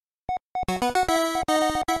ส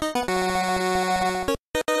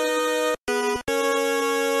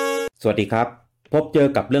วัสดีครับพบเจอ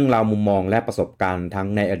กับเรื่องราวมุมมองและประสบการณ์ทั้ง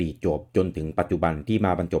ในอดีตจวบจนถึงปัจจุบันที่ม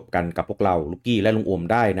าบรรจบกันกับพวกเราลูกกี้และลุงโอม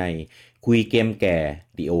ได้ในคุยเกมแก่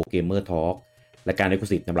DO Gamer Talk และการเอก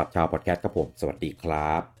สิทธิ์สำหรับชาวพอดแคสต์ครับผมสวัสดีค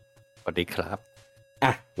รับสวัสดีครับ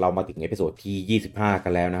เรามาถึงเอพิโซดที่25กั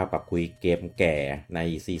นแล้วนะครับกับคุยเกมแก่ใน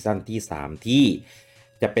ซีซั่นที่3ที่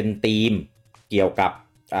จะเป็นธีมเกี่ยวกับ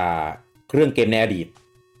เครื่องเกมในอดีต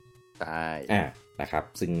ใช่นะครับ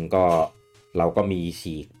ซึ่งก็เราก็มี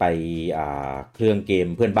ฉีกไปเครื่องเกม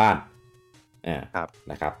เพื่อนบ้าน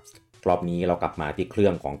นะครับรอบนี้เรากลับมาที่เครื่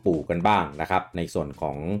องของปู่กันบ้างนะครับในส่วนข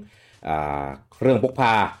องเครื่องพกพ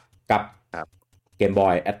ากับ Game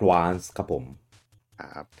Boy Advance ครับผม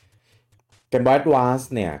ครับ Game Boy Advance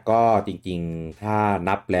เนี่ยก็จริงๆถ้า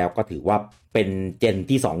นับแล้วก็ถือว่าเป็นเจน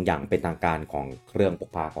ที่2อย่างเป็นทางการของเครื่องพก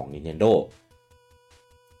พาของ Nintendo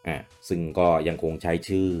ซึ่งก็ยังคงใช้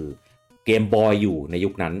ชื่อ Game Boy อยู่ในยุ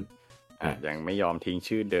คนั้นยังไม่ยอมทิ้ง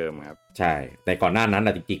ชื่อเดิมครับใช่แต่ก่อนหน้านั้น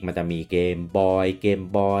จริงๆมันจะมีเกมบอยเกม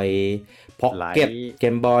บอยพ็อกเก็ตเก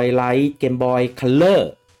มบอยไลท์เกมบอยคัลเลอ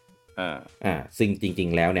ร์ซึ่งจริง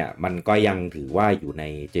ๆแล้วเนี่ยมันก็ยังถือว่าอยู่ใน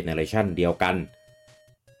เจเนอเรชันเดียวกัน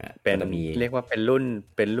เป็นเรียกว่าเป็น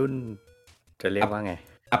รุ่นจะเรียกว่าไง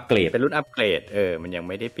อัปเกรดเป็นรุ่นอัปเกรดมันยัง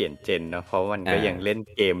ไม่ได้เปลี่ยนเจนเนาะเพราะมันก็ยังเล่น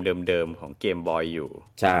เกมเดิมๆของเกมบอยอยู่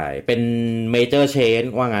ใช่เป็นเมเจอร์เชน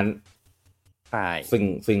ว่างั้นใช่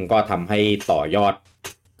ซึ่งก็ทำให้ต่อยอด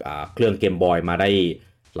เครื่องเกมบอยมาได้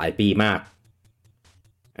หลายปีมาก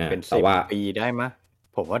เป็น10 ปีได้มะ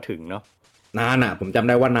ผมว่าถึงเนาะนานผมจำไ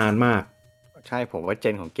ด้ว่านานมากใช่ผมว่าเจ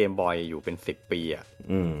นของเกมบอยอยู่เป็น10 ปี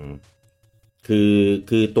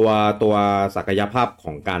คือตัวศักยภาพข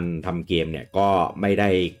องการทำเกมเนี่ยก็ไม่ได้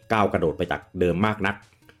ก้าวกระโดดไปจากเดิมมากนัก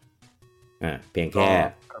เพียงแค่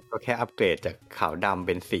ก็แค่อัปเกรดจากขาวดำเ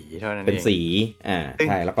ป็นสีเท่านั้นเองเป็นสีใ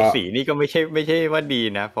ช่แล้วก็สีนี่ก็ไม่ใช่ว่าดี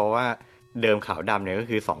นะเพราะว่าเดิมขาวดำเนี่ยก็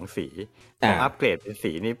คือ2สีพออัปเกรดเป็น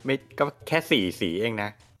สีนี่ไม่ก็แค่4สีเองนะ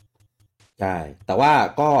ใช่แต่ว่า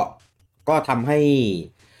ก็ทำให้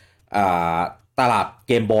ตลาดเ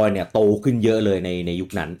กมบอยเนี่ยโตขึ้นเยอะเลยในยุ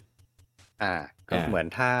คนั้นก็เหมือน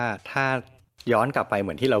ถ้าย้อนกลับไปเห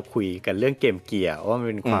มือนที่เราคุยกันเรื่องเกมเกียร์ว่ามัน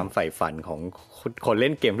เป็นความใฝ่ฝันของคนเ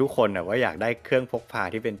ล่นเกมทุกคนว่าอยากได้เครื่องพกพา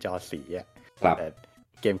ที่เป็นจอสีแต่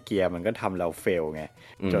เกมเกียร์มันก็ทำเราเฟลไง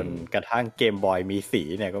จนกระทั่งเกมบอยมีสี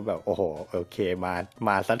เนี่ยก็แบบโอ้โหโอเคม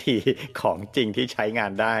าสักทีของจริงที่ใช้งา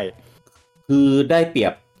นได้คือได้เปรีย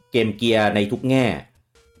บเกมเกียร์ในทุกแง่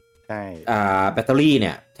ใช่แบตเตอรี่เ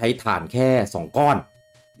นี่ยใช้ถ่านแค่2ก้อน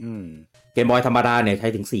เกมบอยธรรมดาเนี่ยใช้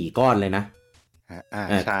ถึง4ก้อนเลยนะ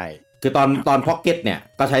ใช่คือตอนพ็อกเก็ตเนี่ย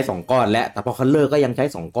ก็ใช้2ก้อนและแต่พอคัลเลอร์ก็ยังใช้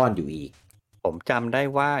2ก้อนอยู่อีกผมจำได้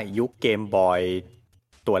ว่ายุคเกมบอย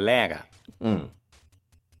ตัวแรก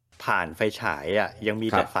ถ่านไฟฉายยังมี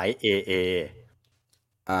แต่ไซส์ AA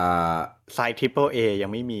ไซส์ Triple A ยั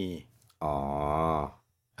งไม่มี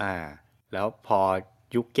แล้วพอ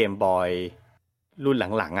ยุคเกมบอยรุ่น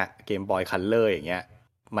หลังๆเกมบอยคัลเลอร์อย่างเงี้ย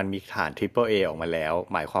มันมีถ่าน Triple A ออกมาแล้ว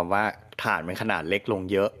หมายความว่าถ่านมันขนาดเล็กลง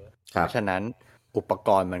เยอะเพราะฉะนั้นอุปก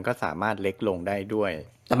รณ์มันก็สามารถเล็กลงได้ด้วย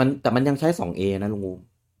แต่มันยังใช้ 2A นะลุงอู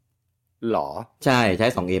หรอใช่ใช้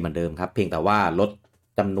 2A เหมือนเดิมครับเพียงแต่ว่าลด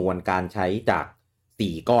จำนวนการใช้จาก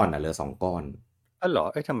4ก้อนเหลือ2ก้อนเหรอ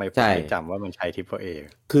ทำไมผมไม่จำว่ามันใช้ Triple A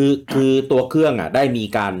คือตัวเครื่องได้มี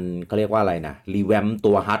การเขาเรียกว่าอะไรนะรีแวม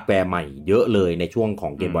ตัวฮาร์ดแวร์ใหม่เยอะเลยในช่วงขอ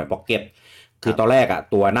ง Game Boy Pocket คือตอนแรก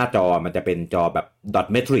ตัวหน้าจอมันจะเป็นจอแบบ dot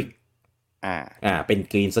metric เป็น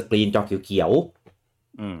กรีนสกรีนจอเขียว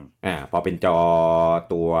พอเป็นจอ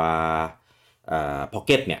ตัว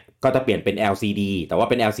Pocket เนี่ยก็จะเปลี่ยนเป็น LCD แต่ว่า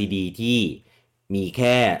เป็น LCD ที่มีแ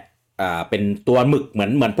ค่เป็นตัวหมึกเห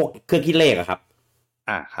มือนพวกเครื่องคิดเลขครับ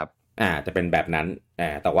ครับจะเป็นแบบนั้น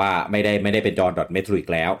แต่ว่าไม่ได้เป็นจอ dot metric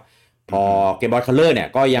แล้วพอ Game Boy Color เนี่ย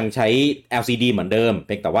ก็ยังใช้ LCD เหมือนเดิมเ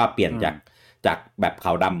พียงแต่ว่าเปลี่ยนจากแบบข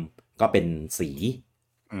าวดำก็เป็นสี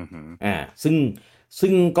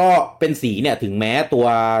ซึ่งก็เป็นสีเนี่ยถึงแม้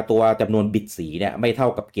ตัวจำนวนบิตสีเนี่ยไม่เท่า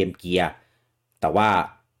กับเกมเกียร์แต่ว่า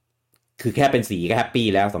คือแค่เป็นสีก็แฮปปี้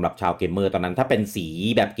แล้วสำหรับชาวเกมเมอร์ตอนนั้นถ้าเป็นสี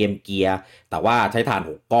แบบเกมเกียร์แต่ว่าใช้ถ่าน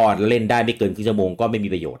6ก้อนเล่นได้ไม่เกินครึ่งชั่วโมงก็ไม่มี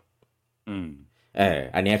ประโยชน์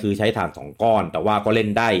อันนี้คือใช้ถ่าน2ก้อนแต่ว่าก็เล่น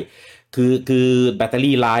ได้คือแบตเตอ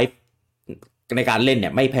รี่ไลฟ์ในการเล่นเนี่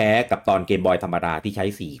ยไม่แพ้กับตอนเกมบอยธรรมดาที่ใช้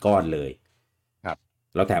4ก้อนเลยครับ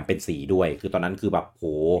แล้วแถมเป็นสีด้วยคือตอนนั้นคือแบบโห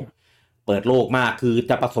เปิดโลกมากคือ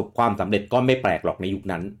จะประสบความสำเร็จก็ไม่แปลกหรอกในยุค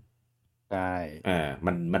นั้นใช่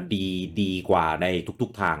มันดีกว่าในทุ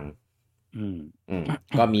กๆทาง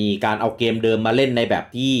ก็มีการเอาเกมเดิมมาเล่นในแบบ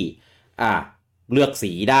ที่ เลือก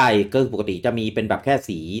สีได้ก็ปกติจะมีเป็นแบบแค่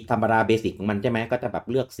สีธรรมดาเบสิกของมันใช่ไหมก็จะแบบ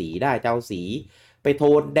เลือกสีได้จะเอาสีไปโท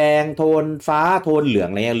นแดงโทนฟ้าโทนเหลือง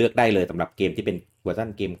อะไรเงี้ยเลือกได้เลยสำหรับเกมที่เป็นเวอร์ชัน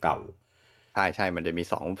เกมเก่าใช่มันจะมี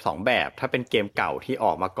สองแบบถ้าเป็นเกมเก่าที่อ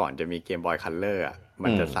อกมาก่อนจะมีเกมบอยคัลเลอร์อ่ะมั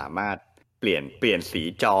นจะสามารถเปลี่ยนสี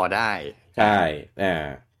จอได้ใช่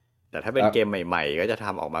แต่ถ้าเป็นเกมใหม่ๆก็จะท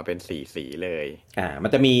ำออกมาเป็นสีเลยมัน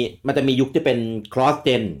จะมียุคที่เป็น cross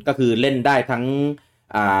gen ก็คือเล่นได้ทั้ง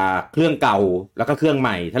เครื่องเก่าแล้วก็เครื่องให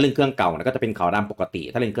ม่ถ้าเล่นเครื่องเก่านะก็จะเป็นขาวดำปกติ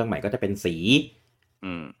ถ้าเล่นเครื่องใหม่ก็จะเป็นสี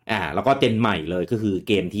แล้วก็เจนใหม่เลยก็คือเ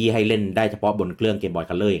กมที่ให้เล่นได้เฉพาะบนเครื่องเกมบอย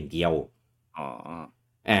คัลเลอร์อย่างเดียว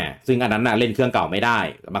ซึ่งอันนั้นเล่นเครื่องเก่าไม่ได้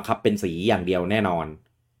บังคับเป็นสีอย่างเดียวแน่นอน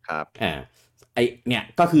ครับไอเนี่ย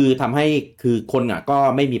ก็คือทำให้คือคนก็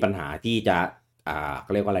ไม่มีปัญหาที่จะเข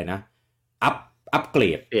าเรียกว่าอะไรนะอัปเกร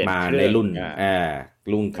ดมาในรุ่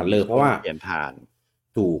นคัลเลอร์เพราะว่าเปลี่ยนฐาน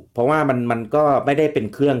ถูกเพราะว่ามันก็ไม่ได้เป็น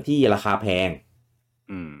เครื่องที่ราคาแพง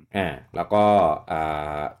แล้วก็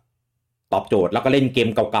ตอบโจทย์แล้วก็เล่นเกม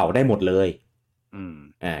เก่าๆได้หมดเลย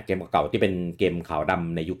เกมเก่าๆที่เป็นเกมขาวด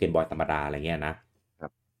ำในยุคเกมบอยธรรมดาอะไรเงี้ยนะครั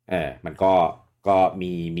บมันก็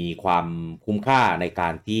มีความคุ้มค่าในกา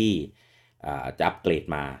รที่จะอัปเกรด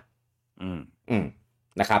มา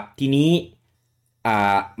นะครับทีนี้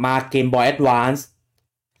มาเกมบอยแอดวานซ์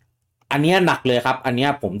อันนี้หนักเลยครับอันนี้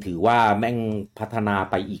ผมถือว่าแม่งพัฒนา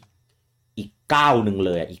ไปอีกก้าวหนึ่งเ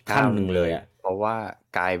ลยอีกขั้นหนึ่งเลยเพราะว่า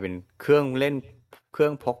กลายเป็นเครื่องเล่นเครื่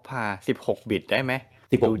องพกพา16บิตได้ไหม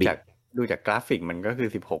16บิตดูจากกราฟิกมันก็คือ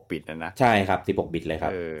16บิตนะใช่ครับ16บิตเลยครั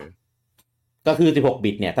บก็คือ16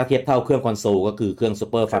บิตเนี่ยถ้าเทียบเท่าเครื่องคอนโซลก็คือเครื่อง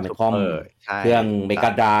Super Famicom เครื่อง Mega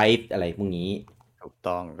Drive อะไรพวกนี้ถูก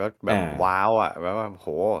ต้องก็แบบว้าวแบบว่าโห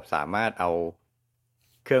สามารถเอา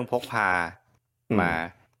เครื่องพกพามา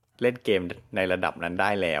เล่นเกมในระดับนั้นได้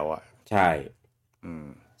แล้วใช่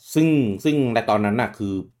ซึ่งในตอนนั้นคื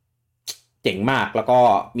อเจ๋งมากแล้วก็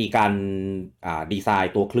มีการดีไซ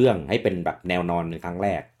น์ตัวเครื่องให้เป็นแบบแนวนอนเป็นครั้งแร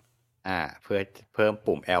กเพื่อเพิ่ม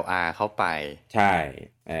ปุ่ม LR เข้าไปใช่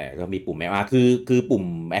ก็มีปุ่ม LR คือปุ่ม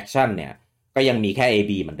แอคชั่นเนี่ยก็ยังมีแค่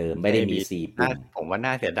AB เหมือนเดิมไม่ได้มี4ปุ่มผมว่าน่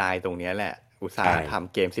าเสียดายตรงนี้แหละอุตส่าห์ท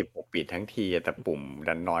ำเกม16บิตทั้งทีแต่ปุ่ม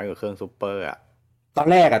ดันน้อยกว่าเครื่องซูเปอร์ตอน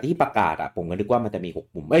แรกที่ประกาศผมก็นึกว่ามันจะมี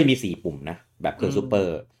6ปุ่มมี4ปุ่มนะแบบเครื่องซูเปอ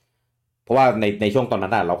ร์เพราะว่าในช่วงตอนนั้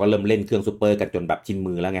นเราก็เริ่มเล่นเครื่องซูเปอร์กันจนแบบชิน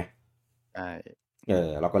มือแล้วไงใช่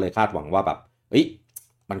เราก็เลยคาดหวังว่าแบบ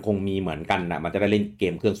มันคงมีเหมือนกันมันจะได้เล่นเก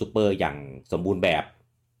มเครื่องซูเปอร์อย่างสมบูรณ์แบบ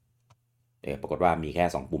ปรากฏว่ามีแค่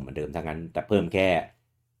2ปุ่มเหมือนเดิมทั้งนั้นแต่เพิ่ม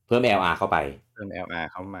LR เข้าไปเพิ่ม LR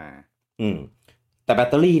เข้ามาแต่แบต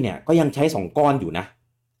เตอรี่เนี่ยก็ยังใช้2ก้อนอยู่นะ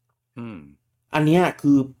อันเนี้ย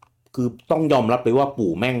คือต้องยอมรับเลยว่า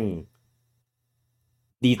ปู่แม่ง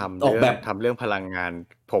ดีทำเรื่องพลังงาน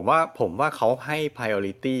ผมว่าเขาให้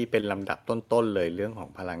priority เป็นลำดับต้นๆเลยเรื่องของ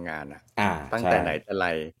พลังงานตั้งแต่ไหนแต่ไร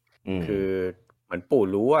คือเหมือนปู่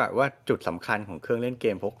รู้ว่าจุดสำคัญของเครื่องเล่นเก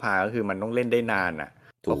มพกพาก็คือมันต้องเล่นได้นาน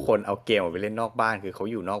เพราะคนเอาเกมออกไปเล่นนอกบ้านคือเขา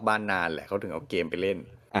อยู่นอกบ้านนานแหละเขาถึงเอาเกมไปเล่น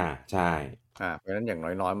ใช่เพราะฉะนั้นอย่าง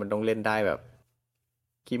น้อยๆมันต้องเล่นได้แบบ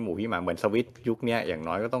ขี้หมูขี้หมาเหมือนสวิตช์ยุคเนี้ยอย่าง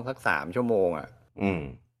น้อยก็ต้องสัก3 ชั่วโมง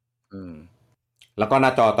แล้วก็หน้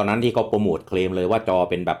าจอตอนนั้นที่เขาโปรโมทเคลมเลยว่าจอ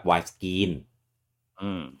เป็นแบบ wide screen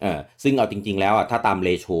ซึ่งเอาจริงๆแล้วถ้าตามเร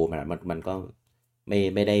โชมันก็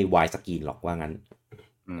ไม่ได้ wide screen หรอกว่างั้น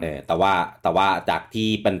แต่ว่าจากที่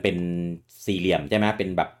เป็นสี่เหลี่ยมใช่ไหมเป็น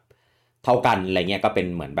แบบเท่ากันอะไรเงี้ยก็เป็น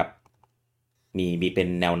เหมือนแบบมีเป็น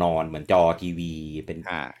แนวนอนเหมือนจอทีวีเป็น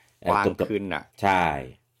กว้างขึ้นใช่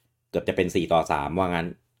เกือบจะเป็น4:3ว่างั้น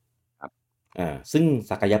ซึ่ง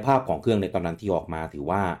ศักยภาพของเครื่องในตอนนั้นที่ออกมาถือ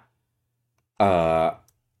ว่า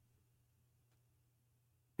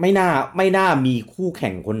ไม่น่ามีคู่แ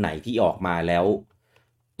ข่งคนไหนที่ออกมาแล้ว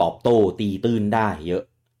ตอบโต้ตีตื้นได้เยอะ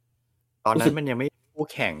ตอนนั้นมันยังไม่คู่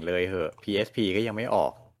แข่งเลยเหอะ PSP ก็ยังไม่ออ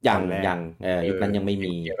กยังยุคนั้นยังไม่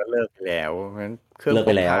มีก็เลิกไปแล้วเพราะฉะนั้นเครื่องเลิกไ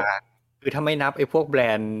ปแล้วคือถ้าไม่นับไอ้พวกแบร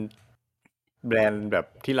นด์แบบ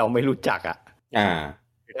ที่เราไม่รู้จัก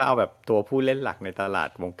ถ้าเอาแบบตัวผู้เล่นหลักในตลาด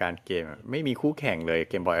วงการเกมไม่มีคู่แข่งเลย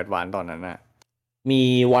เกมบอยแอดวานซ์ตอนนั้นมี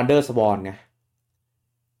Wonder Swan ไง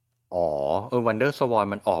Wonder Swan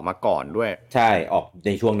มันออกมาก่อนด้วยใช่ออกใ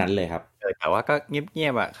นช่วงนั้นเลยครับแต่ว่าก็เงี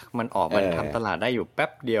ยบๆมันออกมันทำตลาดได้อยู่แป๊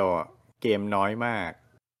บเดียวเกมน้อยมาก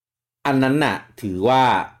อันนั้นถือว่า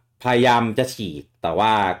พยายามจะฉีกแต่ว่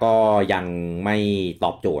าก็ยังไม่ต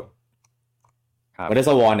อบโจทย์ Wonder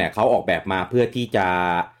Swan เนี่ยเขาออกแบบมาเพื่อที่จะ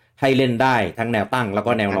ให้เล่นได้ทั้งแนวตั้งแล้ว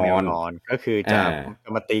ก็แนวนอนก็คือจะ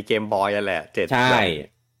มาตีเกมบอยแหละใช่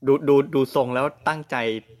ดูทรงแล้วตั้งใจ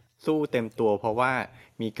สู้เต็มตัวเพราะว่า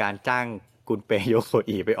มีการจ้างกุนเปโยโค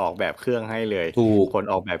อิไปออกแบบเครื่องให้เลยคน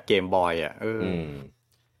ออกแบบเกมบอย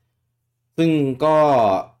ซึ่งก็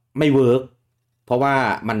ไม่เวิร์กเพ ราะว่า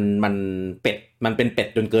มันเป็ดมันเป็นเป็ด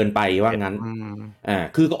จนเกินไปว่างั้น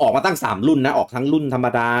คือก็ออกมาตั้ง3รุ่นนะออกทั้งรุ่นธรรม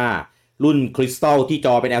ดารุ่นคริสตัลที่จ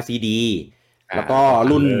อเป็น LCD แล้วก็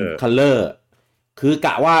รุ่น Color คือก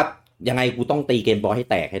ะว่ายังไงกูต้องตีเกมบอยให้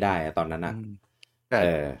แตกให้ได้ตอนนั้นนะแต่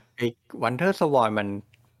ไอ้วันเดอร์สวอน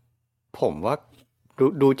ผมว่า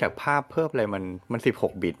ดูจากภาพเพิ่มอะไรมัน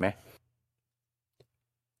16 บิตไหม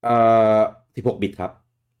16 บิตครับ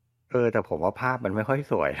แต่ผมว่าภาพมันไม่ค่อย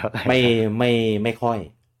สวยเท่าไหร่ไม่ค่อย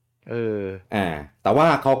แต่ว่า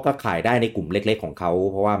เขาก็ขายได้ในกลุ่มเล็กๆของเขา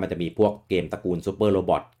เพราะว่ามันจะมีพวกเกมตระกูลซูเปอร์โร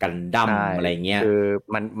บอทกันดั้มอะไรเงี้ยคือ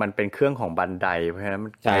มันเป็นเครื่องของบันไดเพราะฉะนั้น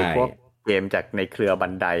ไอ้พวกเกมจากในเครือบั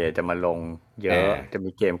นไดจะมาลงเยอะจะมี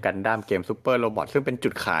เกมกันดั้มเกมซูเปอร์โรบอทซึ่งเป็นจุ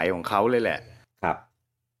ดขายของเขาเลยแหละครับ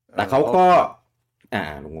แต่เขาก็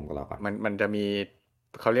ลุงงมกับเราก่อนมันจะมี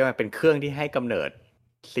เขาเรียกว่าเป็นเครื่องที่ให้กำเนิด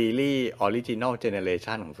ซีรีส์ออริจินอลเจเนเร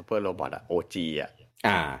ชันของซูเปอร์โรบอทOG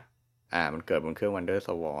มันเกิดบนเครื่อง Wonder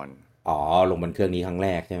Swan ลงบนเครื่องนี้ครั้งแร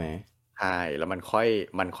กใช่ไหมใช่แล้วมัน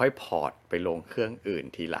ค่อยพอร์ตไปลงเครื่องอื่น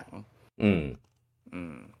ทีหลัง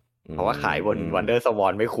เพราะว่าขายบน Wonder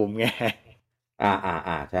Swan ไม่คุ้มไง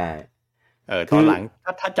ใช่ตอนหลัง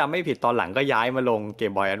ถ้าจำไม่ผิดตอนหลังก็ย้ายมาลง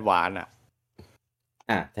Game Boy Advance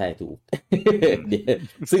ใช่ถูก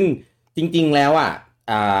ซึ่งจริงๆแล้ว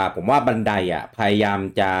ผมว่าบันไดพยายาม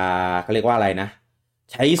จะเขาเรียกว่าอะไรนะ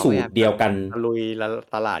ใช้สูตรเดียวกันลุย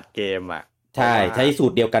ตลาดเกมใช่ใช้สู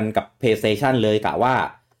ตรเดียวกันกับ PlayStation เลยกะว่า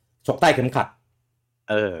ชกใต้เข็มขัด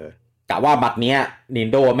กะว่าบัตรเนี้ย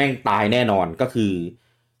Nintendo แม่งตายแน่นอนก็คือ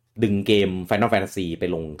ดึงเกม Final Fantasy ไป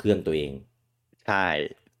ลงเครื่องตัวเองใช่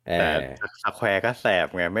แต่สแควร์ก็แสบ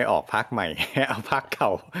ไงไม่ออกภาคใหม่ เอาภาคเก่า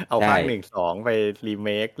เอาภาค1-2ไปรีเม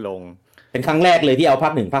คลงเป็นครั้งแรกเลยที่เอาภา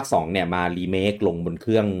ค1ภาค2เนี่ยมารีเมคลงบนเค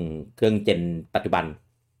รื่องเจนปัจจุบัน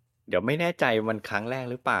เดี๋ยวไม่แน่ใจมันครั้งแรก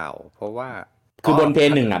หรือเปล่าเพราะว่าคือบนเพ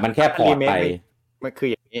ย์1มันแค่พอร์ตไปมันคือ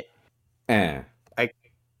อย่างนี้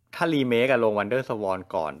ถ้ารีเมคลง Wonder Swan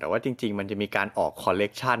ก่อนแต่ว่าจริงๆมันจะมีการออกคอลเล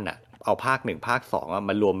กชันเอาภาค1ภาค2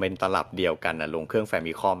มารวมเป็นตลับเดียวกันลงเครื่อง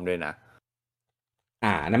Famicom ด้วยนะ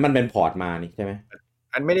นั้นมันเป็นพอร์ตมานี่ใช่ไหม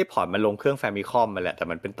อันไม่ได้พอร์ตมันลงเครื่อง Famicom มาแหละแต่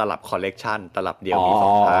มันเป็นตลับคอลเลกชันตลับเดียวมี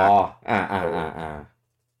2ภาค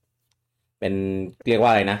เป็นเรียกว่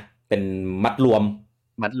าอะไรนะเป็นมัดรวม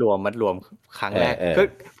ครั้งแรกก็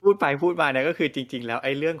พูดมาเนี่ยก็คือจริงๆแล้วไ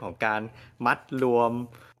อ้เรื่องของการมัดรวม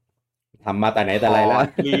ทำมาแต่ไหนแต่ไรแล้ว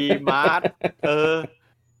รีมาร์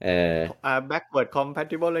backward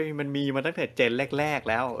compatible เลยมันมีมาตั้งแต่เจนแรกๆ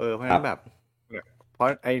แล้วเพราะฉะนั้นแบบเ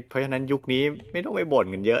พราะฉะนั้นยุคนี้ไม่ต้องไปบ่น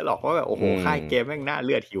กันเยอะหรอกว่าแบบโอ้โหค่ายเกมแม่งหน้าเ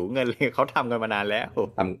ลือดหิวเงินเลยเขาทำกันมานานแล้ว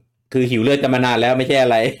คือหิวเลือดกันมานานแล้วไม่ใช่อะ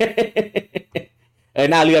ไร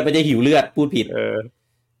หน้าเลือดไม่ใช่หิวเลือดพูดผิด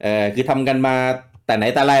คือทำกันมาแต่ไหน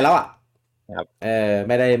แต่ไรแล้วไ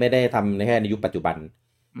ม่ได้ทำแค่ในยุคปัจจุบัน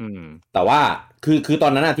แต่ว่าคือตอ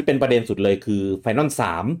นนั้นที่เป็นประเด็นสุดเลยคือ Final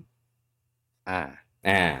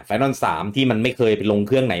 3Final 3ที่มันไม่เคยไปลงเ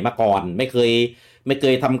ครื่องไหนมาก่อนไม่เค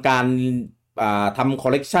ยทำการทำคอ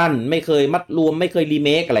ลเลกชันไม่เคยมัดรวมไม่เคยรีเม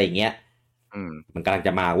คอะไรอย่างเงี้ยมันกำลังจ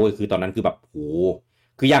ะมาเว้ยคือตอนนั้นคือแบบโห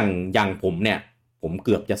คืออย่างผมเนี่ยผมเ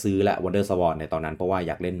กือบจะซื้อแล้ว Wonder Swan ในตอนนั้นเพราะว่าอ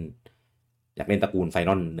ยากเล่นตระกูล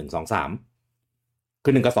Final 1 2 3คื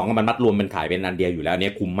อ1กับ2มันมัดรวมเป็นขายเป็นอันเดียวอยู่แล้วเนี่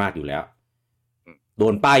ยคุ้มมากอยู่แล้วโด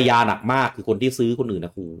นป้ายยาหนักมากคือคนที่ซื้อคนอื่นน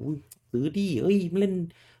ะโหซื้อดิเอ้ยเล่น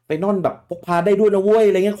Finalแบบพกพาได้ด้วยนะเว้ย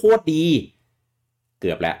อะไรเงี้ยโคตรดีเ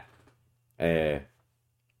กือบแล้ว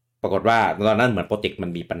ปรากฏว่าตอนนั้นเหมือนโปรเจกต์มัน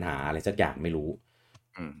มีปัญหาอะไรสักอย่างไม่รู้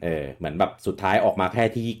เหมือนแบบสุดท้ายออกมาแ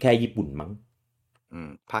ค่ญี่ปุ่นมั้ง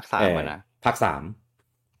ภาค3นะภาค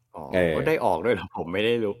3ก็ได้ออกด้วยเหรอผมไม่ไ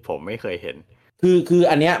ด้รู้ผมไม่เคยเห็นคือ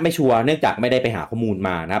อันเนี้ยไม่ชัวร์เนื่องจากไม่ได้ไปหาข้อมูลม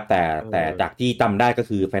านะครับแต่จากที่จำได้ก็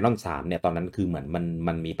คือ Final 3เนี่ยตอนนั้นคือเหมือน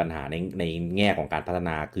มันมีปัญหาในแง่ของการพัฒน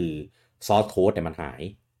าคือซอร์สโค้ดเนี่ยมันหาย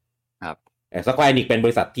ครับSquare Enix เป็นบ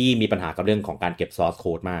ริษัทที่มีปัญหากับเรื่องของการเก็บซอร์สโ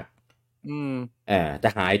ค้ดมากจะ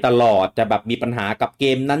หายตลอดจะแบบมีปัญหากับเก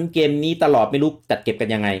มนั้นเกมนี้ตลอดไม่รู้จัดเก็บกัน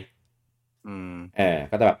ยังไง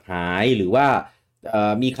ก็จะแบบหายหรือว่า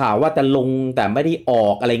มีข่าวว่าจะลงแต่ไม่ได้ออ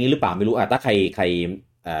กอะไรงี้หรือเปล่าไม่รู้ถ้าใคร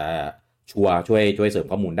ชัวร์ช่วยเสริม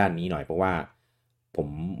ข้อมูลด้านนี้หน่อยเพราะว่าผม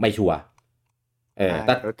ไม่ชัวร์แ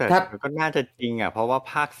ต่ก็น่าจะจริงเพราะว่า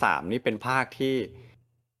ภาค3นี่เป็นภาคที่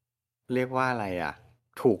เรียกว่าอะไร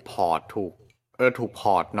ถูกพอร์ตถูกพ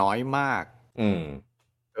อร์ตน้อยมาก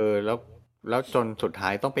แล้วจนสุดท้า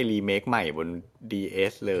ยต้องไปรีเมคใหม่บน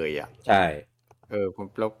DS เลยใช่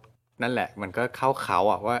แล้วนั่นแหละมันก็เข้าเขา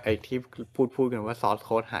ว่าไอ้ที่พูดกันว่าซอร์สโ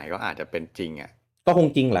ค้ดหายก็อาจจะเป็นจริงก็คง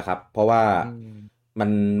จริงแหละครับเพราะว่า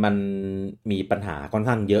มันมีปัญหาค่อน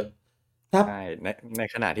ข้างเยอะใช่ใน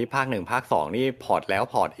ขณะที่ภาค1ภาค2นี่พอร์ตแล้ว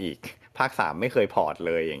พอร์ตอีกภาค3ไม่เคยพอร์ตเ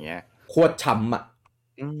ลยอย่างเงี้ย โคตรช้ำอ่ะ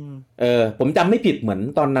อืม ผมจำไม่ผิดเหมือน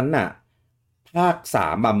ตอนนั้นน่ะภาค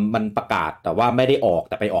3มันประกาศแต่ว่าไม่ได้ออก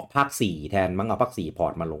แต่ไปออกภาค4แทนมั้งเอาภาค4พอ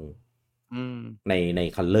ร์ตมาลงใน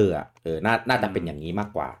คัลเลอร์อ่ะน่าจะเป็นอย่างนี้มาก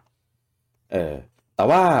กว่าแต่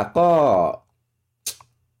ว่าก็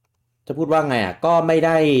จะพูดว่าไงอ่ะก็ไม่ไ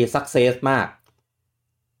ด้ซักเซสมาก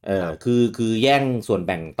คือแย่งส่วนแ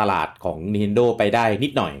บ่งตลาดของ Nintendo ไปได้นิ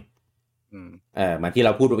ดหน่อยเหมือนที่เร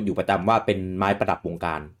าพูดอยู่ประจำว่าเป็นไม้ประดับวงก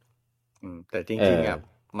ารแต่จริงๆอ่ะ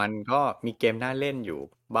มันก็มีเกมน่าเล่นอยู่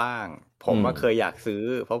บ้างผมก็เคยอยากซื้อ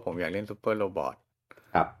เพราะผมอยากเล่นซูเปอร์โรบอท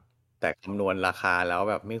ครับแต่คำนวณราคาแล้ว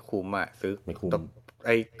แบบไม่คุ้มอ่ะซื้อไม่คุ้ม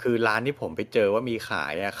คือร้านที่ผมไปเจอว่ามีขา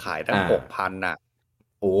ยอ่ะขายตั้ง6,000อ่ะ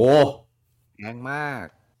โอ้แพงมาก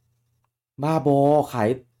บ้าบอขาย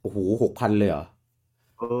โอ้โห6,000เลยเหรอ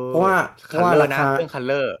เพราะว่าราคาเครื่องคัล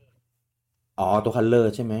เลอร์ตัวคัลเลอ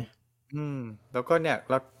ร์ใช่ไหมแล้วก็เนี่ย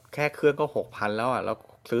เราแค่เครื่องก็6,000แล้วอ่ะแล้ว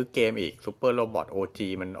ซื้อเกมอีกซูเปอร์โรบอท OG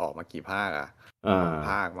มันออกมากี่ภาคอ่ะ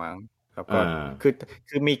ภาคมั้งแล้วก็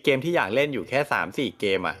คือมีเกมที่อยากเล่นอยู่แค่3-4เก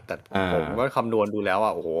มอ่ะแต่ผมก็คำนวณดูแล้วอ่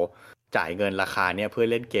ะโอ้โหจ่ายเงินราคาเนี้ยเพื่อ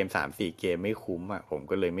เล่นเกม3-4เกมไม่คุ้มอ่ะผม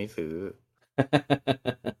ก็เลยไม่ซื้อ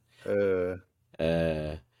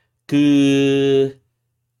คือ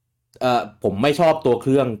ผมไม่ชอบตัวเค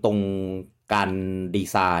รื่องตรงการดี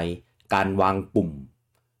ไซน์การวางปุ่ม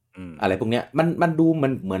อะไรพวกเนี้ยมันดูมั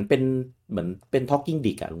นเหมือนเป็น Talking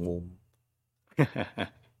Dick อะลุงมุม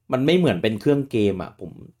มันไม่เหมือนเป็นเครื่องเกมอะผ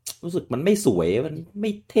มรู้สึกมันไม่สวยมันไ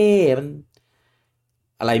ม่เท่มัน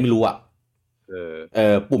อะไรไม่รู้อะ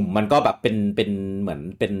ปุ่มมันก็แบบเป็นเหมือน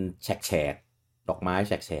เป็นแฉกดอกไม้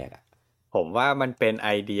แฉกอะผมว่ามันเป็นไอ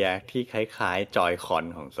เดียที่คล้ายๆจอยคอน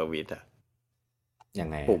ของสวิตอะยัง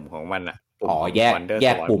ไงปุ่มของมันอะแย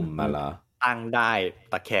กปุ่มมาเหรอตั้งได้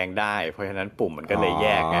ตะแคงได้เพราะฉะนั้นปุ่มมันก็เลยแย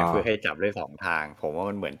กไงเพื่อให้จับได้2ทางผมว่า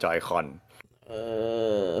มันเหมือนจอยคอน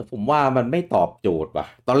ผมว่ามันไม่ตอบโจทย์ว่ะ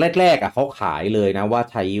ตอนแรกๆเขาขายเลยนะว่า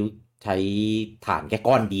ใช้ฐานแค่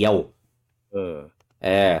ก้อนเดียว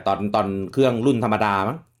ตอนเครื่องรุ่นธรรมดา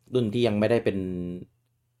มั้งรุ่นที่ยังไม่ได้เป็น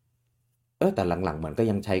แต่หลังๆเหมือนก็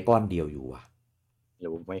ยังใช้ก้อนเดียวอยู่อ่ะหรื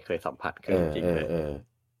อไม่เคยสัมผัสเครื่องจริงเลย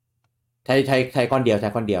ใช้ก้อนเดียว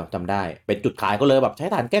จำได้เป็นจุดขายก็เลยแบบใช้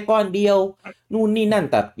ฐานแค่ก้อนเดียวนู่นนี่นั่น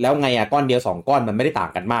แต่แล้วไงอ่ะก้อนเดียว2ก้อนมันไม่ได้ต่า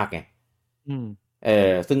งกันมากไง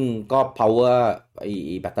ซึ่งก็ power ไอ้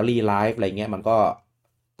แบตเตอรี่ไลฟ์อะไรเงี้ยมันก็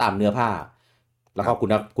ตามเนื้อผ้าแล้วก็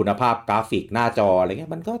คุณภาพกราฟิกหน้าจออะไรเงี้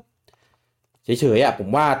ยมันก็เฉยๆอ่ะผม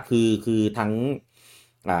ว่าคือทั้ง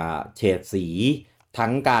เฉดสีทั้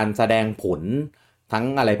งการแสดงผลทั้ง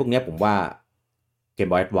อะไรพวกนี้ผมว่า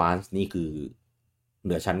Game Boy Advance นี่คือเห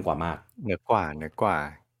นือชั้นกว่ามากเหนือกว่า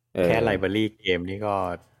แค่ไลบรารีเกมนี่ก็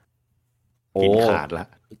กินขาดละ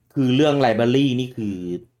คือเรื่องไลบรารีนี่คือ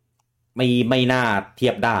ไม่น่าเที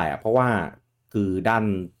ยบได้อะเพราะว่าคือด้าน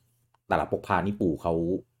แต่ละพกพานี่ปู่เขา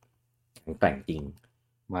แข็งแกร่งจริง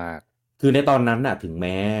มากคือในตอนนั้นน่ะถึงแ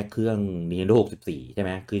ม้เครื่อง Nintendo 64ใช่ไห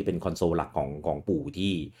มคือเป็นคอนโซลหลักของปู่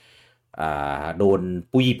ที่โดน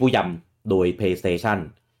ปุยยำโดย PlayStation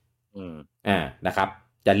นะครับ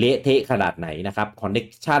จะเละเทะขนาดไหนนะครับคอนเนค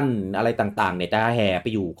ชั่นอะไรต่างๆเนี่ยจะแห่ไป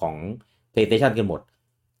อยู่ของ PlayStation กันหมด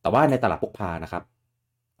แต่ว่าในตลาดพกพานะครับ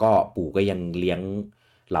ก็ปู่ก็ยังเลี้ยง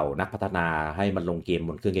เหล่านักพัฒนาให้มันลงเกมบ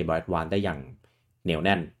นเครื่อง Game Boy Advance ได้อย่างเหนียวแ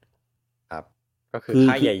น่นครับก็คือ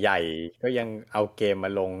ค่ายใหญ่ๆก็ยังเอาเกมมา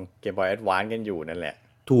ลง Game Boy Advance กันอยู่นั่นแหละ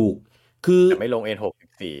ถูกคือแต่ไม่ลง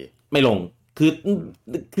N64 ไม่ลงคื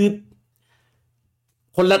อ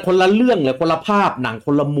คนละเรื่องเลยคนละภาพหนังค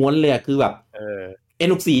นละม้วนเลยคือแบบ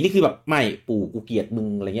N64 นี่คือแบบไม่ปู่กูเกลียดมึง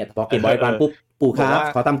อะไรเงี้ยพอเกมบอยบานปุ๊บปู่ครับ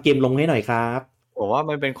ขอทำเกมลงให้หน่อยครับผมว่า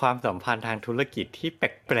มันเป็นความสัมพันธ์ทางธุรกิจที่แ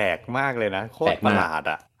ปลกๆมากเลยนะโคตรประหลาด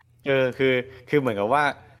อ่ะคือเหมือนกับว่า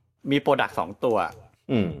มีโปรดักต์2ตัว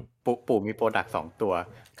ปู่มีโปรดักต์2ตัว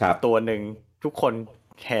ตัวหนึ่งทุกคน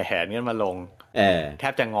แห่กันมาลงแท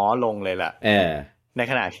บจะง้อลงเลยล่ะใน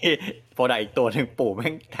ขณะที่โปรดักต์อีกตัวหนึ่งปู่แม่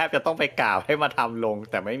งแทบจะต้องไปกราบให้มาทำลง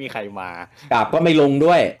แต่ไม่มีใครมากราบก็ไม่ลง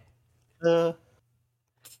ด้วย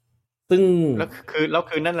ซึ่งแล้ว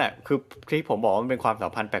คือนั่นแหละคือที่ผมบอกว่ามันเป็นความสั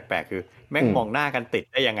มพันธ์แปลกๆคือแม่งมองหน้ากันติด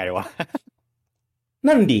ได้ยังไงวะ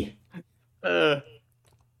นั่นดิ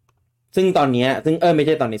ซึ่งตอนนี้ซึ่งไม่ใ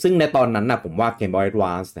ช่ตอนนี้ซึ่งในตอนนั้นนะผมว่า Game Boy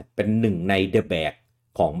Advance เนี่ยเป็นหนึ่งใน The Bag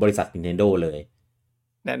ของบริษัท Nintendo เลย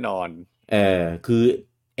แน่นอนคือ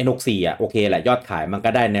N64 อ่ะโอเคแหละยอดขายมันก็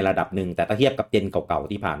ได้ในระดับหนึ่งแต่ถ้าเทียบกับเจนเก่า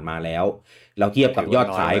ๆที่ผ่านมาแล้วเทียบกับยอด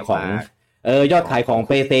ขายของยอดขายของ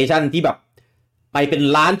PlayStation ที่แบบไปเป็น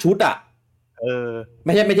ล้านชุดอ่ะไ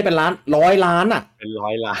ม่ใช่เป็นล้าน100 ล้านอ่ะเป็น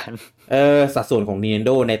100 ล้านสัดส่วนของ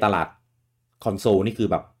Nintendo ในตลาดคอนโซลนี่คือ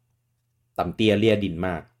แบบต่ำเตี้ยเลี่ยดินม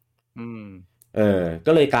าก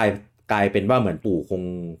ก็เลยก กลายเป็นว่าเหมือนปู่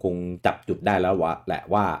คงจับจุดได้แล้วว่าแหละ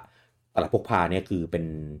ว่าตลับพกพาเนี่ยคือเ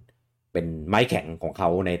ป็นไม้แข็งของเขา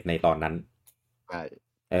ในตอนนั้นใช่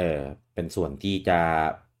เออเป็นส่วนที่จะ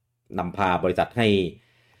นำพาบริษัทให้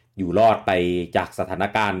อยู่รอดไปจากสถาน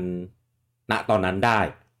การณ์ณตอนนั้นได้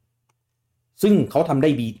ซึ่งเขาทำไ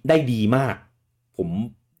ด้ดีมากผม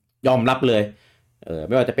ยอมรับเลยไ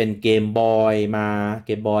ม่ว่าจะเป็นเกมบอยมาเก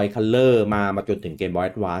มบอยคัลเลอร์มาจนถึงเกมบอยแ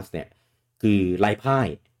อดวานซ์เนี่ยคือไร้พ่าย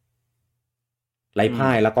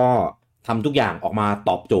แล้วก็ทำทุกอย่างออกมาต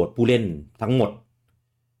อบโจทย์ผู้เล่นทั้งหมด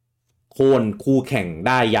โค่นคู่แข่งไ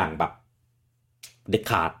ด้อย่างแบบเด็ด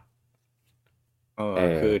ขาด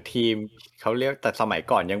คือทีมเขาเรียกแต่สมัย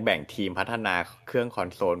ก่อนยังแบ่งทีมพัฒนาเครื่องคอน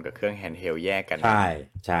โซลกับเครื่องแฮนด์เฮลแยกกันใช่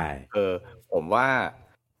ใช่ผมว่า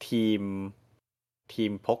ที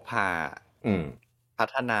มพกพาพั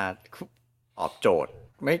ฒนาตอบโจทย์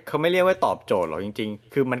เขาไม่เรียกว่าตอบโจทย์หรอกจริง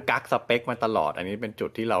ๆคือมันกักสเปคมาตลอดอันนี้เป็นจุด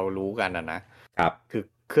ที่เรารู้กันนะครับคือ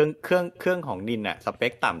เครื่องของนินน่ะสเป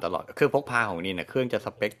คต่ำตลอดเครื่องพกพาของนินน่ะเครื่องจะส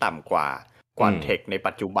เปคต่ำกว่าเทคใน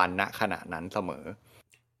ปัจจุบันณขณะนั้นเสมอ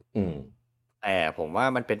แต่ผมว่า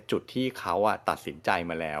มันเป็นจุดที่เขาตัดสินใจ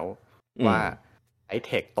มาแล้วว่าไอ้เ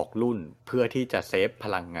ทคตกรุ่นเพื่อที่จะเซฟพ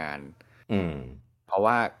ลังงานเพราะ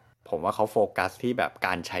ว่าผมว่าเขาโฟกัสที่แบบก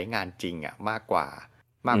ารใช้งานจริงมากกว่า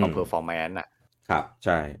เพอร์ฟอร์แมนซ์ครับใ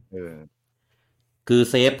ช่คือ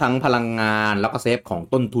เซฟทั้งพลังงานแล้วก็เซฟของ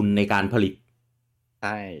ต้นทุนในการผลิตใ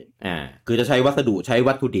ช่คือจะใช้วัสดุใช้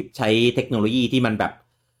วัตถุดิบใช้เทคโนโลยีที่มันแบบ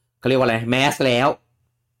เขาเรียกว่าอะไรแมสแล้ว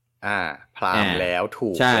พรามแล้วถู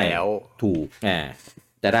กแล้วถูก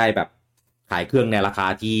จะได้แบบขายเครื่องในราคา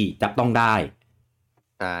ที่จับต้องได้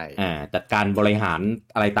ใช่จัดการบริหาร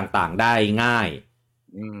อะไรต่างๆได้ง่าย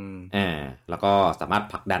แล้วก็สามารถ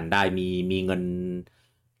ผลักดันได้มีเงิน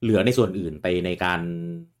เหลือในส่วนอื่นไปในการ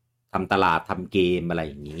ทำตลาดทำเกมอะไร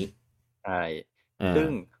อย่างนี้ใช่ซึ่ง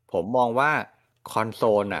ผมมองว่าคอนโซ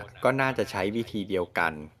ลก็น่าจะใช้วิธีเดียวกั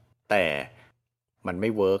นแต่มันไม่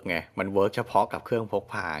เวิร์กไงมันเวิร์กเฉพาะกับเครื่องพก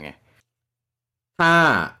พาไง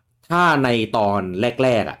ถ้าในตอนแร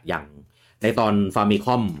กๆอย่างในตอนฟามิค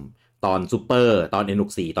อมตอนซูเปอร์ตอน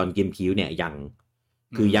N64 ตอนเกมคิวเนี่ย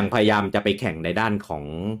ยังพยายามจะไปแข่งในด้านของ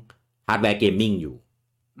ฮาร์ดแวร์เกมมิ่งอยู่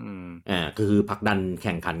คือผลักดันแ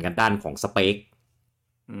ข่งขันกันด้านของสเปค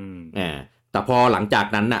แต่พอหลังจาก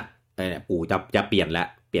นั้นปู่จะเปลี่ย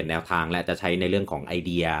นแนวทางและจะใช้ในเรื่องของไอเ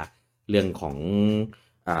ดียเรื่องของ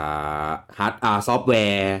ฮาร์ดซอฟต์แว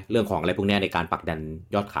ร์เรื่องของอะไรพวกนี้ในการผลักดัน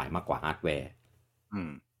ยอดขายมากกว่าฮาร์ดแวร์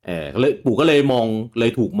ปู่ก็เลย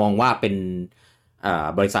ถูกมองว่าเป็น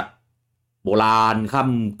บริษัทโบราณค่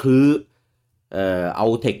ำคือเอา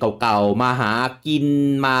เทคเก่าๆมาหากิน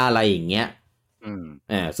มาอะไรอย่างเงี้ย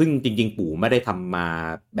ซึ่งจริงๆปู่ไม่ได้ทำมา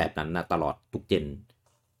แบบนั้นนะตลอดทุกเจน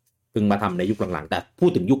เพิ่งมาทำในยุคหลังๆแต่พูด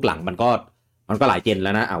ถึงยุคหลังมันก็หลายเจนแ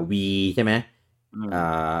ล้วนะวีใช่ไหม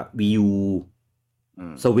วียู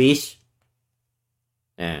สวิช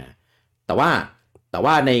แต่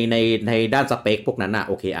ว่าในด้านสเปคพวกนั้น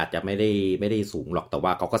โอเคอาจจะไม่ได้สูงหรอกแต่ว่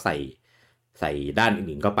าเขาก็ใส่ด้าน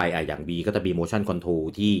อื่นๆเข้าไปอย่าง V ก็จะมี motion control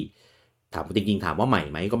ที่จริงๆถามว่าใหม่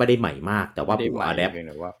ไหมก็ไม่ได้ใหม่มาก แต่ว่าปู่ adapt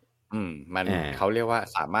มันเขาเรียกว่า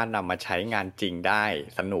สามารถนำมาใช้งานจริงได้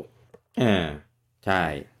สนุกใช่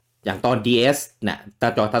อย่างตอน DS เนี่ยตา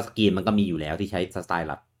จอทัชสกรีนมันก็มีอยู่แล้วที่ใช้สไตล์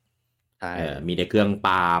ลัดมีในเครื่องป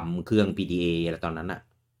าล์มเครื่อง PDA อะไรตอนนั้น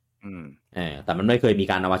แต่มันไม่เคยมี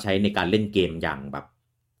การเอามาใช้ในการเล่นเกมอย่างแบบ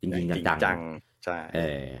จริงๆจังใช่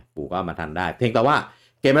ปู่ก็มาทันได้เพียงแต่ว่า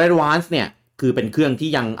เกม Advance เนี่ยคือเป็นเครื่องที่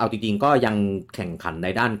ยังเอาจริงๆก็ยังแข่งขันใน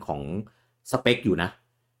ด้านของสเปคอยู่นะ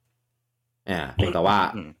เพียงแต่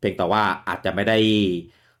ว่าอาจจะไม่ไ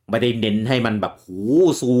ด้เน้นให้มันแบบหู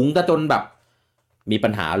สูงจนแบบมีปั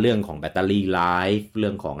ญหาเรื่องของแบตเตอรี่ไลฟ์เรื่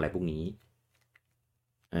องของอะไรพวกนี้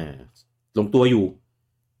ลงตัวอยู่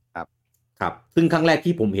ครับซึ่งครั้งแรก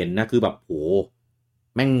ที่ผมเห็นนะคือแบบโห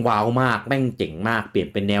แม่งว้าวมากแม่งเจ๋งมากเปลี่ยน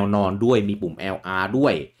เป็นแนวนอนด้วยมีปุ่ม LR ด้ว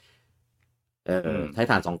ยใช้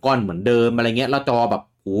ฐาน2ก้อนเหมือนเดิมอะไรเงี้ยแล้วจอแบบ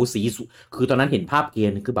โหสีคือตอนนั้นเห็นภาพเก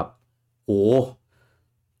มคือแบบโห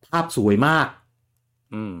ภาพสวยมาก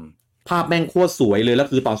ภาพแม่งโคตรสวยเลยแล้ว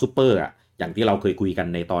คือตอนซูเปอร์อย่างที่เราเคยคุยกัน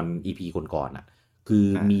ในตอน EP ก่อนๆคือ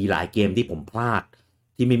มีหลายเกมที่ผมพลาด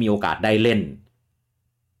ที่ไม่มีโอกาสได้เล่น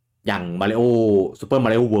อย่าง Mario Super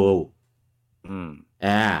Mario World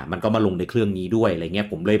มันก็มาลงในเครื่องนี้ด้วยอะไรเงี้ย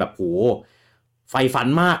ผมเลยแบบโหไฟฝัน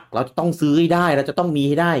มากเราจะต้องซื้อให้ได้เราจะต้องมีใ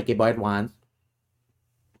ห้ได้ Game Boy Advance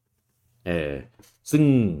ซึ่ง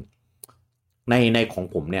ในของ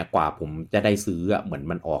ผมเนี่ยกว่าผมจะได้ซื้อเหมือน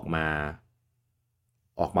มันออก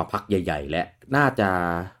มาพักใหญ่ๆและน่าจ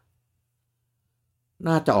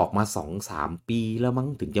ะออกมา 2-3 ปีแล้วมั้ง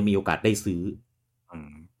ถึงจะมีโอกาสได้ซื้อ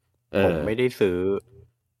ผมไม่ได้ซื้อ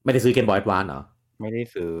ไม่ได้ซื้อเกมบอยแอดวานซ์เหรอไม่ได้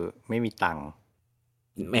ซื้อไม่มีตังค์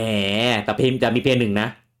แหมแต่เพลงจะมีเพลงหนึ่งนะ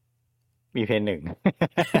มีเพลงหนึ่ง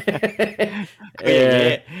เอคืออย่างอ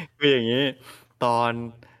นี้คืออย่างนี้ตอน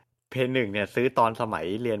เพลงหนึ่งเนี่ยซื้อตอนสมัย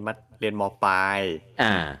เรียนมปลาย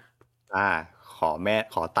อ่า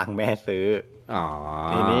ขอตังค์แม่ซื้ออ๋อ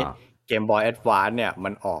ทีนี้เกมบอยแอดวานซ์เนี่ยมั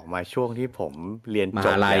นออกมาช่วงที่ผมเรียนจบมห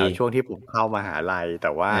าลัยแล้วช่วงที่ผมเข้ามหาลัยแ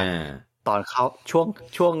ต่ว่าอ่าตอนเข้าช่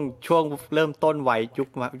วงเริ่มต้น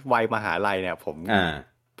วัยมหาลัยเนี่ยผ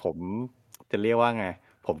มจะเรียกว่าไง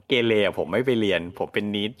ผมเกเรผมไม่ไปเรียนผมเป็น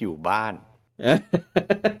นีดอยู่บ้าน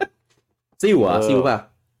ซิ่วเหรอซิ่วป่ะ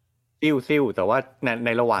ซิ่วแต่ว่าใน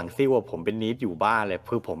ระหว่างซิ่วผมเป็นนีดอยู่บ้านเลย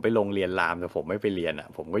คือผมไปโรงเรียนรามแต่ผมไม่ไปเรียนอ่ะ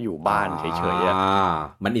ผมก็อยู่บ้านเฉยๆอ่ะ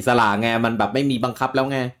มันอิสระไงมันแบบไม่มีบังคับแล้ว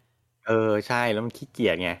ไงใช่แล้วมันขี้เกี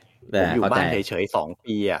ยจไงแต่ผมอยู่เข้าใจบ้านเฉยๆ2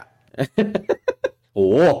 ปีอ่ะ โอ้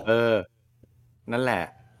นั่นแหละ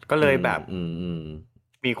ก็เลยแบบอืม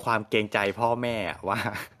มีความเกรงใจพ่อแม่ว่า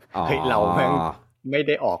อ๋อ เฮ้ยเราไม่ไ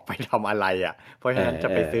ด้ออกไปทำอะไรอ่ะเพราะฉะนั้นจะ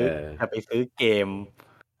ไปซื้อเกม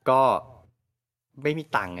ก็ไม่มี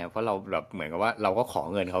ตังค์ไงเพราะเราแบบเหมือนกับว่าเราก็ขอ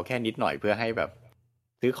เงินเขาแค่นิดหน่อยเพื่อให้แบบ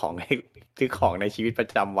ซื้อของซื้อของในชีวิตประ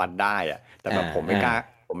จำวันได้อ่ะแต่แบบผมไม่ก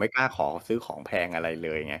ล้าขอซื้อของแพงอะไรเล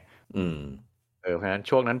ยไงเพราะฉะนั้น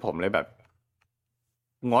ช่วงนั้นผมเลยแบบ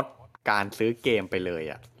งดการซื้อเกมไปเลย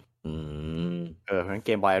อ่ะเพราะฉะนั้นเก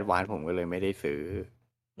มบอยแอดวานซ์ผมก็เลยไม่ได้ซื้อ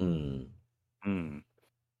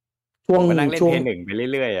ช่วงนั่งเล่นเพย์หนึ่งไป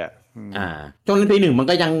เรื่อยๆอ่ะช่วงเล่นเพย์หนึ่งมัน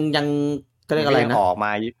ก็ยังก็เรียกอะไรนะออกม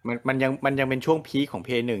ามันยังเป็นช่วงพีคของเพ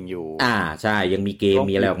ย์หนึ่งอยู่ใช่ยังมีเกม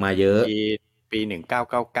มีอะไรออกมาเยอะปี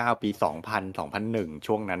1999ปี2001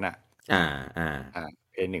ช่วงนั้นอ่ะ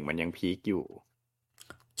เพย์หนึ่งมันยังพีคอยู่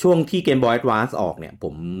ช่วงที่เกมบอยแอดวานซ์ออกเนี่ยผ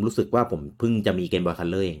มรู้สึกว่าผมเพิ่งจะมีเกมบอยคัล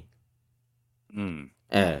เลอร์เอง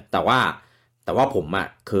แต่ว่าผมอ่ะ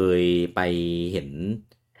เคยไปเห็น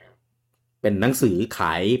เป็นหนังสือข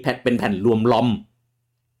ายเป็นแผ่นรวมลอม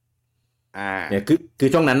เนี่ยคือ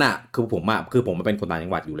ช่วงนั้นน่ะคือผมมาเป็นคนต่างจั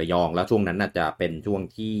งหวัดอยู่ระยองแล้วช่วงนั้นน่ะจะเป็นช่วง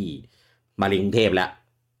ที่มาเรียนกรุงเทพแล้ว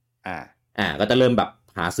ก็จะเริ่มแบบ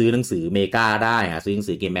หาซื้อหนังสือเมกาได้หาซื้อหนัง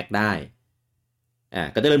สือเกมแม็กได้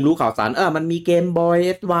ก็จะเริ่มรู้ข่าวสารมันมีเกมบอยแ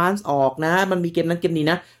อดวานซ์ออกนะมันมีเกมนั้นเกมนี้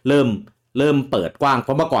นะเริ่มเปิดกว้างเพ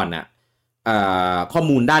ราะเมื่อก่อนน่ะข้อ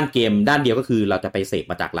มูลด้านเกมด้านเดียวก็คือเราจะไปเสพ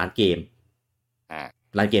มาจากร้านเกม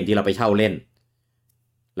ร้านเกมที่เราไปเช่าเล่น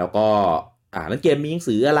แล้วก็ร้านเกมมีหนัง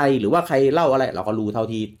สืออะไรหรือว่าใครเล่าอะไรเราก็รู้เ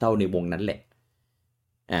ท่าในวงนั้นแหละ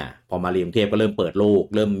พอมาเรียนกรุงเทพก็เริ่มเปิดโลก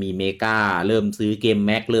เริ่มมีเมกาเริ่มซื้อเกมแ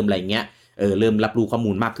ม็กเริ่มอะไรเงี้ยเริ่มรับรู้ข้อ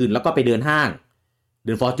มูลมากขึ้นแล้วก็ไปเดินห้างเ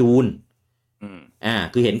ดินฟอร์จูน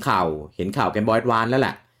คือเห็นข่าวเกมบอยแอดวานซ์แล้วแห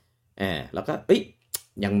ละแล้วก็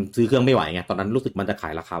ยังซื้อเครื่องไม่ไหวไงตอนนั้นรู้สึกมันจะขา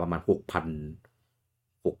ยราคาประมาณ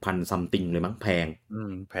6,000ซัมติงเลยมั้งแพง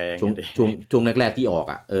แพงช่วงแรกๆที่ออก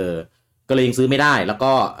ก็เลยยังซื้อไม่ได้แล้ว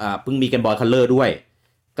ก็เพิ่งมีเกมบอยคัลเลอร์ด้วย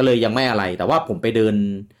ก็เลยยังไม่อะไรแต่ว่าผมไปเ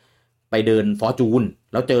ดินฟอร์จูน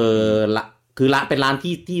แล้วเจอละคือละเป็นร้าน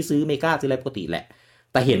ที่ซื้อเมกาซื้ออะไรปกติแหละ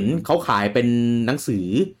แต่เห็นเขาขายเป็นหนังสือ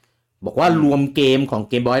บอกว่ารวมเกมของ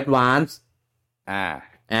เกมบอยแอดวานซ์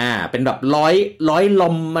เป็นแบบร้อยล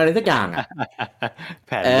มอะไรสักอย่างแ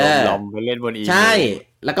ผ่นลมไปเล่นบนอีใช่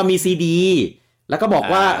แล้วก็มีซีดีแล้วก็บอก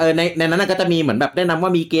ว่าในนั้นก็จะมีเหมือนแบบแนะนำว่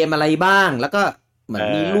ามีเกมอะไรบ้างแล้วก็เหมือน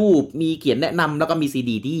มีรูปมีเขียนแนะนำแล้วก็มีซี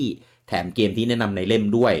ดีที่แถมเกมที่แนะนำในเล่ม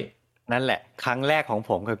ด้วยนั่นแหละครั้งแรกของ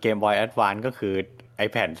ผมกับเกมบอยแอดวานซ์ก็คือไอ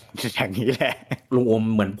แผ่นอย่างนี้แหละลุงอม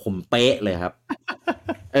เหมือนผมเป๊ะเลยครับ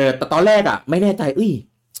แต่ตอนแรกไม่แน่ใจ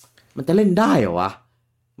มันจะเล่นได้เหรอวะ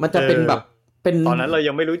มันจะเป็นแบบเป็นตอนนั้นเรา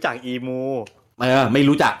ยังไม่รู้จักอีมูไม่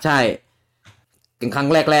รู้จักใช่เป็นครั้ง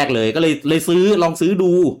แรกเลยก็เลยลองซื้อ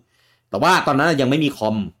ดูแต่ว่าตอนนั้นยังไม่มีค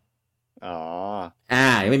อม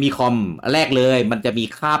ยังไม่มีคอมแรกเลยมันจะมี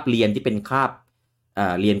คาบเรียนที่เป็นคาบ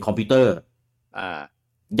เรียนคอมพิวเตอร์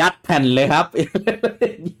ยัดแผ่นเลยครับ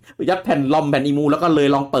ยัดแผ่นลอมแผ่นอีมูแล้วก็เลย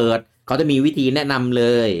ลองเปิดเขาจะมีวิธีแนะนำเล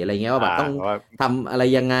ยอะไรเงี้ยว่าแบบต้องทำอะไร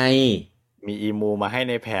ยังไงมีอีมูมาให้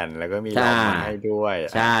ในแผ่นแล้วก็มีลอมมาให้ด้วย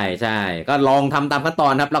ใช่ก็ลองทำตามขั้นตอ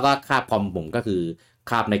นครับแล้วก็คาบคอมผมก็คือ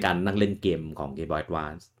คาบในการนั่งเล่นเกมของ Game Boy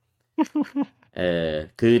Advance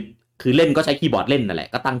คือเล่นก็ใช้คีย์บอร์ดเล่นนั่นแหละ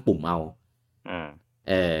ก็ตั้งปุ่มเอา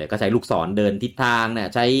ก็ใช้ลูกศรเดินทิศทางเนี่ย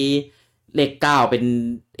ใช้เลข9เป็น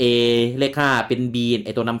A เลข5เป็น B ไอ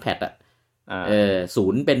ตัวนัมแพด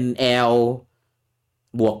0เป็น L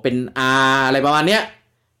บวกเป็น R อะไรประมาณเนี้ย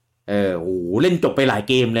โอ้โหเล่นจบไปหลาย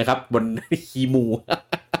เกมเลยครับบนคีย์มู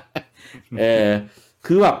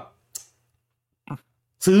คือแบบ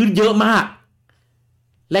ซื้อเยอะมาก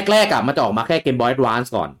แรกๆมันจะออกมาแค่เกมบอยแอดวาน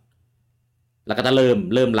ซ์ก่อนแล้วก็จะเ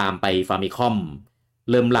ริ่มลามไปฟามิคอม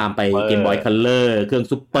เริ่มลามไปเกมบอยคัลเลอร์เครื่อง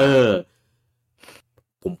ซุปเปอร์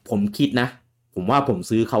ผมคิดนะผมว่าผม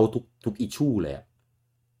ซื้อเขาทุกอิชชูเลย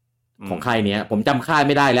ของค่ายเนี้ยผมจำค่ายไ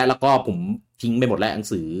ม่ได้แล้วก็ผมทิ้งไปหมดแล้วหนัง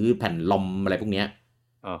สือแผ่นลอมอะไรพวกเนี้ย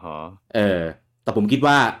แต่ผมคิด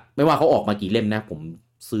ว่าไม่ว่าเขาออกมากี่เล่มนะผม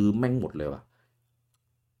ซื้อแม่งหมดเลยว่ะ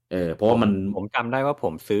เพราะว่าผมจำได้ว่าผ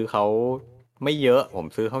มซื้อเขาไม่เยอะผม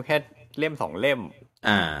ซื้อเขาแค่เล่ม2 เล่ม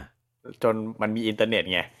จนมันมีอินเทอร์เน็ต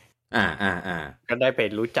ไงก็ได้ไป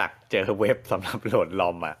รู้จักเจอเว็บสำหรับโหลดล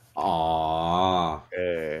อม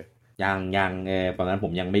ยังตอนนั้นผ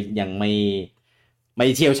มยังไม่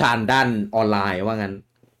เชี่ยวชาญด้านออนไลน์ว่างั้น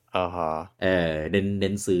เ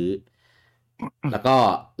น้นซื้อ แล้ว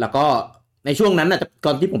ก็ในช่วงนั้นน่ะต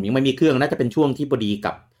อนที่ผมยังไม่มีเครื่องน่าจะเป็นช่วงที่พอดี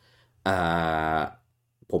กับ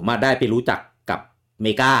ผมมาได้ไปรู้จักกับเม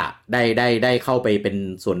กาได้เข้าไปเป็น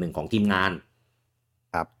ส่วนหนึ่งของทีมงาน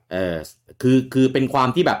ครับคือเป็นความ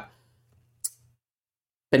ที่แบบ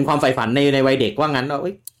เป็นความใฝ่ฝันในวัยเด็กว่างั้นว่า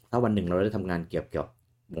ถ้าวันหนึ่งเราได้ทำงานเกี่ยวกับ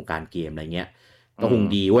วงการเกมอะไรเงี้ยก็คง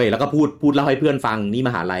ดีเว้ยแล้วก็พูดเล่าให้เพื่อนฟังนี่ม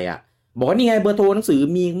หาลัยบอกว่านี่ไงเบอร์โทรหนังสือ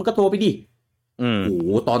มีมันก็โทรไปดิโอ้โห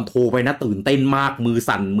ตอนโทรไปนะตื่นเต้นมากมือ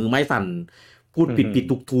สั่นมือไม้สั่นพูดผิด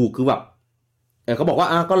ถูกคือแบบเขาบอกว่า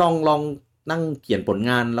ก็ลองนั่งเขียนผล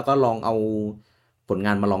งานแล้วก็ลองเอาผลง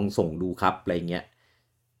านมาลองส่งดูครับอะไรเงี้ย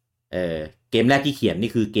เกมแรกที่เขียน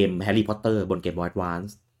นี่คือเกมแฮร์รี่พอตเตอร์บนเกมบอยแอดวาน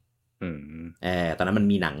ซ์ตอนนั้นมัน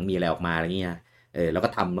มีหนังมีอะไรออกมาอะไรเงี้ยแล้วก็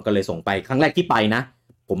ทำแล้วก็เลยส่งไปครั้งแรกที่ไปนะ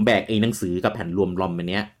ผมแบกไอ้หนังสือกับแผ่นรวมลอมอัน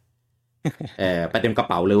เนี้ยไปเต็มกระ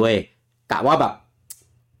เป๋าเลยเว้ยกะว่าแบบ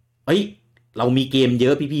เรามีเกมเยอ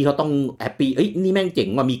ะพี่ๆเขาต้องแฮปปี้นี่แม่งเจ๋ง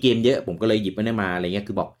ว่ามีเกมเยอะผมก็เลยหยิบมันมาอะไรเงี้ย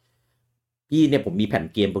คือบอกพี่เนี่ยผมมีแผ่น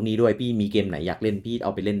เกมพวกนี้ด้วยพี่มีเกมไหนอยากเล่นพี่เอ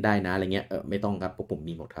าไปเล่นได้นะอะไรเงี้ยไม่ต้องครับเพราะผม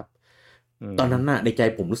มีหมดครับตอนนั้นน่ะในใจ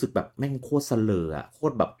ผมรู้สึกแบบแม่งโคตรเสลอโค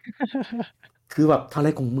ตรแบบคือแบบทำอะไร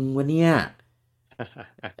ของมึงวะเนี่ย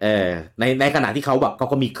ในขณะที่เขาแบบเขา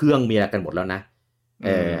ก็มีเครื่องมีอะไรกันหมดแล้วนะ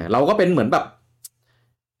เราก็เป็นเหมือนแบบ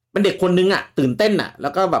เป็นเด็กคนนึงตื่นเต้นแล้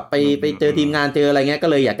วก็แบบไปเจอทีมงานเจออะไรเงี้ยก็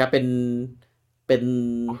เลยอยากจะเป็น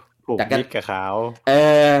ผูกมิตรกับเขา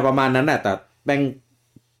ประมาณนั้นแต่แม่ง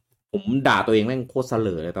ผมด่าตัวเองแม่งโคตรเสล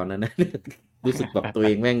อเลยตอนนั้น รู้สึกแบบตัวเอ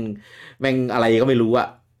งแม่งอะไรก็ไม่รู้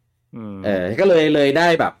ก็เลยได้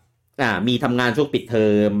แบบมีทำงานช่วงปิดเทอ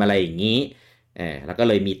มอะไรอย่างนี้แล้วก็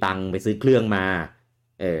เลยมีตังค์ไปซื้อเครื่องมา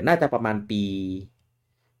น่าจะประมาณปี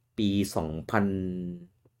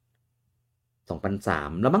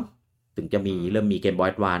2003แล้วมั้งถึงจะเริ่มมีเกมบอย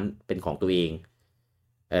แอดวานซ์เป็นของตัวเอง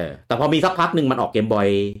แต่พอมีสักพักหนึ่งมันออกเกมบอย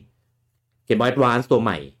แอดวานซ์ตัวให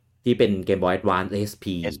ม่ที่เป็นเกมบอยแอดวานซ์ SP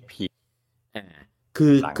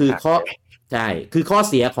คือข้อใช่คือข้อ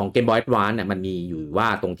เสียของเกมบอยแอดวานซ์เนี่ยมันมีอยู่ว่า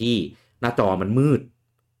ตรงที่หน้าจอมันมืด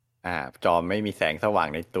จอไม่มีแสงสว่าง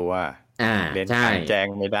ในตัวเล่นกลางแจ้ง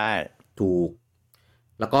ไม่ได้ถูก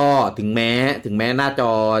แล้วก็ถึงแม้หน้าจ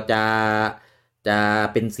อจะ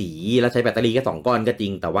เป็นสีแล้วใช้แบตเตอรี่แค่2 ก้อนก็จริ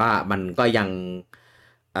งแต่ว่ามันก็ยัง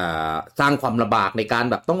สร้างความลำบากในการ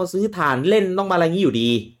แบบต้องมาซื้อถ่านเล่นต้องมาอะไรงี้อยู่ดี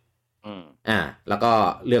แล้วก็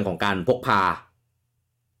เรื่องของการพกพา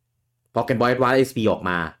พอ Game Boy Advance SP ออก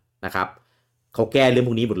มานะครับเขาแก้เรื่องพ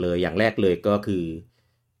วกนี้หมดเลยอย่างแรกเลยก็คือ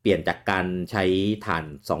เปลี่ยนจากการใช้ถ่าน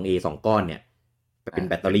 2A 2 ก้อนเนี่ยเป็น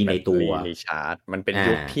แบตเตอรี่ในตัวรีชาร์จมันเป็น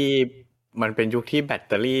ยุคที่แบตเ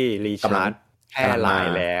ตอรี่รีชาร์จแพร่หลาย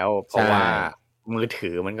แล้วเพราะว่ามือถื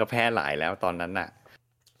อมันก็แพร่หลายแล้วตอนนั้นน่ะ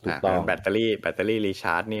แบตเตอรี่รีช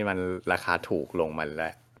าร์จนี่มันราคาถูกลงมาแ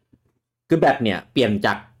ล้วคือแบตเนี่ยเปลี่ยนจ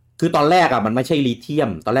ากคือตอนแรกมันไม่ใช่ลิเธียม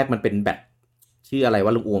ตอนแรกมันเป็นแบตชื่ออะไรว่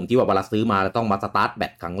าลุงโอมที่ว่าเวลาซื้อมาแล้วต้องมาสตาร์ทแบ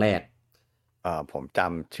ตครั้งแรกผมจ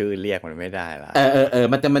ำชื่อเรียกมันไม่ได้ละ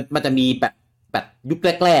มันจะมีแบตยุค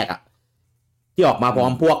แรกที่ออกมาพร้อ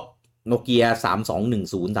มพวกโนเกีย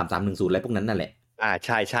3210 3310อะไรพวกนั้นนั่นแหละใ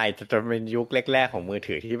ช่จะเป็นยุคแรกๆของมือ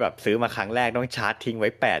ถือที่แบบซื้อมาครั้งแรกต้องชาร์จทิ้งไว้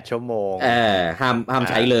8 ชั่วโมงห้าม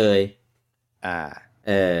ใช้เลย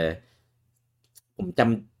ผมจ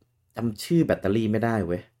ำชื่อแบตเตอรี่ไม่ได้เ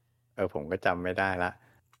ว้ยผมก็จำไม่ได้ละ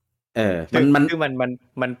มันคือ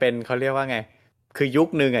มันเป็นเขาเรียกว่าไงคือยุค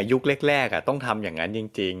นึงยุคแรกๆต้องทำอย่างนั้นจ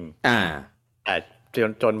ริงๆแต่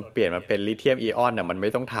จนเปลี่ยนมาเป็นลิเธียมไอออนมันไม่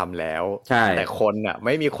ต้องทำแล้วแต่คนไ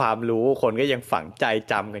ม่มีความรู้คนก็ยังฝังใจ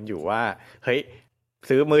จำกันอยู่ว่าเฮ้ย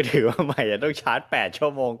ซื้อมือถือมาใหม่ต้องชาร์จ8 ชั่ว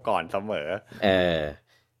โมงก่อนเสมอ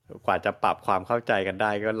กว่าจะปรับความเข้าใจกันไ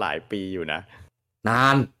ด้ก็หลายปีอยู่นะน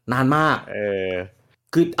านมาก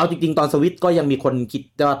คือเอาจริงๆตอนสวิตก็ยังมีคนคิด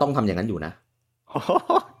ว่าต้องทำอย่างนั้นอยู่นะ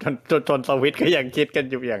จนสวิตก็ยังคิดกัน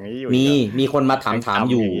อยู่อย่างนี้อยู่มีคนมาถาม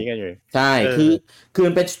อยู่ใช่คือ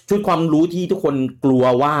มันเป็นชุดความรู้ที่ทุกคนกลัว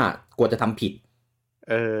ว่ากลัวจะทำผิด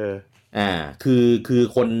คือ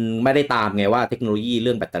คนไม่ได้ตามไงว่าเทคโนโลยีเ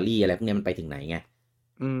รื่องแบตเตอรี่อะไรพวกนี้มันไปถึงไหนไง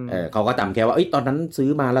เขาก็จำแค่ว่าตอนนั้นซื้อ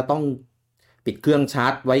มาแล้วต้อง ปิดเครื่องชา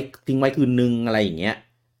ร์จไว้ทิ้งไว้คืนนึงอะไรอย่างเงี้ย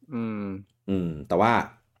แต่ว่า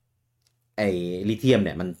ไอ้ลิเธียมเ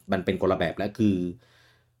นี่ยมันเป็นคนละแบบแล้ว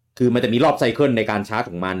คือมันจะมีรอบไซเคิลในการชาร์จ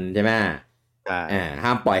ของมันใช่ไหมห้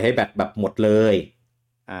ามปล่อยให้แบตแบบหมดเลย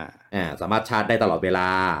สามารถชาร์จได้ตลอดเวลา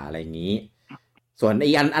อะไรอย่างนี้ส่วนไอ้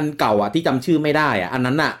อันเก่าอ่ะที่จำชื่อไม่ได้อ่ะอัน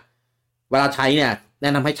นั้นอ่ะเวลาใช้เนี่ยแน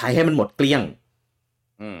ะนำให้ใช้ให้มันหมดเกลี้ยง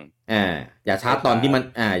อย่าชาร์จตอนที่มัน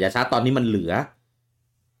อย่าชาร์จตอนที่มันเหลือ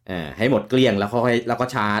ให้หมดเกลี้ยงแล้วก็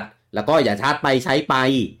ชาร์จแล้วก็อย่าชาร์จไปใช้ไป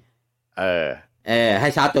ให้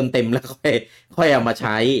ชาร์จจนเต็มแล้วค่อยเอามาใ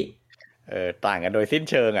ช้ต่างกันโดยสิ้น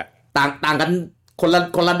เชิงอ่ะต่างกันค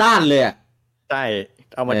นละด้านเลยอ่ะใช่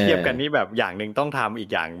เอามาเทียบกันนี่แบบอย่างหนึ่งต้องทำอีก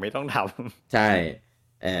อย่างไม่ต้องทำใช่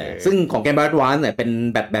ซึ่งของ Game Boy Advance เนี่ยเป็น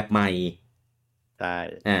แบบใหม่ใช่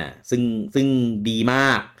ซึ่งดีม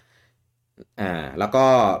ากแล้วก็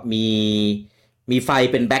มีไฟ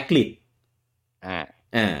เป็นแบ็คลิท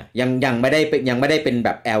ยังไม่ได้เป็นแบ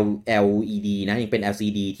บ LED นะยังเป็น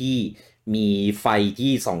LCD ที่มีไฟ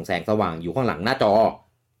ที่ส่องแสงสว่างอยู่ข้างหลังหน้าจอ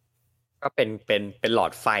ก็เป็นหลอ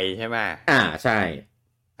ดไฟใช่ไหมใช่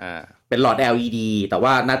เป็นหลอด LED แต่ว่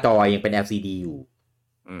าหน้าจอยังเป็น LCD อยู่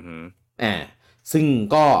ซึ่ง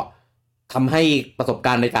ก็ทำให้ประสบก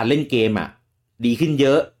ารณ์ในการเล่นเกมดีขึ้นเย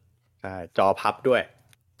อะใช่จอพับด้วย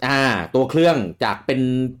ตัวเครื่องจากเ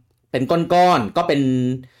ป็นก้อนๆก็เป็น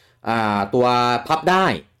ตัวพับได้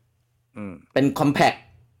เป็นคอมแพค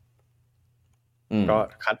ก็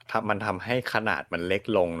มันทำให้ขนาดมันเล็ก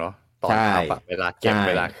ลงเนาะตอนพับเวลาเก็บเ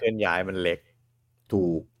วลาเคลื่อนย้ายมันเล็กถู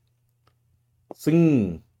กซึ่ง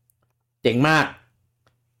เจ๋งมาก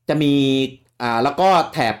จะมีแล้วก็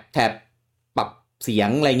แถบปรับเสียง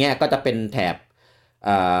อะไรเงี้ยก็จะเป็นแถบ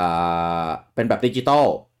เป็นแบบดิจิตอล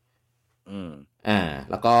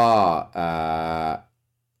แล้วก็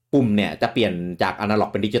ปุ่มเนี่ยจะเปลี่ยนจากอนาล็อ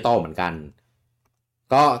กเป็นดิจิตอลเหมือนกัน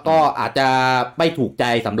ก็อาจจะไม่ถูกใจ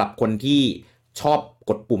สำหรับคนที่ชอบ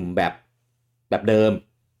กดปุ่มแบบเดิม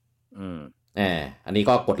อันนี้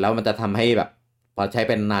ก็กดแล้วมันจะทำให้แบบพอใช้เ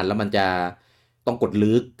ป็นนานแล้วมันจะต้องกด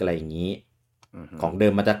ลึกอะไรอย่างนี้ของเดิ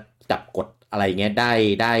มมันจะจับกดอะไรเงี้ยไ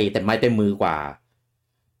ด้แต่ไม้เต็มมือกว่า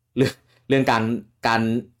เรื่องการ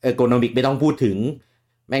เออร์โกนอมิกไม่ต้องพูดถึง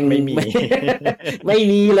แม่งไม่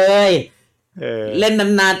มีเลยเล่น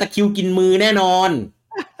นานๆตะคิวกินมือแน่นอน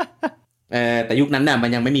แต่ยุคนั้นน่ะมัน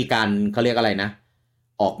ยังไม่มีการเขาเรียกอะไรนะ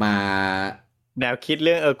ออกมาแนวคิดเ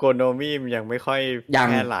รื่องเออร์โกนอมีมันยังไม่ค่อยแ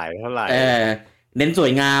พร่หลายเท่าไหร่เน้นสว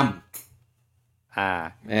ยงาม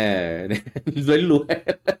รวย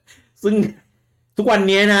ๆซึ่งทุกวัน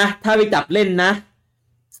นี้นะถ้าไปจับเล่นนะ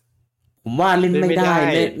ผมว่าเล่นไม่ได้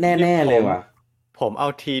แน่ๆเลยว่ะผมเอา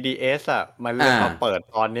TDS มาเล่นมาเปิด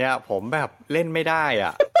ตอนเนี้ยผมแบบเล่นไม่ได้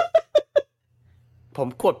ผม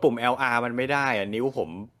กดปุ่ม LR มันไม่ได้นิ้ว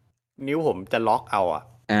ผมจะล็อกเอา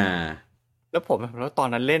แล้วตอน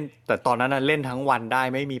นั้นเล่นแต่ตอนนั้นเล่นทั้งวันได้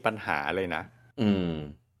ไม่มีปัญหาเลยนะ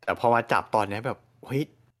แต่พอมาจับตอนนี้แบบเฮ้ย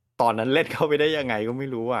ตอนนั้นเล่นเข้าไปได้ยังไงก็ไม่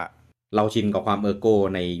รู้เราชินกับความเออร์โก้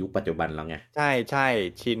ในยุคปัจจุบันแล้วไงใช่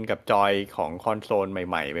ชินกับจอยของคอนโซล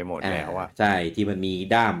ใหม่ๆไปหมดแล้วใช่ที่มันมี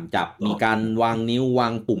ด้ามจับมีการวางนิ้ววา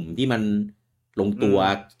งปุ่มที่มันลงตัว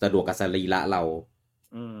สะดวกกับสรีระเรา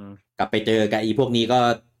กลับไปเจอกับอีพวกนี้ก็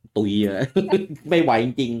ตุยไม่ไหวจ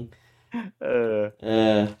ริงๆ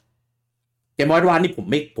เกมบอยวานนี่ผม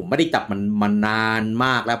ไม่ได้จับมันนานม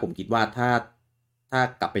ากแล้วผมคิดว่าถ้า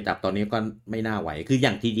กลับไปจับตอนนี้ก็ไม่น่าไหวคืออย่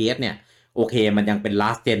าง TDS เนี่ยโอเคมันยังเป็น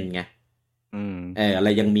last gen ไงอะไร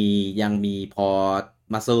ยังมีพอ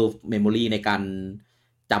muscle memory ในการ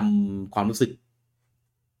จำความรู้สึก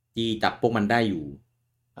ที่จับพวกมันได้อยู่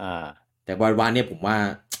แต่บอยวานเนี่ยผมว่า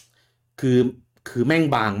คือแม่ง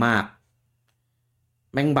บางมาก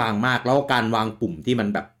แล้วการวางปุ่มที่มัน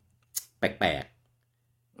แบบแปลก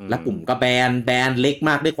ๆและปุ่มก็แบนเล็ก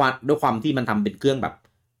มากด้วยความที่มันทำเป็นเครื่องแบบ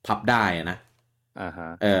พับได้นะ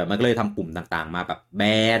มันก็เลยทำปุ่มต่างๆมาแบบแบ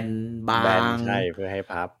นบางใช่เพื่อให้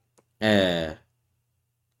พับ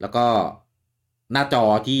แล้วก็หน้าจอ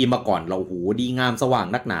ที่เมื่อก่อนเราหูดีงามสว่าง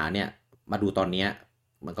นักหนาเนี่ยมาดูตอนนี้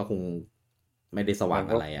มันก็คงไม่ได้สว่าง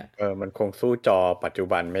อะไรมันคงสู้จอปัจจุ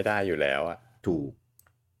บันไม่ได้อยู่แล้วถูก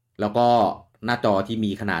แล้วก็หน้าจอที่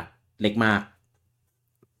มีขนาดเล็กมาก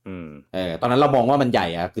ตอนนั้นเรามองว่ามันใหญ่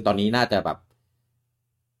คือตอนนี้น่าจะแบบ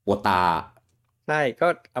ปวดตาใช่ก็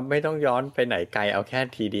ไม่ต้องย้อนไปไหนไกลเอาแค่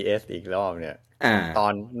TDS อีกรอบเนี่ยตอ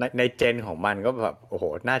นในเจนของมันก็แบบโอ้โห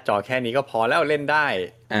หน้าจอแค่นี้ก็พอแล้วเล่นได้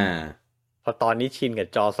พอตอนนี้ชินกับ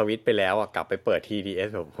จอสวิตช์ไปแล้วกลับไปเปิด TDS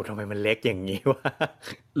แบบโหทำไมมันเล็กอย่างนี้วะ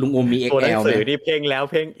ลุงโอมี XL ตัวหนังสือที่เพ่งแล้ว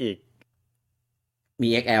เพ่งอีกมี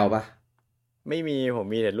XL ป่ะไม่มีผม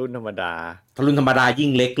มีแต่รุ่นธรรมดาถ้ารุ่นธรรมดายิ่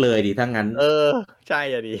งเล็กเลยดิถ้างั้นใช่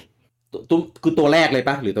ดิคือตัวแรกเลย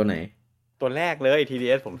ป่ะหรือตัวไหน ตัวแรกเลย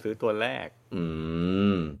TDS ผมซื้อตัวแรก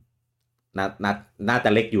มน่าจะ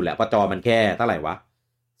เล็กอยู่แหละเพราะจอมันแค่เท่าไหร่วะ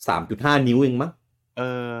 3.5 นิ้วเองมั้ง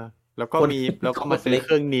แล้วก็มาซื้อเค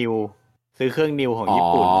รื่องนิวของญี่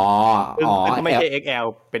ปุ่นซึ่งมันก็ไม่ใช่ XL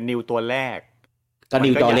เป็นนิวตัวแรกก็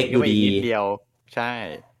นิวจอเล็กอยู่ดีเดียวใช่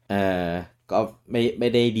ก็ไม่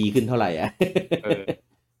ได้ดีขึ้นเท่าไหร่อ่ะ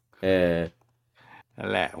นั่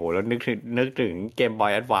นแหละโหแล้วนึกถึงเกมบอ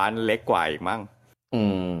ยแอดวานซ์เล็กกว่าอีกมั้ง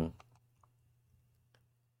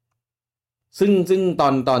ซึ่ง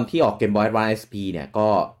ตอนที่ออกเกมบอยแอดวานซ์ SP เนี่ยก็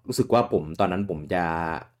รู้สึกว่าผมตอนนั้นผมจะ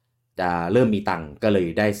เริ่มมีตังค์ก็เลย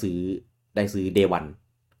ได้ซื้อ Day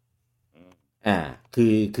 1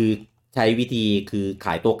คือใช้วิธีคือข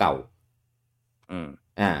ายตัวเก่า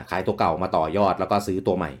ขายตัวเก่ามาต่อยอดแล้วก็ซื้อ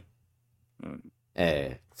ตัวใหม่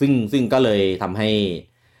ซึ่งก็เลยทำให้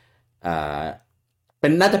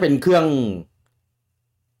น่าจะเป็นเครื่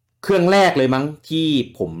องแรกเลยมั้งที่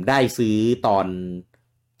ผมได้ซื้อตอน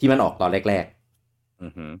ที่มันออกตอนแรก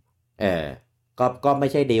ก็ไม่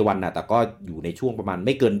ใช่ Day 1น่ะแต่ก็อยู่ในช่วงประมาณไ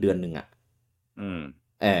ม่เกินเดือนนึงอ่ะ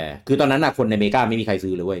คือตอนนั้นน่ะคนในเมกาไม่มีใคร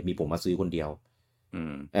ซื้อเลยเว้ยมีผมมาซื้อคนเดียว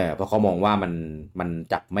เพราะเขามองว่ามัน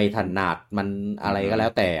จับไม่ถนัดมันอะไรก็แล้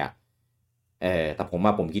วแต่แต่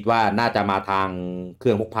ผมคิดว่าน่าจะมาทางเค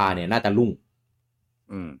รื่องพกพาเนี่ยน่าจะรุ่ง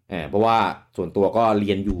เพราะว่าส่วนตัวก็เ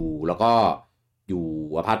รียนอยู่แล้วก็อยู่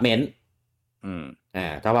อพาร์ตเมนต์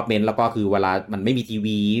ถ้าอพาร์ตเมนต์แล้วก็คือเวลามันไม่มีที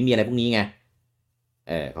วีมีอะไรพวกนี้ไง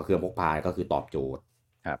ก็เครื่องพกพาก็คือตอบโจทย์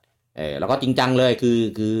ครับแล้วก็จริงจังเลย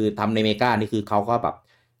คือทำในเมกานี่คือเขาก็แบบ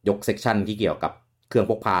ยกเซกชันที่เกี่ยวกับเครื่อง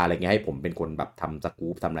พกพาอะไรเงี้ยให้ผมเป็นคนแบบทำส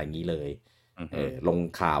กู๊ปทำอะไรอย่างนี้เลยลง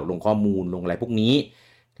ข่าวลงข้อมูลลงอะไรพวกนี้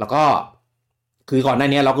แล้วก็คือก่อนหน้า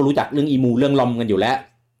นี้เราก็รู้จักเรื่องอีมูเรื่องลอมกันอยู่แล้ว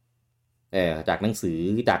จากหนังสือ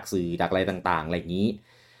จากสื่อจากอะไรต่างๆอะไรอย่างนี้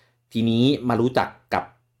ทีนี้มารู้จักกับ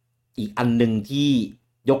อีกอันนึงที่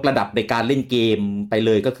ยกระดับในการเล่นเกมไปเ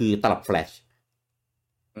ลยก็คือตลับแฟลช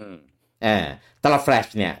ตลับแฟลช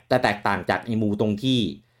เนี่ยจะแตกต่างจากอีมูตรงที่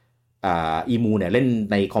อีมูเนี่ยเล่น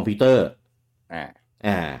ในคอมพิวเตอร์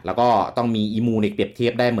แล้วก็ต้องมีอีมูในเปรียบเทีย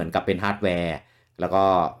บได้เหมือนกับเป็นฮาร์ดแวร์แล้วก็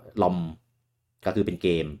ลอมก็คือเป็นเก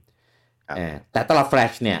มแต่ตลับแฟล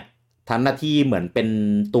ชเนี่ยทำหน้าที่เหมือนเป็น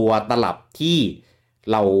ตัวตลับที่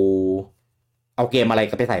เราเอาเกมอะไร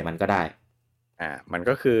ก็ไปใส่มันก็ได้มัน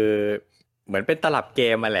ก็คือเหมือนเป็นตลับเก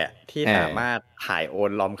มมาแหละที่สามารถถ่ายโอ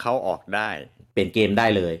นลอมเข้าออกได้เป็นเกมได้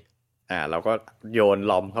เลยเราก็โยน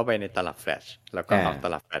ลอมเข้าไปในตลับแฟลชแล้วก็เอาต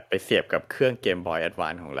ลับแฟลชไปเสียบกับเครื่องเกมบอยแอดวา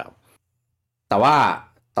นซ์ของเราแต่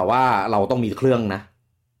ว่าเราต้องมีเครื่องนะ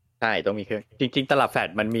ใช่ต้องมีเครื่องจริงๆตลับแฟลช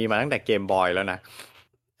มันมีมาตั้งแต่เกมบอยแล้วนะ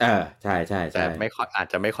ใช่ใช่แต่ไม่ค่อยอาจ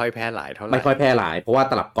จะไม่ค่อยแพร่หลายเท่าไหร่ไม่ค่อยแพร่หลายเพราะว่า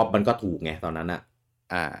ตลับก๊อปมันก็ถูกไงตอนนั้นอ่ะ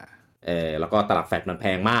แล้วก็ตลับแฟลชมันแพ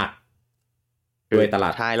งมากด้วยตลั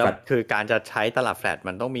บใช่แล้วคือการจะใช้ตลับแฟลช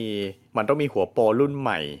มันต้องมีหัวโปรรุ่นใ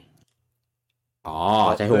หม่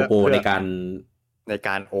ใช้หัวโปรในก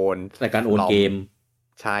ารโอนเกม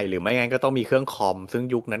ใช่หรือไม่งั้นก็ต้องมีเครื่องคอมซึ่ง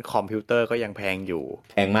ยุคนั้นคอมพิวเตอร์ก็ยังแพงอยู่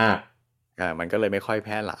แพงมากมันก็เลยไม่ค่อยแพ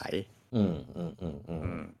ร่หลาย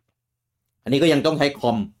อันนี้ก็ยังต้องใช้ค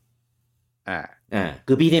อม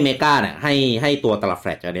คือพี่ที่เมกาเนี่ยให้ตัวตลับแฟล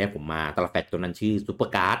ชอันนี้ผมมาตลับแฟลชตัวนั้นชื่อซูเปอ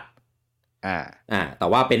ร์การ์ดแต่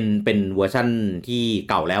ว่าเป็นเวอร์ชั่นที่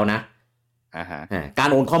เก่าแล้วนะการ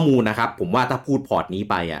โอนข้อมูลนะครับผมว่าถ้าพูดพอร์ตนี้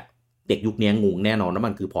ไปเด็กยุคนี้งงแน่นอนว่า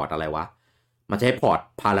มันคือพอร์ตอะไรวะมันใช้พอร์ต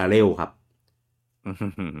พาราเรลครับ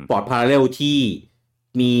พอร์ตพาราเรลที่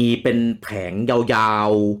มีเป็นแผงยา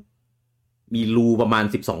วๆมีรูประมาณ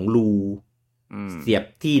12รูเสียบ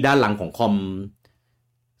ที่ด้านหลังของคอม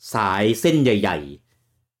สายเส้นใหญ่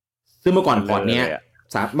ๆซึ่งเมื่อก่อนพอร์ตเ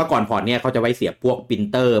นี้ยเขาจะไว้เสียบพวกปริน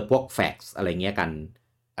เตอร์พวกแฟกซ์อะไรเงี้ยกัน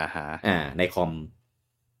ในคอม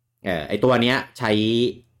ไอตัวเนี้ยใ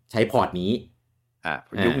ช้พอร์ตนี้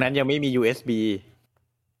ยุคนั้นยังไม่มี USB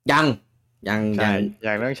ยัง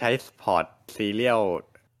ต้องใช้พอร์ตซีเรียล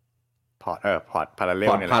พอร์ตพาราเรล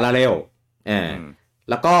พอร์ตพาราเรล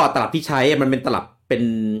แล้วก็ตลับที่ใช้มันเป็นตลับเป็น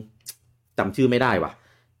จำชื่อไม่ได้ว่ะ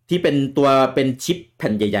ที่เป็นตัวเป็นชิปแผ่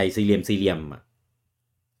นใหญ่ๆสี่เหลี่ยม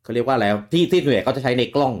เขาเรียกว่าอะไรที่ส่วนใหญ่เขาจะใช้ใน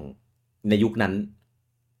กล้องในยุคนั้น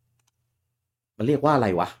มันเรียกว่าอะไร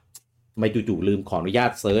วะไม่จู่ๆลืมขออนุญา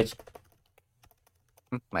ตเซิร์ช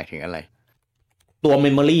หมายถึงอะไรตัวเม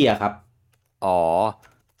มโมรี่อะครับ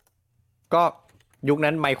ก็ยุค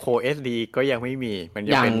นั้น micro SD ก็ยังไม่มีมัน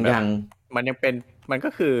ยังเป็นมันก็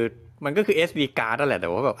คือ SD card นั่นแหละแต่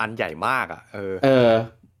ว่าแบบอันใหญ่มาก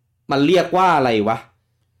มันเรียกว่าอะไรวะ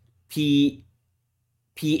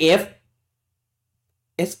PF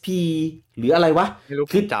SP หรืออะไรวะไม่รู้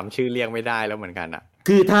คือจำชื่อเรียกไม่ได้แล้วเหมือนกัน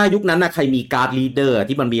คือถ้ายุคนั้นใครมีการ์ดลีดเดอร์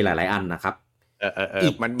ที่มันมีหลายๆอันนะครับ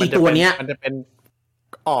อีตัวเนี้ยมันจะเป็น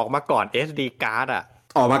ออกมาก่อน SD card อ่ะ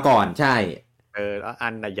ออกมาก่อนใช่แล้วอั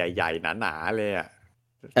นใหญ่ๆหนาๆเลยอ่ะ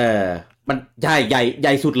มันใช่ให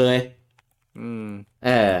ญ่สุดเลย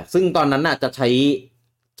ซึ่งตอนนั้นน่ะจะใ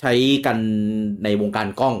ช้กันในวงการ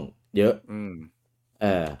กล้องเยอะ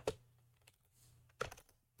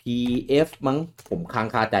PF มั้งผมค้าง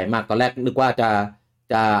คาใจมากตอนแรกนึกว่าจ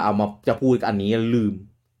ะเอามาจะพูดอันนี้ลืม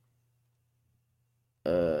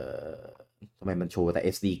ทำไมมันโชว์แต่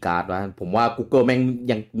SD card วะผมว่า Google แม่ง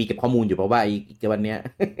ยังมีเก็บข้อมูลอยู่เพราะว่าไอ้วันเนี้ย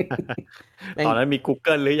ตอนนั้นมี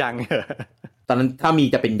Google หรือยังตอนนั้นถ้ามี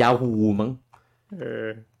จะเป็น Yahoo มั้ง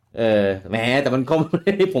แหมแต่มันก็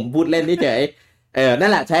ผมพูดเล่นนี่เฉยนั่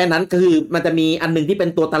นแหละใช้อันนั้นคือมันจะมีอันนึงที่เป็น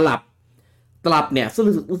ตัวตลับเนี่ย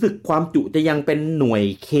รู้สึกความจุจะยังเป็นหน่วย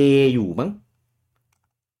K อยู่มั้ง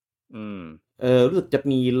รู้สึกจะ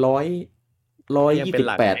มี128ยังเป็นห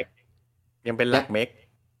ลักเมก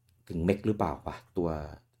ถึงเมกหรือเปล่าวะตัว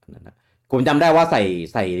นั้นนะผมจำได้ว่าใ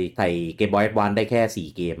ส่เกมบอยแอดวานซ์ได้แค่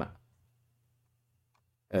4เกมอะ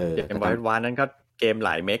เกมบอยแอดวานซ์นั้นก็เกมหล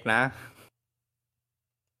ายเมกนะ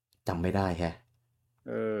จำไม่ได้แฮะ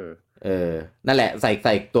นั่นแหละใ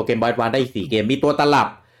ส่ตัวเกมบอยแอดวานซ์ได้4เกมมีตัวตลับ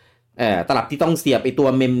ที่ต้องเสียบไอตัว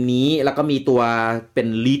เมมนี้แล้วก็มีตัวเป็น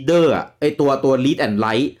ลีดเดอร์ไอตัวลีดแอนด์ไล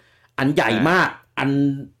ท์อันใหญ่มาก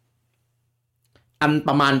อันป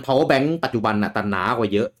ระมาณ power bank ปัจจุบันน่ะแต่หนากว่า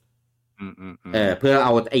เยอะเพื่อเอ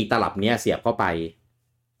าไอ้ตลับเนี้ยเสียบเข้าไป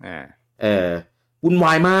วุ่นว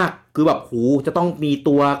ายมากคือแบบหูจะต้องมี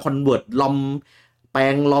ตัวคอนเวิร์ตลอมแปล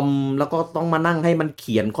งลอมแล้วก็ต้องมานั่งให้มันเ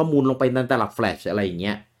ขียนข้อมูลลงไปในตลับแฟลชอะไรอย่างเ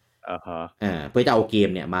งี้ยเพื่อจะเอาเกม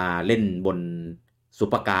เนี่ยมาเล่นบนซู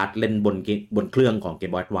เปอร์การ์ดเล่นบนเครื่องของเก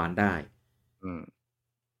มบอยแอดวานซ์ได้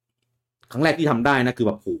ครั้งแรกที่ทำได้นะคือแ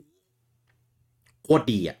บบโหโคตร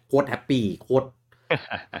ดีอ่ะโคตรแฮปปี้โคต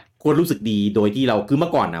รรู้สึกดีโดยที่เราคือเมื่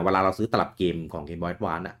อก่อนนะเวลาเราซื้อตลับเกมของ Game Boy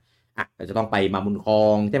Advance เราจะต้องไปมาบุญครอ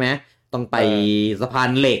งใช่ไหมต้องไปสะพาน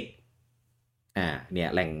เหล็กเนี่ย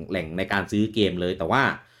แหล่งในการซื้อเกมเลยแต่ว่า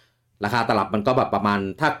ราคาตลับมันก็แบบประมาณ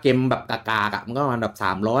ถ้าเกมแบบกากๆมันก็ประมาณแบบ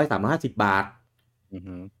350 บาท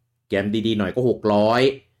เกมดีๆหน่อยก็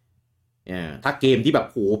600ถ้าเกมที่แบบ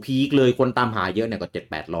โหพีคเลยคนตามหาเยอะเนี่ยก็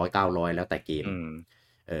700-800 900แล้วแต่เกม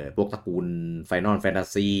พวกตระกูล Final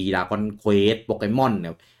Fantasy Dragon Quest Pokemon เ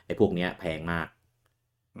นี่ยไอ้พวกเนี้ยแพงมาก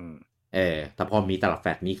ถ้าพอมีตลับแฟ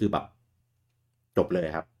ลชนี้คือแบบจบเลย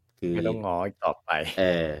ครับคือไม่ต้องง้ออีกต่อไป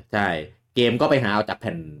ใช่เกมก็ไปหาเอาจากแ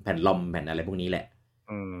ผ่นลอมแผ่นอะไรพวกนี้แหละ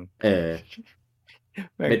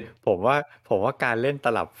ผมว่าการเล่นต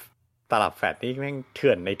ลับแฟลชนี่แม่งเ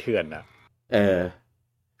ถื่อนในเถื่อนอ่ะ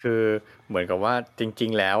คือเหมือนกับว่าจริ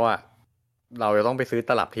งๆแล้วอ่ะเราจะต้องไปซื้อ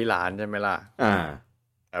ตลับที่ร้านใช่ไหมล่ะ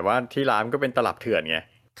แต่ว่าที่ร้านก็เป็นตลับเถื่อนไง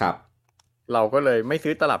ครับเราก็เลยไม่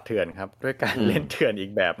ซื้อตลับเถื่อนครับด้วยการเล่นเถื่อนอี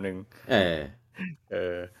กแบบนึง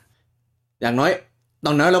อย่างน้อย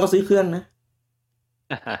เราก็ซื้อเครื่องนะ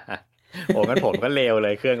โอ้งั้นผมก็เลวเล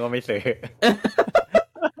ยเครื่องก็ไม่ซื้อ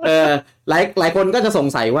หลายคนก็จะสง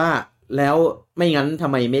สัยว่าแล้วไม่งั้นทำ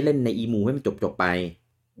ไมไม่เล่นในอีมูให้มันจบไป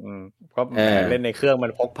ก็เล่นในเครื่องมั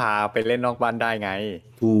นพกพาไปเล่นนอกบ้านได้ไง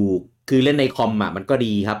ถูกคือเล่นในคอมมันก็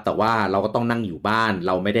ดีครับแต่ว่าเราก็ต้องนั่งอยู่บ้านเ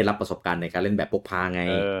ราไม่ได้รับประสบการณ์ในการเล่นแบบพกพาไง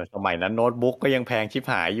สมัยนั้นโน้ตบุ๊กก็ยังแพงชิบ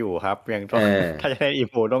หายอยู่ครับยังต้องถ้าจะเล่นอี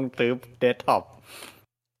มูต้องซื้อเดสก์ท็อป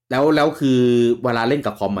แล้วคือเวลาเล่น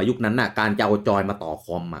กับคอมยุคนั้นการจะเอาจอยมาต่อค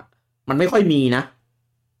อมมันไม่ค่อยมีนะ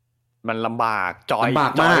มันลำบากจอย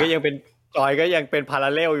ก็ยังเป็นพารา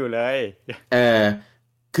เรลอยู่เลย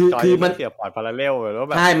คือมันเสียบพอร์ตพาราเรลแล้ว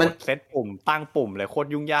แบบเซตปุ่มตั้งปุ่มเลยโคตร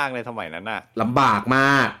ยุ่งยากเลยสมัยนั้นลำบากม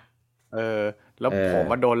ากแล้วผม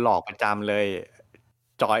มาโดนหลอกประจำเลย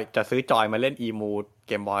จอยจะซื้อจอยมาเล่นอีมูเ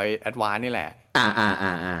กมบอยแอดวานซ์นี่แหละ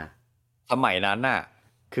สมัยนั้น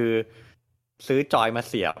คือซื้อจอยมา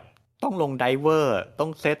เสียบต้องลงไดเวอร์ต้อ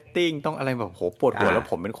งเซตติ้งต้องอะไรแบบโหปวดหัวแล้ว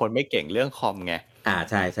ผมเป็นคนไม่เก่งเรื่องคอมไง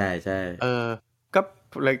ใช่ก็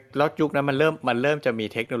เลยแล้วยุคนั้นมันเริ่มจะมี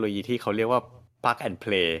เทคโนโลยีที่เขาเรียกว่า plug and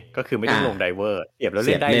play ก็คือไม่ต้องลงไดเวอร์เสียบแล้วเ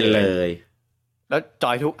ล่นได้เลยแล้วจ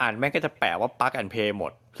อยทุกอันแม่งก็จะแปะว่า plug and play หม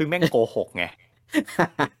ดซึ่งแม่งโกหกไง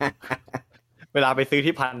เวลาไปซื้อ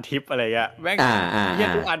ที่พันทิปอะไรเงี้ยแม่ง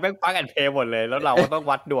ทุกอันแม่ง plug and play หมดเลยแล้วเราก็ต้อง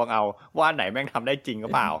วัดดวงเอาว่าไหนแม่งทำได้จริงหรื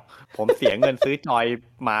อเปล่าผมเสียเงินซื้อจอย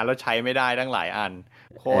มาแล้วใช้ไม่ได้ตั้งหลายอัน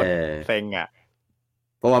โคตรเซ็ง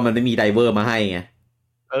เพราะว่ามันไม่มีไดเวอร์มาให้ไง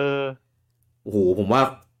โอ้โหผม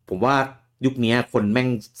ว่ายุคนี้คนแม่ง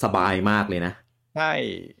สบายมากเลยนะใช่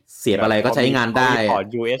เสียบอะไรก็ใช้งานได้พอร์ต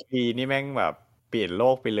USB นี่แม่งแบบเปลี่ยนโล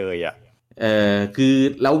กไปเลยคือ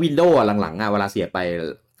แล้ว Windows หลังๆเวลาเสียบไป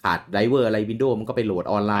ขาดไดเวอร์อะไร Windows มันก็ไปโหลด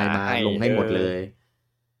ออนไลน์มาลงให้หมดเลย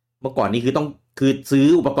เมื่อก่อนนี้คือซื้อ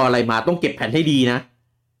อุปกรณ์อะไรมาต้องเก็บแผ่นให้ดีนะ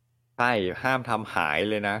ใช่ห้ามทำหาย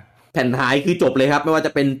เลยนะ แผ่นท้ายคือจบเลยครับไม่ว่าจ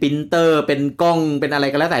ะเป็นปรินเตอร์เป็นกล้องเป็นอะไร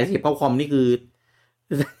ก็แล้วแต่ที่เสียบเข้าคอมนี่คือ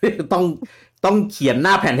ต้องต้องเขียนห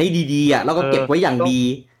น้าแผ่นให้ดีๆอ่ะแล้วก็เก็บไว้อย่างดี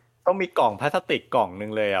ต้องมีกล่องพลาสติกกล่องนึ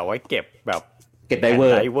งเลยอ่ะไว้เก็บแบบเก็บไดเวอ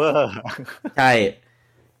ร์ใช่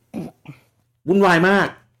วุ่นวายมาก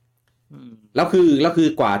แล้วคือ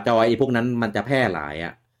กว่าจอยพวกนั้นมันจะแพร่หลายอ่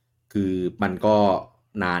ะคือมันก็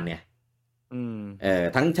นานเนี่ย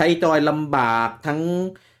ทั้งใช้จอยลำบากทั้ง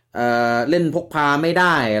เล่นพกพาไม่ไ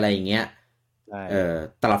ด้อะไรอย่างเงี้ย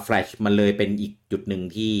ตลับแฟลชมันเลยเป็นอีกจุดหนึ่ง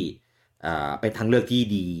ที่เป็นทางเลือกที่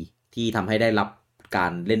ดีที่ทำให้ได้รับกา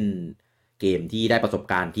รเล่นเกมที่ได้ประสบ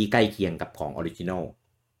การณ์ที่ใกล้เคียงกับของออริจินอล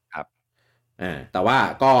ครับแต่ว่า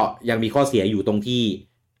ก็ยังมีข้อเสียอยู่ตรงที่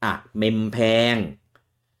เมมแพง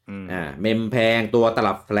เมมแพงตัวต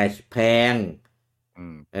ลับแฟลชแพง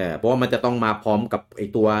เพราะว่ามันจะต้องมาพร้อมกับไอ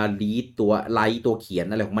ตัวรีดตัวไลท์ตัวเขียน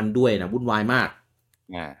อะไรของมันด้วยนะวุ่นวายมาก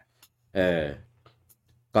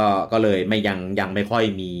ก็เลยยังไม่ค่อย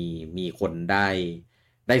มีคนไ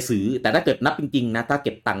ด้ซื้อแต่ถ้าเกิดนับจริงๆนะถ้าเ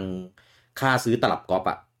ก็บตังค่าซื้อตลับกอล์ฟ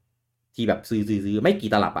อะที่แบบซื้อไม่กี่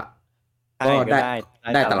ตลับอะก็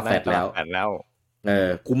ได้ตลับแฟลชแล้ว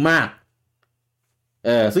คุ้มมาก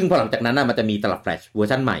ซึ่งพอหลังจากนั้นมันจะมีตลับแฟลชเวอร์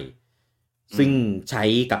ชันใหม่ซึ่งใช้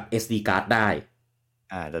กับ SD card ได้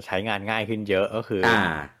จะใช้งานง่ายขึ้นเยอะก็คือ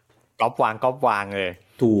ก๊อปวางเลย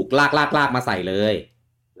ถูกลากมาใส่เลย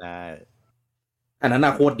ได้อันนั้น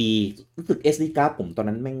โคตรดีรู้สึก SD card ผมตอน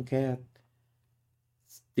นั้นแม่งแค่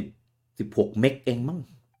16เมกเองมั้ง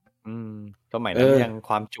สมัยนั้นยังค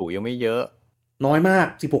วามจุยังไม่เยอะน้อยมาก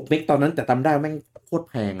16เมกตอนนั้นแต่จำได้แม่งโคตร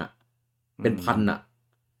แพงเป็นพัน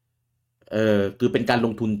คือเป็นการล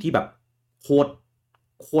งทุนที่แบบโค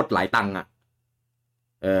ตรหลายตังค์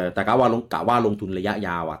แต่ก็ว่าลงทุนระยะย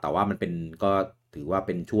าวแต่ว่ามันเป็นก็ถือว่าเ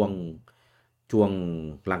ป็นช่วง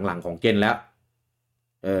หลังๆของเจนแล้ว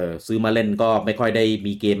ซื้อมาเล่นก็ไม่ค่อยได้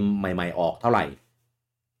มีเกมใหม่ๆออกเท่าไหร่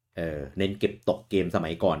เน้นเก็บตกเกมส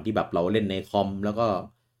มัยก่อนที่แบบเราเล่นในคอมแล้วก็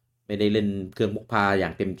ไม่ได้เล่นเครื่องพกพาอย่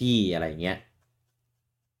างเต็มที่อะไรเงี้ย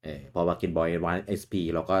พอมาเกมบอยแอดวานซ์ SP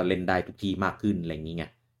เราก็เล่นได้ทุกที่มากขึ้นอะไรอย่างเงี้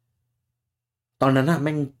ยตอนนั้นแ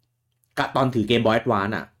ม่งตอนถือเกมบอยแอดวาน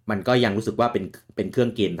ซ์มันก็ยังรู้สึกว่าเป็นเครื่อ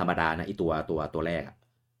งเกมธรรมดานะไอตัวแรก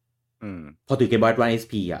พอถือเกมบอยแอดวานซ์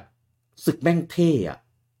SP สึกแม่งเท่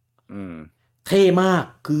เท่มาก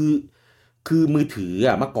คือมือถือ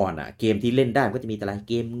เมื่อก่อนเกมที่เล่นได้มันก็จะมีแต่อะไร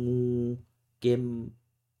เกมงูเก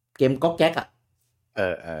มก๊อกแก๊ก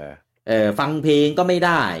ฟังเพลงก็ไม่ไ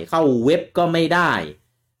ด้เข้าเว็บก็ไม่ได้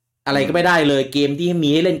อะไรก็ไม่ได้เลยเกมที่มี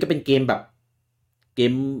ให้เล่นก็เป็นเกมแบบเก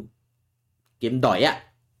มดอย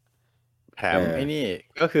แถมไอ้นี่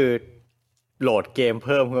ก็คือโหลดเกมเ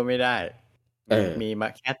พิ่มก็ไม่ได้มีมา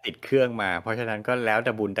แค่ติดเครื่องมาเพราะฉะนั้นก็แล้วแ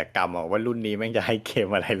ต่บุญแต่กรรมว่ารุ่นนี้แม่งจะให้เกม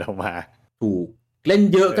อะไรเรามาถูกเล่น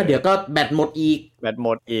เยอะก็เดี๋ยวก็แบตหมดอีก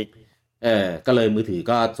ก็เลยมือถือ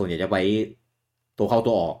ก็ส่วนใหญ่จะไว้ตัวเข้า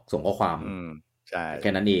ตัวออกส่งข้อความใช่แค่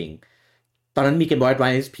นั้นเองตอนนั้นมี Game Boy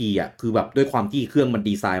Advance SP คือแบบด้วยความที่เครื่องมัน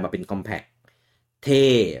ดีไซน์มาเป็นคอมแพคเท่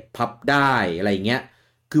พับได้อะไรเงี้ย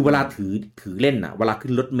คือเวลาถือเล่นเวลาขึ้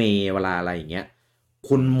นรถเมล์เวลาอะไรอย่างเงี้ย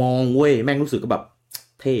คนมองเว้ยแม่งรู้สึกก็แบบ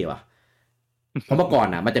เท่ว่ะเพราะเมื่อก่อน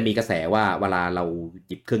มันจะมีกระแสว่าเวลาเราห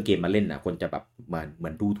ยิบเครื่องเกมมาเล่นคนจะแบบเหมื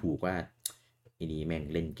อนดูถูกว่าทีนี้แม่ง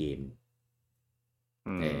เล่นเกม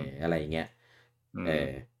อะไรเงี้ย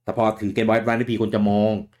แต่พอถือเกมบอยแอดวานซ์ SP คนจะมอ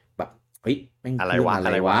งแบบเฮ้ยแม่งอะไ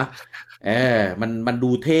รวะมันดู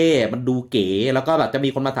เท่มันดูเก๋แล้วก็แบบจะมี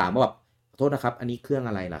คนมาถามว่าแบบโทษนะครับอันนี้เครื่อง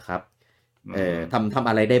อะไรล่ะครับทำ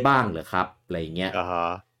อะไรได้บ้างเหรอครับอะไรเงี้ย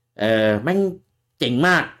แม่งเจ๋งม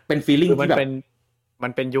ากเป็นฟีลลิ่งที่แบบมั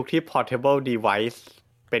นเป็นยุคที่ portable device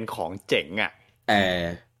เป็นของเจ๋ง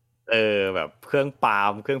แบบเครื่องปาล์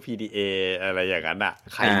มเครื่อง PDA อะไรอย่างนั้น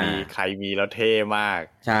ใครมีแล้วเท่มาก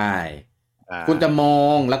ใช่คุณจะมอ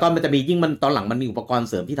งแล้วก็มันจะมียิ่งมันตอนหลังมันมีอุปกรณ์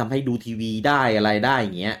เสริมที่ทำให้ดูทีวีได้อะไรได้อ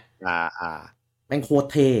ย่างเงี้ยแม่งโคตร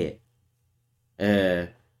เท่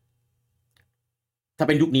ถ้าเ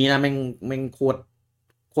ป็นยุคนี้นะแม่งโค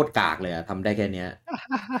ตรกากเลยทำได้แค่เนี้ย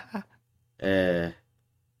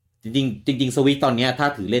จริงสวิตตอนเนี้ยถ้า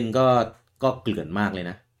ถือเล่นก็เกลื่อนมากเลย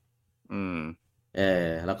นะ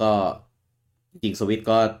แล้วก็จริงสวิต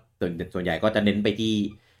ก็ส่วนใหญ่ก็จะเน้นไปที่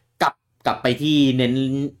กลับไปที่เน้น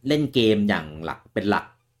เล่นเกมอย่างหลักเป็นหลัก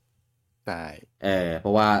ใช่เพร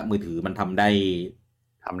าะว่ามือถือมันทำไ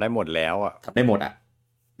ด้หมดแล้วทำได้หมดแล้ว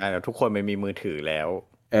ทุกคนไม่มีมือถือแล้ว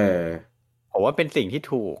ผมว่าเป็นสิ่งที่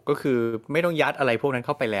ถูกก็คือไม่ต้องยัดอะไรพวกนั้นเ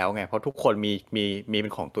ข้าไปแล้วไงเพราะทุกคนมีเป็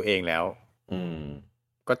นของตัวเองแล้ว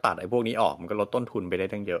ก็ตัดไอ้พวกนี้ออกมันก็ลดต้นทุนไปได้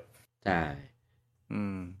ตั้งเยอะใช่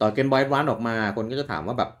ต่อเกมบอยวันออกมาคนก็จะถาม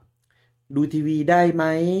ว่าแบบดูทีวีได้ไหม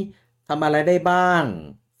ทำอะไรได้บ้าง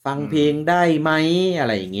ฟังเพลงได้ไหมอะ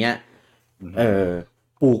ไรอย่างเงี้ย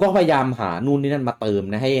ปู่ก็พยายามหานู่นนี่นั่นมาเติม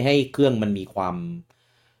นะให้เครื่องมันมีความ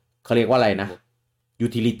เขาเรียกว่าอะไรนะ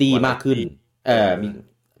utility มากขึ้นมี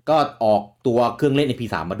ก็ออกตัวเครื่องเล่น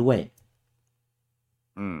MP3 มาด้วย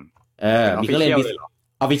มีเครื่องเล่น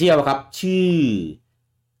official ครับ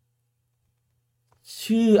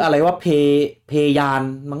ชื่ออะไรว่าเพยาน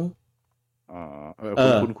มั้ง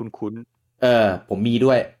คุ้นผมมี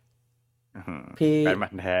ด้วยแฟนมั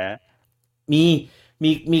นแท้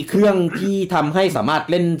มีเครื่องที่ทำให้สามารถ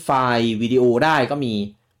เล่นไฟล์วิดีโอได้ก็มี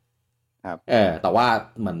ครับแต่ว่า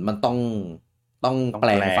เหมือนมันต้องแป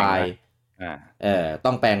ลงไฟล์ต้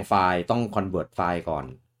องแปลงไฟล์ต้องคอนเวิร์ตไฟล์ก่อน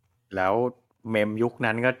แล้วเมมยุค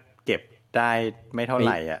นั้นก็เก็บได้ไม่เท่าไห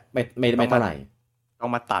ร่อ่ะไม่เท่าไหร่ต้อ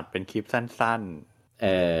งมาตัดเป็นคลิปสั้นๆ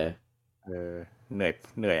เห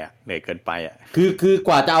นื่อยอ่ะเหนื่อยเกินไปอ่ะคือก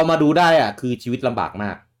ว่าจะเอามาดูได้อ่ะคือชีวิตลำบากม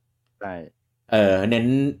ากใช่เ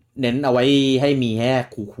น้นเอาไว้ให้มีแค่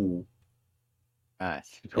คู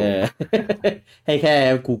ให้แค่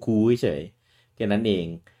คูเฉยแค่นั้นเอง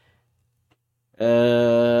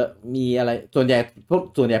มีอะไรส่วนใหญ่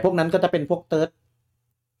พวกนั้นก็จะเป็นพวกเติร์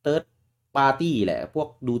ดปาร์ตี้แหละพวก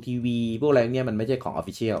ดูทีวีพวกอะไรเนี่ยมันไม่ใช่ของออฟ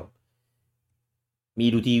ฟิเชียลมี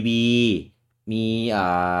ดูทีวีมี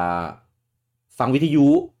ฟังวิทยุ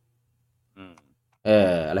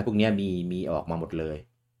อะไรพวกนี้มีออกมาหมดเลย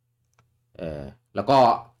แล้วก็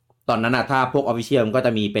ตอนนั้นถ้าพวก Official มันก็จ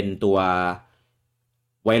ะมีเป็นตัว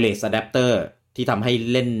Wireless Adapter ที่ทำให้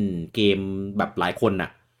เล่นเกมแบบหลายคนน่ะ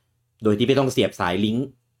โดยที่ไม่ต้องเสียบสายลิงก์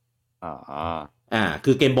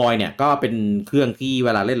คือเกมบอยเนี่ยก็เป็นเครื่องที่เว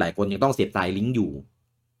ลาเล่นหลายคนยังต้องเสียบสายลิงก์อยู่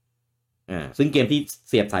ซึ่งเกมที่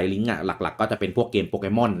เสียบสายลิงก์หลักๆก็จะเป็นพวกเกมโปเก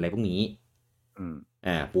มอนอะไรพวกนี้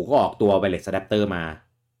ปู่ก็ออกตัว Wireless Adapter มา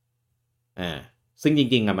ซึ่งจ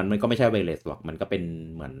ริงๆมันก็ไม่ใช่ Wireless หรอกมันก็เป็น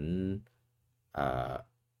เหมือน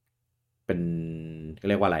เป็น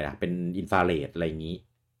เรียกว่าอะไรนะเป็นอินฟราเรดอะไรอย่างนี้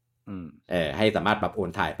ให้สามารถแบบโอน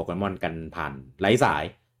ถ่ายโปเกมอนกันผ่านไร้สาย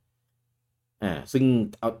ซึ่ง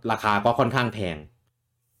ราคาก็ค่อนข้างแพง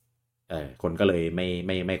คนก็เลย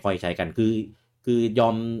ไม่ค่อยใช้กันคือยอ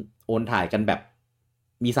มโอนถ่ายกันแบบ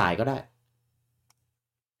มีสายก็ได้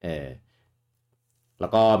แล้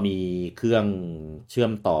วก็มีเครื่องเชื่อ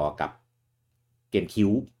มต่อกับเกมคิ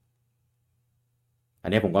วอัน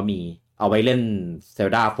นี้ผมก็มีเอาไว้เล่น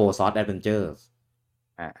Zelda Four Swords Adventures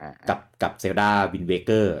กับ Zelda Wind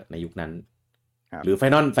Waker ในยุคนั้นหรือ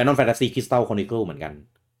Final Fantasy Crystal Chronicle เหมือนกัน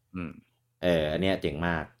อันเนี้ยเจ๋งม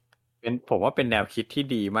ากผมว่าเป็นแนวคิดที่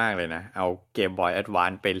ดีมากเลยนะเอาเกมบอยแอดวา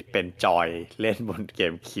นซ์เป็นจอยเล่นบนเก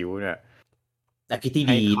มคิวเนี่ยแนวคิดที่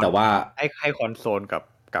ดีแต่ว่าให้คอนโซล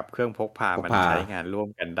กับเครื่องพกพามันใช้งานร่วม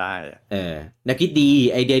กันได้แนวคิดดี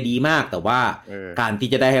ไอเดียดีมากแต่ว่าการที่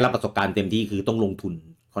จะได้ให้รับประสบการณ์เต็มที่คือต้องลงทุน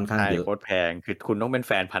ค่อนข้างเยอะโคตรแพงคือคุณต้องเป็นแ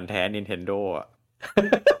ฟนพันธุ์แท้ Nintendo อ่ะ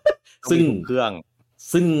ซึ่งเครื่อง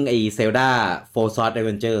ไอ Zelda Four Swords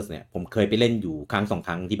Adventures เนี่ยผมเคยไปเล่นอยู่ครั้ง2 ค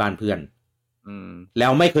รั้งที่บ้านเพื่อนแล้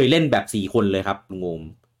วไม่เคยเล่นแบบ4 คนเลยครับลุงโอม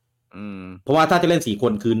เพราะว่าถ้าจะเล่น4 ค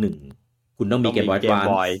นคือ1คุณต้องมีเกมบอยแอดวาน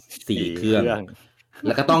ซ์4 เครื่องแ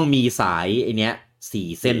ล้วก็ต้องมีสายไอเนี้ย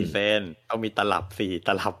4 เส้นต้องมีตลับ4 ต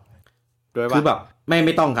ลับด้วยคือแบบไ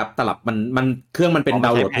ม่ต้องครับตลับมันเครื่องมันเป็นด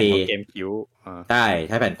าวน์โหลดเพย์เกมคิวใ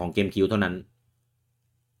ช้แผ่นของเกมคิวเท่านั้น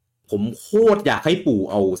ผมโคตรอยากให้ปู่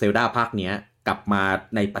เอาเซลดาภาคเนี้ยกลับมา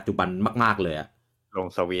ในปัจจุบันมากๆเลยอะลง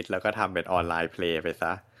สวิตช์แล้วก็ทำเป็นออนไลน์เพลย์ไปซ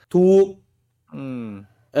ะถูก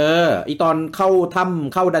อีตอนเข้าถ้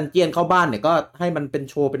ำเข้าดันเจียนเข้าบ้านเนี่ยก็ให้มันเป็น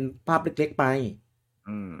โชว์เป็นภาพเล็กๆไป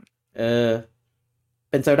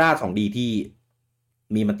เป็นเซลดา2Dที่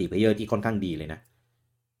มีมัลติเพลเยอร์ที่ค่อนข้างดีเลยนะ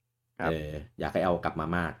อยากให้เอากลับมา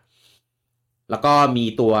มากแล้วก็มี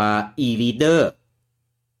ตัว e-reader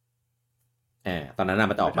ตอนนั้น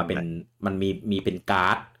มันจะออกมาเป็นมันมีเป็นกา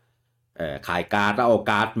ร์ดขายการ์ดแล้วเอา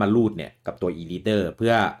การ์ดมารูดเนี่ยกับตัว e-reader เ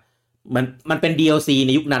พื่อมันเป็น DLC ใน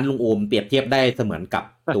ยุคนั้นลุงโอมเปรียบเทียบได้เสมือนกับ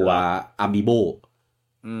ตัว Amiibo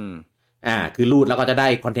คือรูดแล้วก็จะได้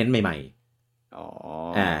คอนเทนต์ใหม่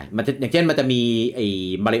ๆมันจะอย่างเช่นมันจะมีไอ้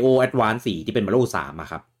Mario Advance 4ที่เป็น Mario 3อ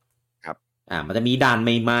ะครับมันจะมีด่าน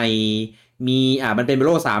ใหม่ๆมีมันเป็น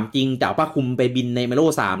Mario 3จริงจะเอาผ้าคลุมไปบินใน Mario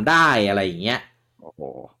 3ได้อะไรอย่างเงี้ยโอ้โห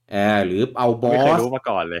หรือเอาบอสไม่เคยรู้มา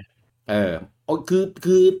ก่อนเลย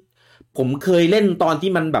คือผมเคยเล่นตอน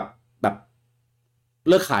ที่มันแบบ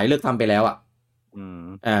เลิกขายเลิกทำไปแล้ว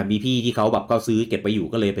มีพี่ที่เขาแบบเขาซื้อเก็บไปอยู่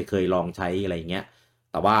ก็เลยไปเคยลองใช้อะไรเงี้ย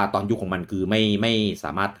แต่ว่าตอนยุคของมันคือไม่ส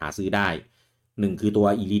ามารถหาซื้อได้1คือตัว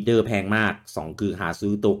e-reader แพงมาก2คือหาซื้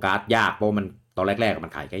อตัวการ์ดยากเพราะมันตอนแรกๆมั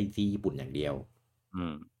นขายแค่ที่ญี่ปุ่นอย่างเดียว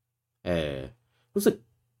รู้สึก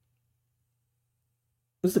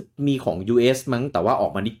มีของ US มั้งแต่ว่าออ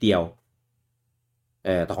กมานิดเดียว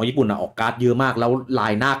แต่ของญี่ปุ่นออกการ์ดเยอะมากแล้วลา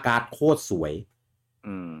ยหน้าการ์ดโคตรสวย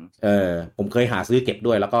ผมเคยหาซื้อเก็บ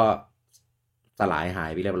ด้วยแล้วก็สลายหาย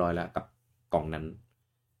ไปเรียบร้อยแล้วกับกล่องนั้น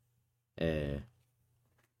เออ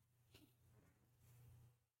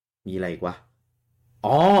มีอะไรกว่า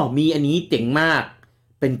อ๋อมีอันนี้เจ๋งมาก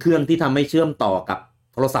เป็นเครื่องที่ทำให้เชื่อมต่อกับ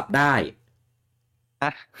โทรศัพท์ได้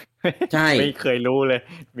ใช่ไม่เคยรู้เลย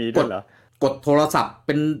มีด้วยเหรอกดโทรศัพท์เ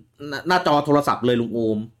ป็นหน้าจอโทรศัพท์เลยลุงโอ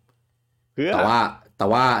มแต่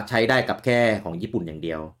ว่าใช้ได้กับแค่ของญี่ปุ่นอย่างเ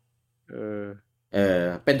ดียว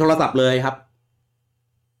เป็นโทรศัพท์เลยครับ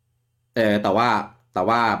แต่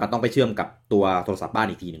ว่ามันต้องไปเชื่อมกับตัวโทรศัพท์บ้าน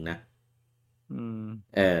อีกทีหนึ่งนะ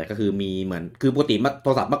ก็คือมีเหมือนคือปกติโท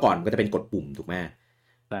รศัพท์เมื่อก่อนก็จะเป็นกดปุ่มถูกไหม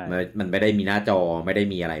มันไม่ได้มีหน้าจอไม่ได้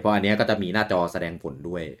มีอะไรเพราะอันนี้ก็จะมีหน้าจอแสดงผล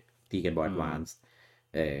ด้วยที่Game Boy Advance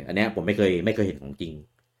อันนี้ผมไม่เคยเห็นของจริง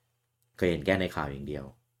เคยเห็นแค่ในข่าวอย่างเดียว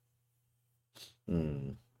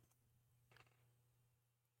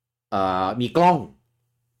มีกล้อ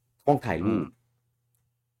งถ่ายรูป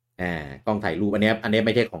กล้องถ่ายรูปอันนี้ไ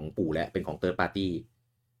ม่ใช่ของปู่แล้วเป็นของ Third Party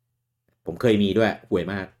ผมเคยมีด้วยห่วย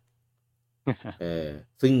มาก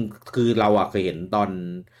ซึ่งคือเราเคยเห็นตอน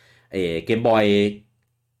เกมบอย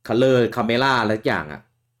คัลเลอร์คาเมล่าอะไรอย่าง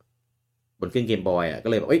บนเครื่องเกมบอยก็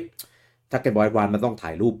เลยบอกถ้าเกมบอยวันมันต้องถ่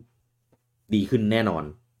ายรูปดีขึ้นแน่นอน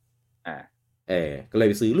ก็เลย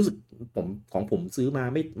ไปซื้อรู้สึกผมซื้อมา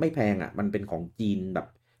ไม่แพงมันเป็นของจีนแบบ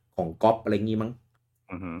ของก๊อปอะไรงี้มั้ง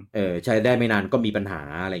ใช้ได้ไม่นานก็มีปัญหา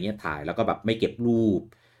อะไรเงี้ยถ่ายแล้วก็แบบไม่เก็บรูป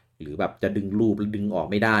หรือแบบจะดึงรูปแล้วดึงออก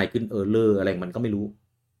ไม่ได้ขึ้นเออร์เลอร์อะไรมันก็ไม่รู้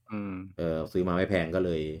ซื้อมาไม่แพงก็เ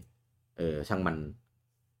ลยช่างมัน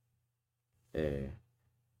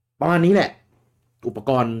ประมาณนี้แหละอุปก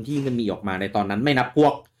รณ์ที่มันมีออกมาในตอนนั้นไม่นับพว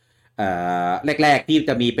กแรกๆที่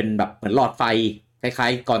จะมีเป็นแบบเหมือนหลอดไฟคล้า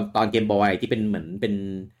ยๆก่อนตอนเกมบอยที่เป็นเหมือนเ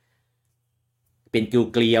ป็น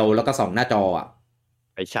เกลียวๆแล้วก็ส่องหน้าจอ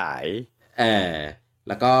ไปฉายแ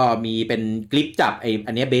ล้วก็มีเป็นกลิปจับ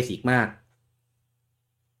อันนี้เบสิกมาก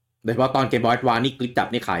โดยเฉพาะตอนเกมบอยวานนี่กลิปจับ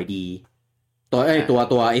นี่ขายดี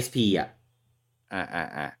ตัว SP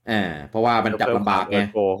เพราะว่ามันจับลำบากไง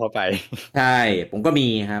โกเข้าไปใช่ผมก็มี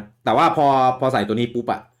ครับแต่ว่าพอใส่ตัวนี้ปุ๊บ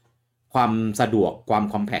ความสะดวกความ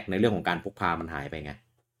คอมแพคในเรื่องของการพกพามันหายไปไง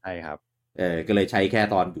ใช่ครับก็เลยใช้แค่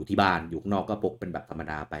ตอนอยู่ที่บ้านอยู่ข้างนอกก็พกเป็นแบบธรรม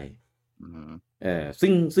ดาไป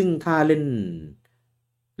ซึ่งถ้าเ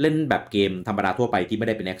ล่นแบบเกมธรรมดาทั่วไปที่ไม่ไ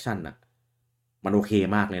ด้เป็นแอคชั่นมันโอเค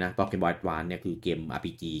มากเลยนะเพราะเกมบอยด์วานเนี่ยคือเกม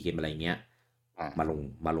RPG เกมอะไรเงี้ยม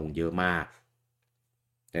าลงเยอะมาก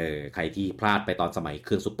ใครที่พลาดไปตอนสมัยเค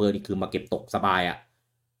รื่องซูเปอร์นี่คือมาเก็บตกสบาย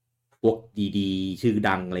พวกดีๆชื่อ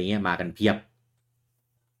ดังอะไรเงี้ยมากันเพียบ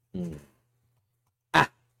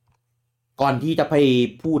ก่อนที่จะไป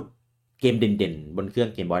พูดเกมเด่นๆบนเครื่อง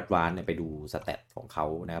เกมบอยด์วานไปดูสแตทของเขา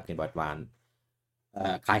นะครับเกมบอยด์วาน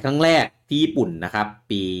ขายครั้งแรกที่ญี่ปุ่นนะครับ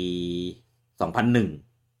ปี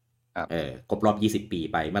2001ครบรอบ20 ปี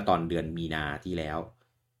ไปเมื่อตอนเดือนมีนาที่แล้ว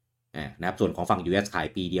นะครับส่วนของฝั่ง US ขาย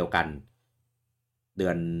ปีเดียวกันเดื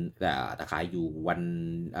อนแต่ขายอยู่วัน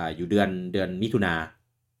อยู่เดือนมิถุนา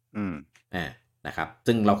นะครับ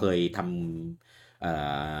ซึ่งเราเคยท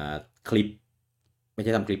ำคลิปไม่ใ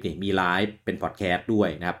ช่ทำคลิปนี่มีไลฟ์เป็นพอดแคสต์ด้วย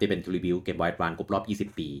นะครับที่เป็นรีวิวเกมบอยด์วานครบรอ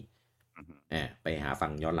บ20 ปีไปหาฟั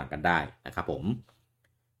งย้อนหลังกันได้นะครับผม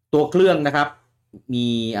ตัวเครื่องนะครับมี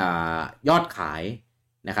ยอดขาย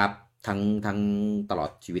นะครับทั้งตลอ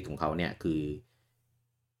ดชีวิตของเขาเนี่ยคือ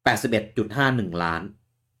 81.51 ล้าน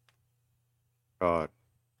ก็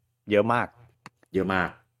เยอะมาก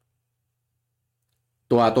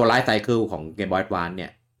ตัวไลฟ์ไซเคิลของ Game Boy Advance เนี่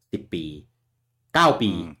ย10 ปี9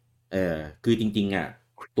 ปีคือจริง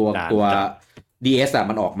ๆตัว DS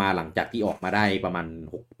มันออกมาหลังจากที่ออกมาได้ประมาณ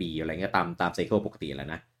6 ปีอะไรเงี้ยตามไซเคิลปกติแล้ว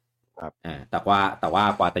นะครับแต่ว่า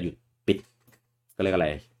กว่าจะหยุดปิดก็เรียกอะไร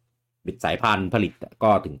ปิดสายพันธุ์ผลิตก็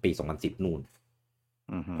ถึงปี2010นู่น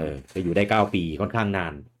จะอยู่ได้9 ปีค่อนข้างนา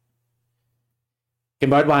น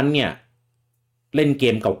Game Boy Advance เนี่ยเล่นเก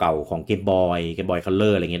มเก่าๆของเกมบอยคัลเลอ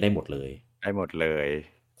ร์อะไรเงี้ยได้หมดเลย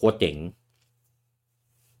โคตรเจ๋ง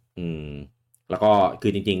แล้วก็คื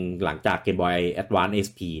อจริงๆหลังจาก Game Boy Advance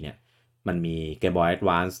SP เนี่ยมันมี Game Boy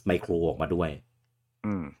Advance Micro ออกมาด้วย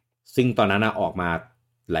ซึ่งตอนนั้นออกมา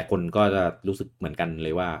หลายคนก็จะรู้สึกเหมือนกันเล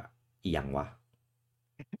ยว่าอีหยังวะ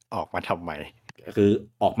ออกมาทำไมคือ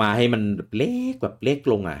ออกมาให้มันเล็กแบบเล็ก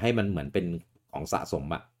ลงให้มันเหมือนเป็นของสะสม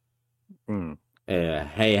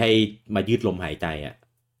ให้มายืดลมหายใจ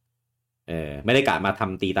ไม่ได้กะมาท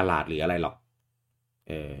ำตีตลาดหรืออะไรหรอก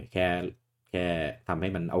แค่ทำให้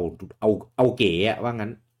มันเอาเก๋ว่างั้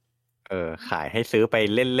นขายให้ซื้อไป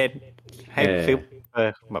เล่นๆให้ซื้อ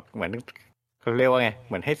แบบเหมือนเขาเรียกว่าไงเ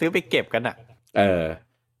หมือนให้ซื้อไปเก็บกัน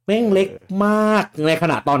แม่งเล็กมากในข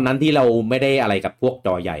ณะตอนนั้นที่เราไม่ได้อะไรกับพวกจ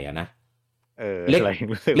อใหญ่อะนะเล็ก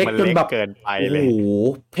เล็กจนแบบเกินไปโอ้เลยโห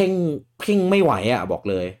เพ่งไม่ไหวอะบอก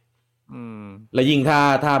เลยแล้วยิ่ง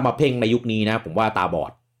ถ้ามาเพ่งในยุคนี้นะผมว่าตาบอ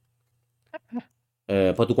ด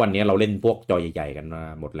เพราะทุกวันนี้เราเล่นพวกจอใหญ่ๆกันมา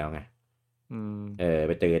หมดแล้วไงไ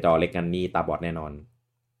ปเจอจอเล็กกันนี่ตาบอดแน่นอน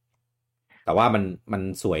แต่ว่ามัน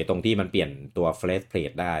สวยตรงที่มันเปลี่ยนตัว flash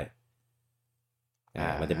plate ได้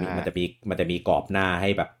มันจะมีกรอบหน้าให้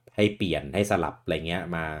แบบให้เปลี่ยนให้สลับอะไรเงี้ย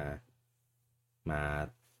มา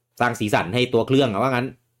สร้างสีสันให้ตัวเครื่องเอาว่างั้น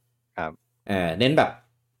ครับเน้นแบบ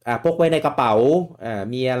พกไว้ในกระเป๋า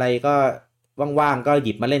มีอะไรก็ว่างๆก็ห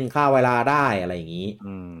ยิบมาเล่นข้าวเวลาได้อะไรอย่างนี้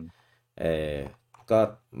ก็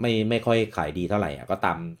ไม่ค่อยขายดีเท่าไหร่ก็ต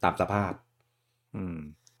ามสภาพ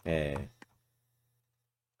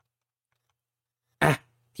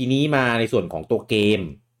ทีนี้มาในส่วนของตัวเกม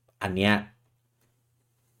อันเนี้ย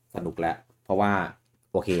สนุกแล้วเพราะว่า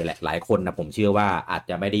โอเคแหละหลายคนนะผมเชื่อว่าอาจ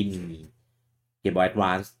จะไม่ได้มีเกมบอย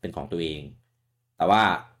Advance เป็นของตัวเองแต่ว่า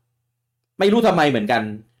ไม่รู้ทำไมเหมือนกัน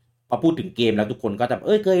พอพูดถึงเกมแล้วทุกคนก็จะ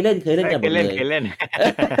เคยเล่นกันหมดเลยเคยเล่น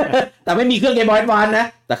แต่ไม่มีเครื่องเกมบอย Advance นะ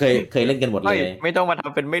แต่เคยเล่นกันหมดเลยไม่ต้องมาท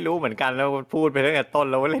ำเป็นไม่รู้เหมือนกันแล้วพูดไปตั้งแต่ต้น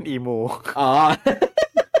แล้วว่าเล่นอีมูอ๋อ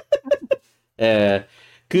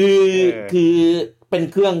คือเป็น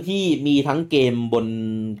เครื่องที่มีทั้งเกมบน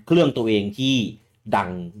เครื่องตัวเองที่ดัง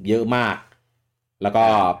เยอะมากแล้วก็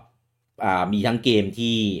มีทั้งเกม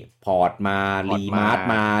ที่พอร์ตมารีมาส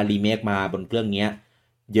มารีเมคมาบนเครื่องนี้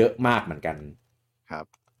เยอะมากเหมือนกันครับ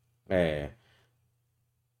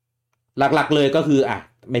หลักๆเลยก็คือ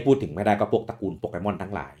ไม่พูดถึงไม่ได้ก็พวกตระกูลโปเกมอนทั้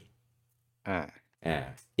งหลาย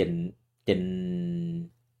เจน3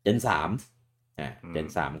เจน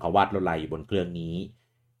3เขาวาดลวดลายอยู่บนเครื่องนี้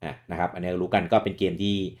นะครับอันนี้รู้กันก็เป็นเกม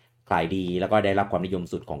ที่ขายดีแล้วก็ได้รับความนิยม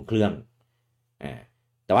สุดของเครื่อง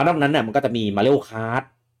แต่ว่านอกนั้นเนี่ยมันก็จะมีมาริโอคาร์ท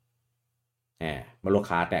มาริโอ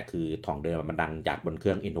คาร์ทเนี่ยคือของเดิมมันดังจากบนเค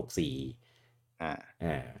รื่อง N64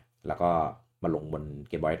 แล้วก็มาลงบน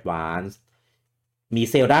Game Boy Advance มี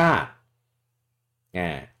เซลดา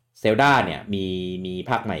เซลดาเนี่ยมี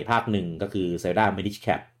ภาคใหม่ภาคหนึ่งก็คือเซลดา Minish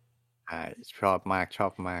Cap ชอบมาก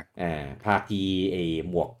ภาคที่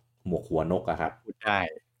หมวกหัวนกอะครับพูดได้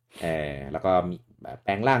แล้วก็มีแป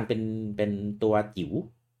ลงร่างเป็นตัวจิ๋ว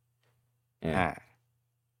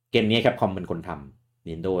เกมนี้แคปคอมเป็นคนทำ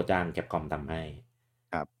Nintendo จ้างแคปคอมทำให้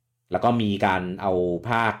ครับแล้วก็มีการเอา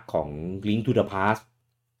ภาคของ Link to the Past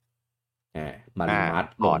มารีมาส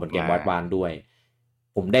ลงบนเกมบอยวานด้วย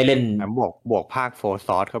ผมได้เล่นบวกภาคโฟร์ซ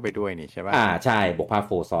อสเข้าไปด้วยนี่ใช่ป่ะใช่บวกภาคโ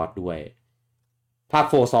ฟร์ซอสด้วยภาค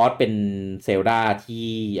โฟร์ซอสเป็นเซลดาที่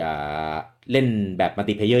เล่นแบบมัล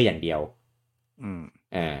ติเพลเยอร์อย่างเดียว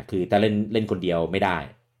คือถ้าเล่นคนเดียวไม่ได้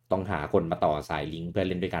ต้องหาคนมาต่อสายลิงก์เพื่อ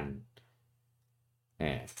เล่นด้วยกัน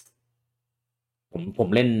ผม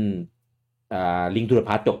เล่นลิงก์ทูเดอะ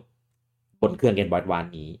พาร์ทจบบนเครื่องเกมบอยวาน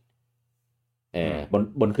นี้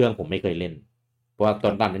บนเครื่องผมไม่เคยเล่นเพราะว่าตอ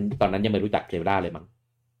นนั้นยังไม่รู้จักเซลดาเลยมั้ง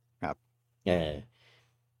ครับ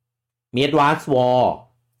มี Advance War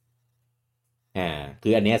คื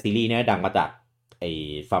ออันนี้ซีรีส์เนี้ยดังมาจากไอ้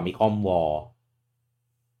Famicom War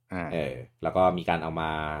แล้วก็มีการเอาม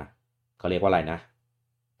าเขาเรียกว่าอะไรนะ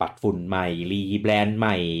ปัดฝุ่นใหม่รีแบรนด์ให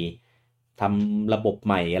ม่ทำระบบใ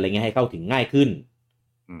หม่อะไรเงี้ยให้เข้าถึงง่ายขึ้น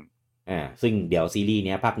ซึ่งเดี๋ยวซีรีส์เ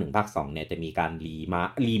นี้ยภาค1ภาค2เนี่ยจะมีการ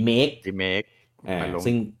รีเมค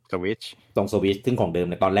ซึ่งสวิตช์ตรงสวิตช์ซึ่งของเดิม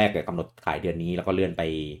ในตอนแรกกำหนดขายเดือนนี้แล้วก็เลื่อนไป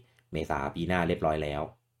เมษาปีหน้าเรียบร้อยแล้ว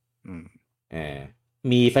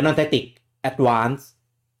มี Final Tactics Advance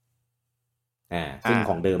ซึ่ง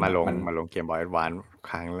ของเดิมมาลงเกมบอยแอดวานซ์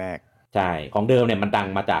ครั้งแรกใช่ของเดิมเนี่ยมันดัง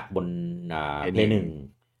มาจากบนPlay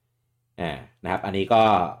 1นะครับอันนี้ก็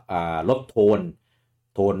ลดโท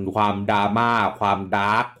นความดราม่าความด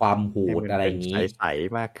าร์กความโหดอะไรอย่างนี้ใส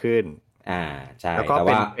ๆมากขึ้นใช่แล้วก็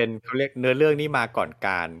เป็นเขาเรียกเนื้อเรื่องนี้มาก่อนก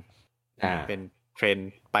ารเป็นเทรน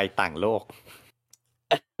ด์ไปต่างโลก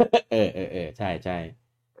ใช่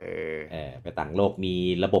ไปต่างโลกมี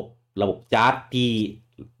ระบบจาร์ดที่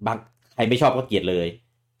บางใครไม่ชอบก็เกลียดเลย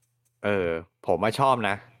ผมว่าชอบ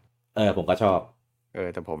นะผมก็ชอบ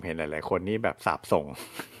แต่ผมเห็นหลายๆคนนี่แบบสาบส่ง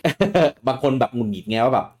บางคนแบบหงุดหงิดไง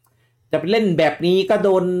ว่าแบบจะไปเล่นแบบนี้ก็โด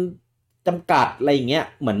นจำกัดอะไรอย่างเงี้ย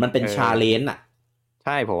เหมือนมันเป็นชาเลนจ์ใ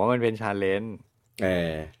ช่ผมว่ามันเป็นชาเลนจ์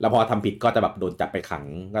แล้วพอทำผิดก็จะแบบโดนจับไปขัง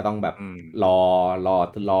ก็ต้องแบบร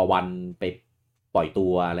อวันไปปล่อยตั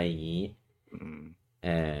วอะไรอย่างงี้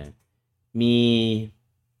มี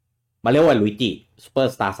มาเรียกว่าลุยจิซูเปอ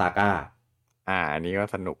ร์สตาร์ซาก้าอันนี้ก็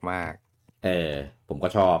สนุกมากผมก็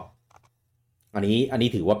ชอบอันนี้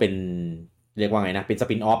ถือว่าเป็นเรียกว่าไงนะเป็นส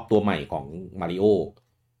ปินออฟตัวใหม่ของมาริโอ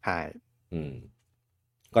ใช่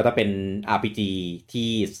ก็จะเป็น RPG ที่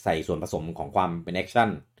ใส่ส่วนผสมของความเป็นแอคชั่น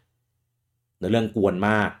ในเรื่องกวนม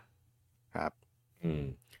ากครับอืม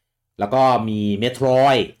แล้วก็มี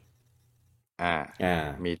Metroid อ่าอ่า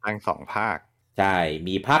มีตั้ง2 ภาคใช่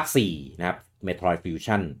มีภาค4นะครับ Metroid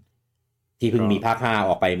Fusion ที่เพิ่งก็ มีภาค5อ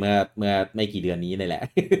อกไปเมื่อไม่กี่เดือนนี้นี่แหละ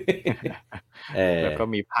เออแล้วก็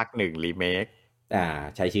มีภาค1รีเมค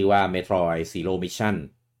ใช้ชื่อว่า Metroid Zero Mission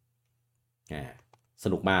อ่าส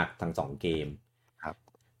นุกมากทั้ง2เกมครับ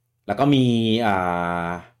แล้วก็มีอ่า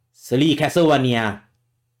ซีรีส์ Castlevania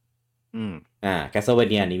อืม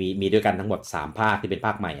Castlevania นี่มีด้วยกันทั้งหมด3ภาคที่เป็นภ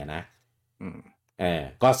าคใหม่นะอืม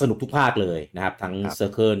ก็สนุกทุกภาคเลยนะครับทั้ง ครับ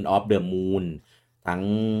Circle of the Moon ทั้ง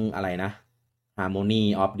อะไรนะ Harmony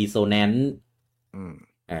of Dissonance อืม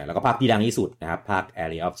แล้วก็ภาคที่ดังที่สุดนะครับภาค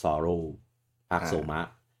Area of Sorrow ภาคโซมะ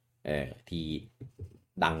ที่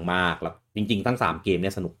ดังมากแล้วจริงๆทั้ง3เกมเ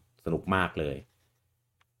นี่ยสนุกมากเลย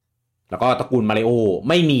แล้วก็ตระกูลมาริโอ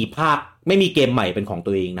ไม่มีเกมใหม่เป็นของ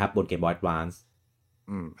ตัวเองนะครับบนเกมบอย Advance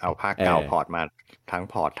เอาภาคเก่าพอร์ตมาทั้ง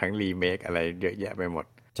พอร์ตทั้งรีเมคอะไรเยอะแยะไปหมด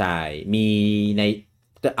ใช่มีใน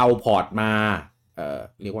จะเอาพอร์ตมา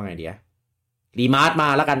เรียกว่าไงเดียรีมาร์มา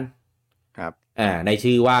แล้วกันครับใน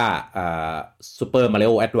ชื่อว่าSuper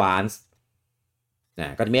Mario Advance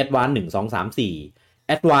ก็จะมี Advance 1 2 3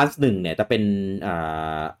 4 Advance 1เนี่ยจะเป็น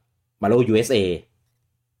Mario USA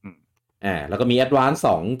แล้วก็มี Advance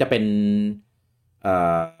 2จะเป็น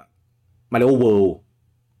Mario World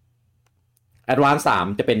Advance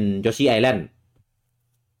 3จะเป็น Yoshi Island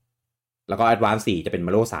แล้วก็ Advance 4จะเป็น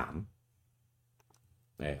Mario 3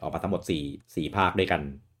ออกมาทั้งหมด4ภาคด้วยกัน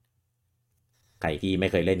ใครที่ไม่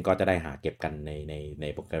เคยเล่นก็จะได้หาเก็บกันใน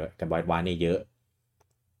โปรแกรมบอย Advance เนี่ยเยอะ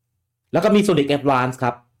แล้วก็มี Sonic Advance ค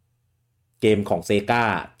รับเกมของ Sega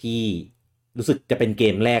ที่รู้สึกจะเป็นเก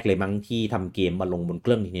มแรกเลยมั้งที่ทำเกมมาลงบนเค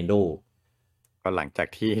รื่อง Nintendo ก็หลังจาก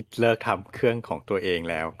ที่เลิกทำเครื่องของตัวเอง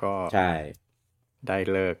แล้วก็ใช่ได้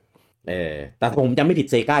เลิกแต่ผมจำไม่ผิด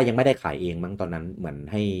เซกายังไม่ได้ขายเองมั้งตอนนั้นเหมือน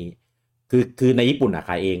ให้คือในญี่ปุ่นข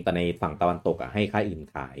ายเองแต่ในฝั่งตะวันตกให้ค่ายอื่น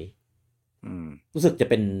ขายรู้สึกจะ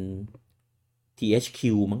เป็น THQ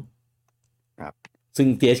มั้งครับซึ่ง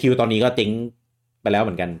THQ ตอนนี้ก็เจ๊งไปแล้วเห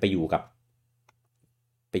มือนกันไปอยู่กั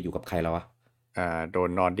บใครแล้ววะโดน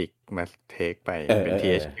นอร์ดิกมาเทคไปเป็น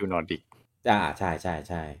THQ นอร์ดิกใ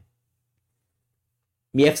ช่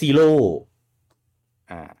มี F-Zero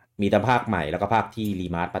มีแต่ภาคใหม่แล้วก็ภาคที่รี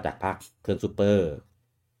มาสต์มาจากภาคเครื่องซูเปอร์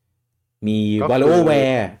มีวาโลแว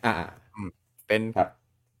ร์เป็น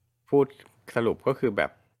พูดสรุปก็คือแบ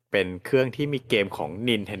บเป็นเครื่องที่มีเกมของ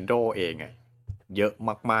Nintendo เองเยอะ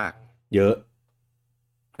มากๆเยอะ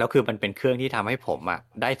แล้วคือมันเป็นเครื่องที่ทำให้ผม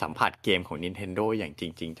ได้สัมผัสเกมของ Nintendo อย่างจ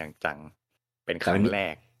ริงๆจังๆเป็นครั้งแร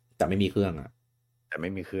กแต่ไม่มีเครื่องแต่ไ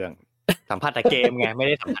ม่มีเครื่องสัมผัสแต่เกมไงไม่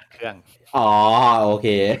ได้สัมผัสเครื่องโอเค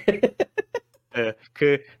คื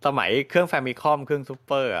อสมัยเครื่อง Famicom เครื่องซูเ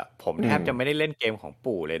ปอร์ผมแทบจะไม่ได้เล่นเกมของ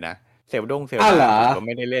ปู่เลยนะเซลดาผมก็ไ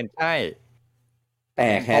ม่ได้เล่นใช่แต่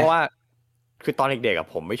เพราะว่าคือตอนเด็ก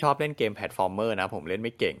ๆผมไม่ชอบเล่นเกมแพลตฟอร์มเมอร์นะผมเล่นไ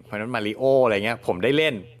ม่เก่งเพราะฉะนั้นมาริโออะไรเงี้ยผมได้เล่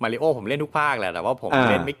นมาริโอผมเล่นทุกภาคแหละแต่ว่าผม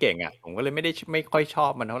เล่นไม่เก่งผมก็เลยไม่ค่อยชอ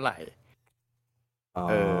บมันเท่าไหร่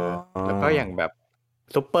แล้วก็อย่างแบบ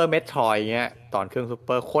ซูเปอร์เมโทรอยเงี้ยตอนเครื่องซูเป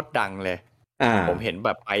อร์โคตรดังเลยผมเห็นแบ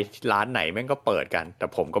บไปร้านไหนแม่งก็เปิดกันแต่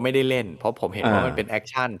ผมก็ไม่ได้เล่นเพราะผมเห็นว่ามันเป็นแอค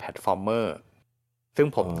ชั่นแพลตฟอร์มเมอร์ซึ่ง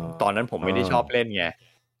ผมตอนนั้นผมไม่ได้ชอบเล่นไง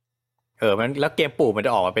มันแล้วเกมปู่มันจ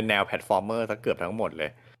ะออกมาเป็นแนวแพลตฟอร์มเมอร์ซะเกือบทั้งหมดเลย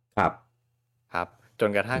ครับจน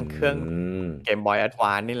กระทั่งเครื่องเกมบอยแอดว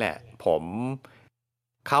านซ์นี่แหละผม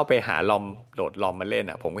เข้าไปหาโหลดลอมมาเล่น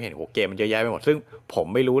ผมก็เห็นเกมมันเยอะแยะไปหมดซึ่งผม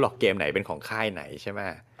ไม่รู้หรอกเกมไหนเป็นของค่ายไหนใช่ไหม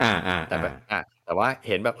แต่แบบแต่ว่าเ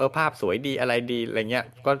ห็นแบบภาพสวยดีอะไรดีอะไรเงี้ย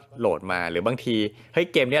ก็โหลดมาหรือบางทีเฮ้ย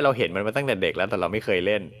เกมเนี้ยเราเห็นมันมาตั้งแต่เด็กแล้วแต่เราไม่เคยเ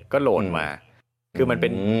ล่นก็โหลดมาคือมันเป็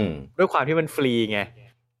นด้วยความที่มันฟรีไง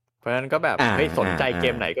เพราะฉะนั้นก็แบบเฮ้ยสนใจเก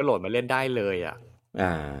มไหนก็โหลดมาเล่นได้เลย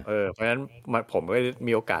เพราะฉะนั้นผมก็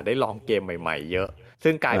มีโอกาสได้ลองเกมใหม่ๆเยอะ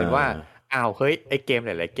ซึ่งกลายเป็นว่าเฮ้ยไอเกมห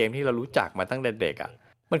ลายๆเกมที่เรารู้จักมาตั้งแต่เด็ก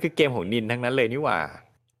มันคือเกมของนินทั้งนั้นเลยนี่หว่า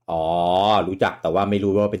รู้จักแต่ว่าไม่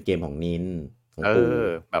รู้ว่าเป็นเกมของนิน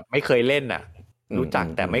แบบไม่เคยเล่นรู้จัก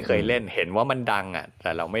แต่ไม่เคยเล่นเห็นว่ามันดังแ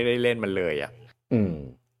ต่เราไม่ได้เล่นมันเลย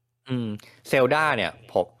เซลดาเนี่ย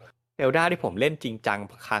เซลดาที่ผมเล่นจริงจัง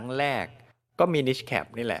ครั้งแรกก็มินิชแคป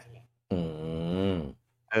นี่แหละ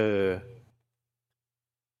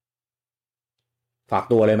ฝาก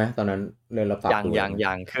ตัวเลยไหมตอนนั้นเล่นแล้วฝากตัว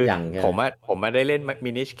ยังคือผมไม่ได้เล่น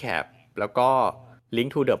มินิชแคปแล้วก็ Link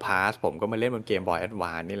to the Past ผมก็มาเล่นบนเกม Boy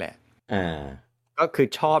Advance นี่แหละก็คือ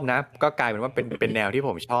ชอบนะก็กลายเป็นว่าเป็นแนวที่ผ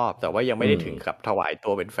มชอบแต่ว่ายังไม่ได้ถึงกับถวายตั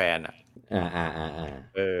วเป็นแฟน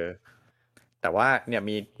แต่ว่าเนี่ย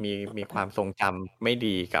มีความทรงจำไม่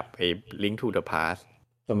ดีกับไอ้ Link to the Past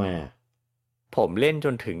ทำไมอ่ะผมเล่นจ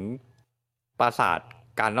นถึงปราสาท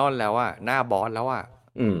กานอนแล้วอะหน้าบอสแล้วอะ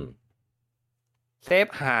อืมเซฟ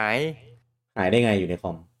หายหายได้ไงอยู่ในค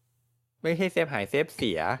อมไม่ใช่เซฟหายเซฟเ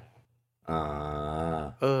สียอ่า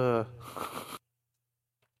เออ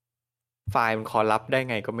ไฟล์มันคอร์รัปได้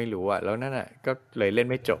ไงก็ไม่รู้อะแล้วนั่นอะก็เลยเล่น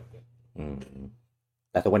ไม่จบอืม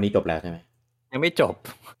แต่ทุกวันนี้จบแล้วใช่ไหม ยังไม่จบ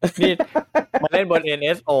นี่มาเล่นบน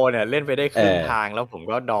NSO เนี่ยเล่นไปได้เอครึ่งอทางแล้วผม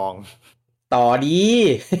ก็ดอง ต่อดี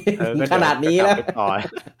ถึงขก็เดี๋ยวนาดนี้แล้ว จะกลับไปต่อ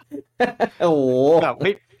โอ้โหแบบเ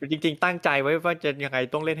ฮ้ยจริงๆตั้งใจไว้ว่าจะยังไง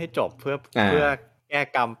ต้องเล่นให้จบอ่าเพื่อแก้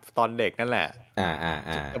กรรมตอนเด็กนั่นแหละอ่า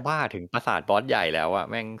จะบ้าถึงปราสาทบอสใหญ่แล้วอะ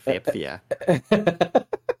แม่งเซฟเสีย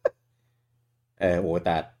โอ้แ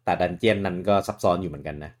ต่ดันเจียนนั้นก็ซับซ้อนอยู่เหมือน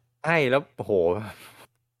กันนะใช่แล้วโห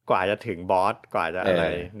กว่าจะถึงบอสกว่าจะเอออะไร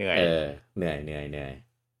เหนื่อยเออเหนื่อย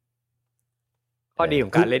ข้อดีขอ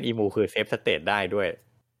งคือการเล่นอีมูคือเซฟสเตตได้ด้วย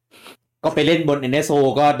ก็ไปเล่นบน NSO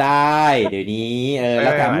ก็ได้เดี๋ยวนี้แ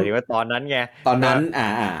ล้วไม่ทหมายถึงว่าตอนนั้นไงำตอนก็นั้น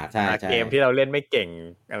ใช่ใช่เกมที่เราเล่นไม่เก่ง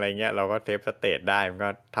อะไรเงี้ยเราก็เซฟสเตตได้มันก็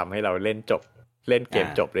ทำให้เราเล่นจบเล่นเกม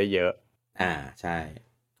จบอ่าได้เยอะอ่าใช่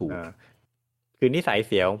ถูกอ่า คือนิสัยเ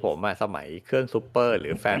สียของผมอะสมัยเครื่องซูเปอร์หรื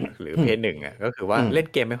อแฟนหรือเพย์หนึ่งอะก็คือว่าอืมเล่น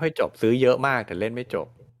เกมไม่ค่อยจบซื้อเยอะมากแต่เล่นไม่จบ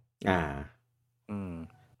อ่าอืม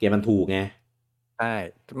เกมมันถูกไงใช่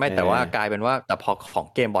ไม่เอแต่ว่ากลายอเป็นว่าแต่พอของ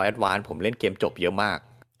เกมบอยแอดวานผมเล่นเกมจบเยอะมาก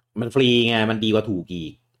มันฟรีไงมันดีกว่าถูกอี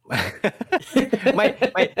ก ไม่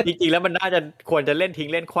ไม่จริงๆแล้วมันน่าจะควรจะเล่นทิ้ง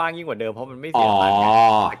เล่นขว้างยิ่งกว่าเดิมเพราะมันไม่อ๋อเสียตังค์ไง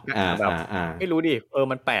อ่าแต่แบบไม่รู้ดิ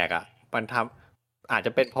มันแปลกอ่ะมันทำอาจจ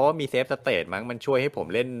ะเป็นเพราะว่ามีเซฟสเตทมั้งมันช่วยให้ผม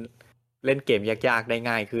เล่นเกมยากๆได้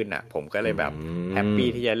ง่ายขึ้นอ่ะผมก็อืเลยแบบแฮปปี้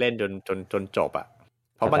ที่มจะเล่นจนจบอ่ะ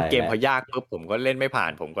เพราะเข้าใจบางเกมแล้วพอยากปุ๊บผมก็เล่นไม่ผ่า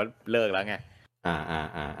นผมก็เลิกแล้วไงอ่า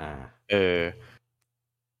เออ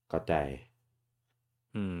เข้าใจ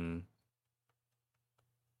อืม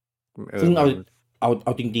ซึ่งมันเอ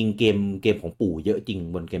าจริงๆเกมของปู่เยอะจริง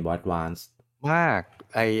บนเกมบอย a อ v a านซ์มาก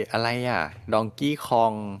ไออะไรอ่ะดองกี้คอ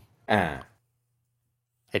งอ่า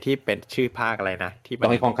ไอที่เป็นชื่อภาคอะไรนะที่มัน ดอ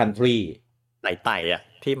ง k ี k องคันทรีไต่อ่ะ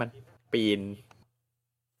ที่มันปีน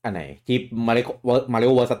อันไหนที่มาริโ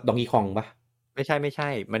อเวอร์สดองกี้คองปะไม่ใช่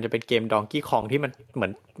มันจะเป็นเกมดองกี้คองที่มันเหมือ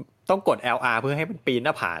นต้องกด LR เพื่อให้มันปีนห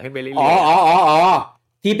น้าผาขึ้นไปอ๋อเรื่อยๆอ่ะ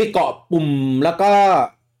ที่ไปเกาะปุ่มแล้วก็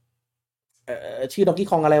ชื่อดองกี้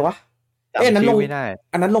คองอะไรวะอันจำนั้นลงชื่อไม่ได้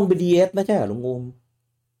อันนั้นลงไปดีเอสไม่ใช่เหรอลุงงม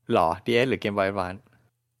หรอ DS หรือเกมบอยแอดวานซ์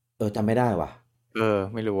จำไม่ได้ว่ะ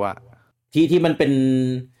ไม่รู้อ่ะที่มันเป็น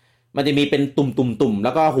มันจะมีเป็นตุ่มแ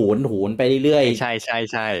ล้วก็โหนไปเรื่อยใ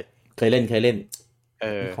ช่ๆเคยเล่นเอ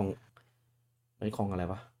อของอะไร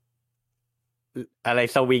วะอะไร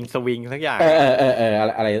สวิงสักอย่างเอออ่ะ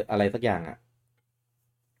อะไรสักอย่างอ่ะ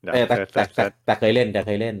เดี๋ยวแต่เซิร์ชแต่เคยเล่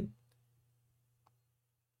น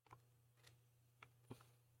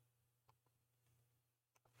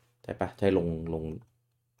ใช่ปะใช่ลง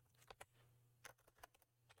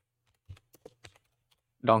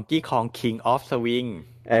ดองกี้คอง King of Swing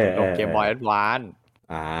เออเออเออลงเกมบอยแอดวานซ์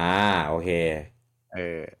อ่าโอเคเอ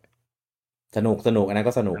อสนุกอันนั้น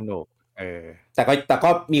ก็สนุกสนุกเออแต่ก็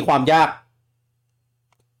มีความยาก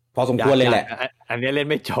พอสมควรเลยแหละอันนี้เล่น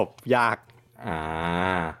ไม่จบยากอ่า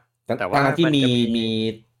ทั้งแต่ว่าที่มีมันจะมีมี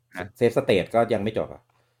นะเซฟสเตทก็ยังไม่จบอ่ะ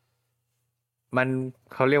มัน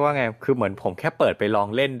เขาเรียกว่าไงคือเหมือนผมแค่เปิดไปลอง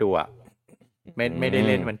เล่นดูอ่ะไม่ได้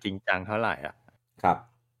เล่นมันอืมจริงจังเท่าไหร่อ่ะครับ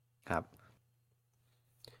ครับ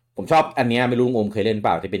ผมชอบอันเนี้ยไม่รู้งมเคยเล่นเป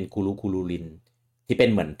ล่าที่เป็นคูลูลินที่เป็น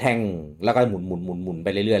เหมือนแท่งแล้วก็หมุนไป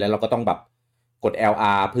เรื่อยๆแล้วเราก็ต้องแบบกด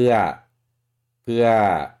LR เพื่อ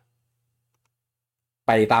ไ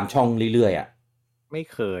ปตามช่องเรื่อยๆอ่ะไม่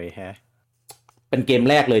เคยแฮะเป็นเกม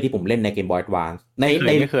แรกเลยที่ผมเล่นในเกมบอย a อ v a านซ์ใน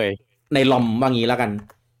ไม่เคยในลอมว่างี้แล้วกัน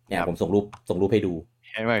เนี่ครับยผมส่งรูปให้ดู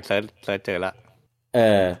เห็นไหมเซิร์ชเจอละเอ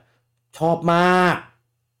อชอบมาก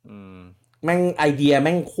อืมแม่งไอเดียแ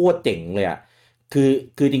ม่งโคตรเจ๋งเลยอ่ะคือ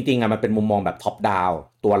คือจริงๆอ่ะมันเป็นมุมมองแบบท็อปดาว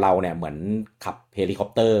ตัวเราเนี่ยเหมือนขับเฮลิคอป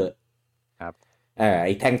เตอร์ครับไ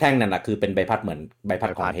อ้แท่งนั่นนะคือเป็นใบพัดเหมือนใบพัด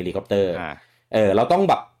ของใบพัดเฮลิคอปเตอร์อ่าเราต้อง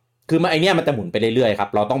แบบคือมันไอเนี้ยมันจะหมุนไปเรื่อยๆครับ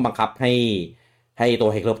เราต้องบังคับให้ตัว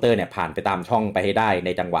เฮลิคอปเตอร์เนี่ยผ่านไปตามช่องไปให้ได้ใน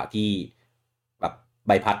จังหวะที่แบบใ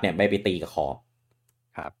บพัดเนี่ยไม่ไปตีกับขอบ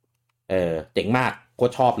ครับเจ๋งมากโค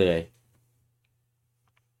ตรชอบเลย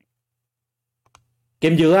เก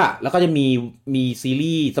มเยอะอะแล้วก็จะมีซี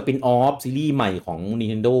รีส์สปินออฟซีรีส์ใหม่ของ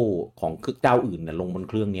Nintendo ของเครื่องเจ้าอื่นนะลงบน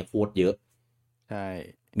เครื่องเนี้ยโคตรเยอะใช่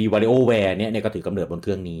มี WarioWare เนี่ยก็ถือกำเนิดบนเค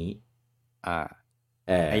รื่องนี้อ่า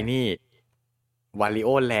เออไอ้นี่วาริโอ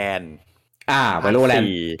แลนด์ภาคWarioWare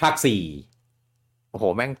สี่ภาค4โอ้โห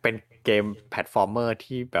แม่งเป็นเกมแพลตฟอร์มเมอร์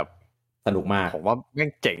ที่แบบสนุกมากผมว่าแม่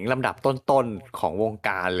งเจ๋งลำดับต้นๆของวงก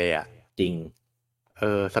ารเลยอ่ะจริง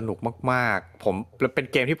สนุกมากๆผมเป็น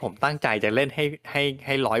เกมที่ผมตั้งใจจะเล่นใ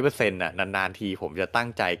ห้100%อ่ะนานๆทีผมจะตั้ง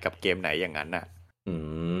ใจกับเกมไหนอย่างนั้นอ่ะอื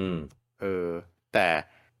มเออแต่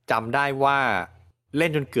จำได้ว่าเล่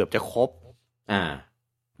นจนเกือบจะครบอ่า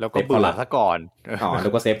แล้วก็เบื่อเซฟคอลับซะก่อน อ๋อนึ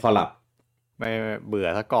กว่าเซฟคอลับ ไม่เบื่อ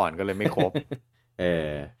ซะก่อนก็เลยไม่ครบ เอ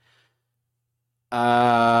อเอ่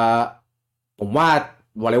อผมว่า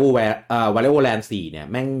Valorant 4เนี่ย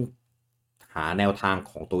แม่งหาแนวทาง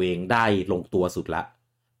ของตัวเองได้ลงตัวสุดละ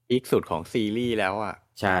พีคสุดของซีรีส์แล้วอ่ะ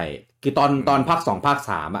ใช่ คือตอนมภาค2ภาค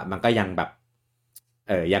3อ่ะมันก็ยังแบบ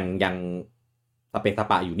ยังสเปะส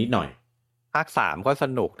ปะอยู่นิดหน่อยภาค3ก็ส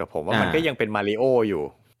นุกแต่ผมว่ามันก็ยังเป็นมาริโออยู่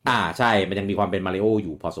ใช่มันยังมีความเป็นมาริโออ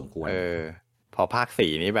ยู่พอสมควรเออพอภาค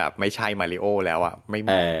4นี้แบบไม่ใช่มาริโอแล้วอ่ะไม่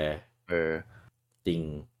เออเออจริง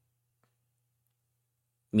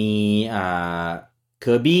มีอ่าเค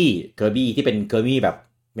อร์บี้ที่เป็นเคอร์บี้แบบ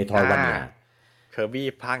เมโทรวาเนีย เคอร์บี้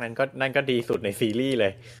ภาคนั้นก็นั่นก็ดีสุดในซีรีส์เล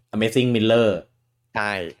ย Amazing Miller ใ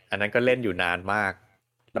ช่อันนั้นก็เล่นอยู่นานมาก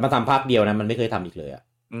แล้วมาทำภาคเดียวนะมันไม่เคยทำอีกเลยอ่ะ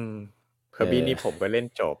อืมเคอร์บี้นี่ผมก็เล่น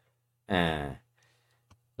จบอ่า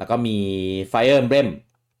แล้วก็มี Fire Emblem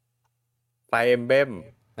ไฟเอ็มเบม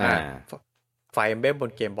อ่าไฟเอ็มเบมบ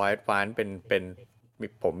นเกมบอยแอดวานซ์เป็น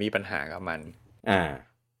ผมมีปัญหากับมันอ่า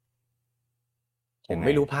ผมยังไงไ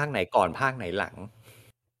ม่รู้ภาคไหนก่อนภาคไหนหลัง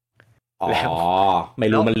อ๋อแล้วไม่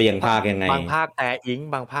รู้มันเรียงภาคยังไงบางภาคแปลอิง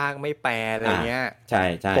บางภาคไม่แปลอะไรเงี้ยใช่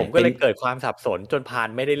ใช่ผมก็เลยเกิดความสับสนจนพาน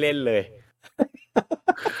ไม่ได้เล่นเลย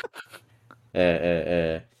เออเอ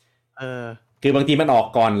อคือบางทีมันออก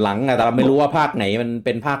ก่อนหลังอะแต่เราไม่รู้ว่าภาคไหนมันเ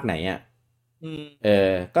ป็นภาคไหนอะอืม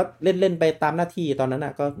ก็เล่นไปตามหน้าที่ตอนนั้นอ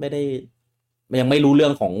ะก็ไม่ได้ยังไม่รู้เรื่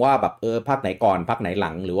องของว่าแบบภาคไหนก่อนภาคไหนห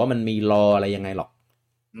ลังหรือว่ามันมีรออะไรยังไงหรอก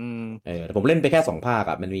อืมแต่ผมเล่นไปแค่2 ภาค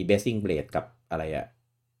อะมันมี Blazing Blade กับอะไรอะ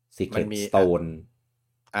มัน Secret มีStone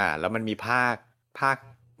แล้วมันมีภาค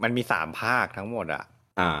มันมี3 ภาคทั้งหมดอ่ะ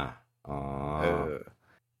อ่าอ๋อเออ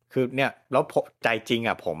คือเนี่ยแล้วผมใจจริง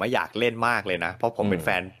อ่ะผมไม่อยากเล่นมากเลยนะเพราะผมเป็นแ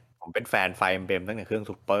ฟนไฟเอ็มเบมตั้งแต่เครื่อง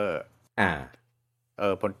ซูเปอร์อ่า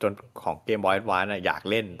จนของเกมบอยแอดวานซ์อ่ะอยาก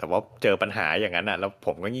เล่นแต่ว่าเจอปัญหาอย่างนั้นอ่ะแล้วผ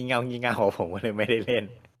มก็งี่เง่าผมก็เลยไม่ได้เล่น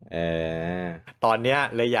เออตอนเนี้ย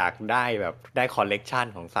เลยอยากได้แบบได้คอลเลกชัน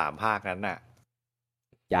ของ3 ภาคนั้นน่ะ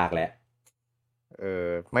ยากแหละ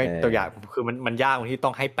ไม่เอตัวอย่างอคือมันยากตรงที่ต้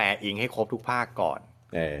องให้แปลอิงให้ครบทุกภาคก่อน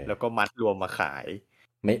เออแล้วก็มัดรวมมาขาย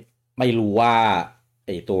ไม่ไม่รู้ว่าไอ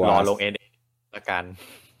ตัวรอลงเอ็นละกัน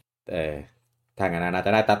เออทางนั้นอาจจ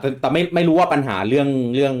ะได้แต่ไม่รู้ว่าปัญหาเรื่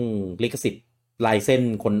องลิขสิทธิ์ลายเส้น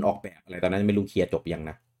คนออกแบบอะไรตอนนั้นไม่รู้เคลียร์จบยัง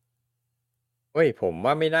นะเฮ้ยผม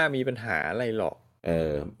ว่าไม่น่ามีปัญหาอะไรหรอกเอ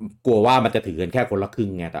อกลัวว่ามันจะถือกันแค่คนละครึ่ง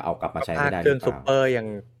ไงแต่เอากลับมาใช้ไม่ภาคเครื่องซูได้หรือเปล่าเปอร์ยัง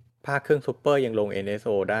ภาคเครื่องซูเปอร์ยังลง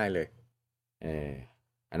NSO ได้เลยเออ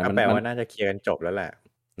อันนั้นก็มันแปลว่าน่าจะเคลียร์กันจบแล้วแหละ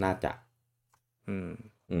น่าจะอืม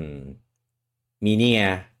อืมมีนี่ไง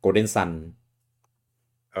โกลเด้นซัน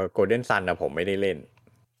โกลเด้นซันนะผมไม่ได้เล่น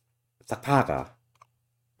สักภาคเหรอ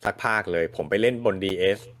สักภาคเลยผมไปเล่นบน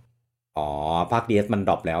DS อ๋อภาค DS มันด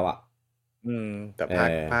รอปแล้วอ่ะแต่เอ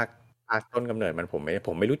อ ภาคต้นกำเนิดมันผม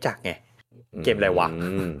ไม่รู้จักไงเกมอะไรวะ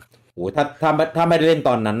โหถ้าไม่ได้เล่นต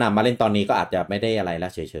อนนั้นน่ะมาเล่นตอนนี้ก็อาจจะไม่ได้อะไรละ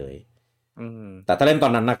เฉยๆแต่ถ้าเล่นตอ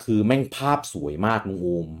นนั้นนะคือแม่งภาพสวยมากลุงโอ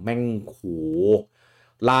มแม่งโห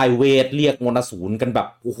ลายเวทเรียกมนต์อสูรกันแบบ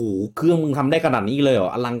โอ้โหเครื่องมึงทำได้ขนาดนี้เลยเหร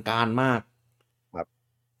ออลังการมากครับ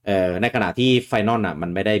ในขณะที่ไฟนอลอ่ะมัน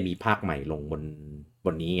ไม่ได้มีภาคใหม่ลงบ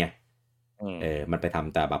นนี้ไงมันไปท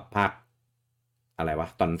ำแต่แบบภาคอะไรวะ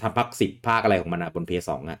ตอนทำภาค10ภาคอะไรของมันอ่ะบน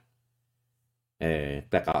PS2อ่ะ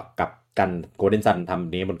แต่ก็กับกันโกลเด้นซันท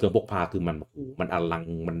ำนี้บนเครื่องพกพาคือมันโอ้โหมันอลัง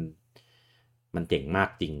มันเจ๋งมาก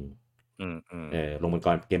จริงลงบน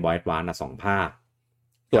เกมบอยแอดวานซ์นะ2 ภาค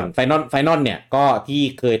ส่วนไฟนอลเนี่ยก็ที่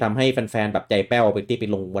เคยทำให้แฟนๆแบบใจแป้วไปที่ไป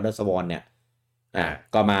ลงวันเดอร์สวอนเนี่ย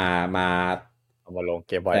ก็มาเอามาลงเ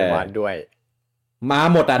กมบอยแอดวานซ์ด้วยมา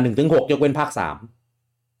หมด1 ถึง 6ยกเว้นภาค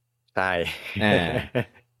3ใช่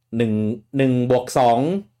1 1 บวก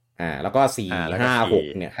 2แล้วก็4 แล้วก็5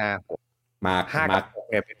 6เนี่ย5 6มากับ6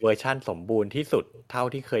เนี่ยเป็นเวอร์ชั่นสมบูรณ์ที่สุดเท่า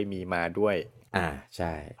ที่เคยมีมาด้วยใ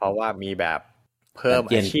ช่เพราะว่ามีแบบเพิ่ม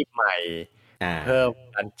อาชีพใหม่เพิ่ม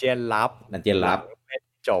ดันเจียนลับเล่น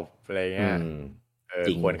จบอะไรเงี้ย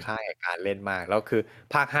ควรค่าแก่การเล่นมากแล้วคือ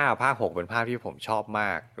ภาค5ภาค6เป็นภาคที่ผมชอบม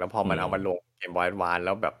ากแล้วพอมันเอามาลงเกมบอยแอดวานซ์แ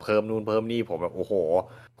ล้วแบบเพิ่มนู่นเพิ่มนี่ผมแบบโอ้โห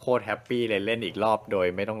โคตรแฮปปี้เลยเล่นอีกรอบโดย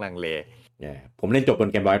ไม่ต้องลังเลผมเล่นจบบน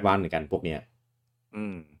เกมบอยแอดวานซ์เหมือนกันพวกเนี้ย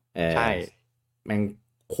ใช่แม่ง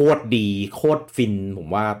โคตรดีโคตรฟินผม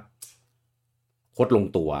ว่าโคตรลง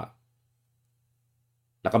ตัว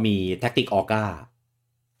แล้วก็มี Tactic Orca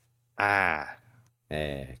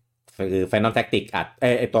คือ Final Tactic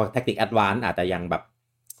ไอตัว Tactic Advance อาจจะยังแบบ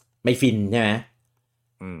ไม่ฟินใช่ไหม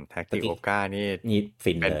แท็กติกโอกานี่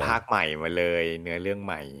ฟินเป็นเลยภาคใหม่มาเลยเนื้อเรื่องใ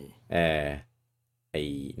หม่เออไอ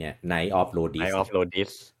เนี่ย Night of Rhodis Night of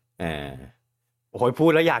Rhodis อ่าโอ้ยพู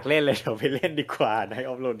ดแล้วอยากเล่นเลยเดี๋ยวไปเล่นดีกว่า Night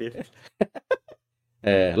of Rhodis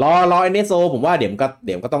รอไอเนโซผมว่าเดี๋ย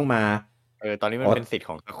วก็ต้องมาตอนนี้มันเป็นสิทธิ์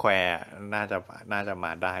ของ Square น่าจะม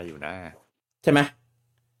าได้อยู่นะใช่ไหม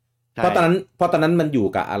เพราะตอนนั้นมันอยู่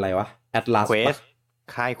กับอะไรวะ Atlas Quest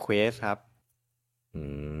ค่าย Quest ครับ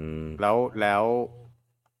แล้ว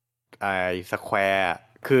ไอ้ Square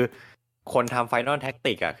คือคนทำ Final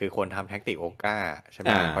Tactic อ่ะคือคนทำ Tactic Ogre ใช่ไหม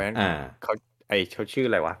เพราะฉะนั้นเขาชื่อ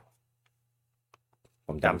อะไรวะผ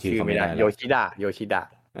มจำชื่อไม่ได้โยชิดะ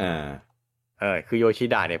คือโยชิ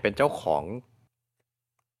ดะเนี่ยเป็นเจ้าของ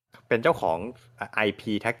IP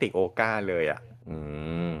Tactic Ogre เลยอ่ะ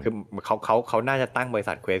คือเขาน่าจะตั้งบริ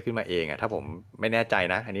ษัท Quest ขึ้นมาเองอ่ะถ้าผมไม่แน่ใจ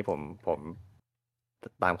นะอันนี้ผม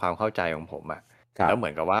ตามความเข้าใจของผมอ่ะแล้วเหมื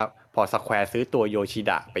อนกับว่าพอ Square ซื้อตัวโยชิ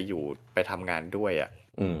ดะไปทำงานด้วยอ่ะ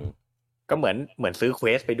ก็เหมือนซื้อ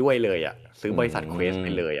Quest ไปด้วยเลยอ่ะซื้อบริษัท Quest ไป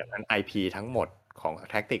เลยอ่ะงั้น IP ทั้งหมดของ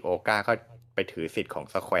Tactic Ogre ก็ไปถือสิทธิ์ของ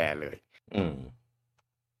Square เลย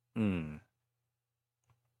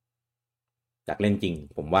อยากเล่นจริง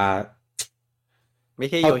ผมว่าไม่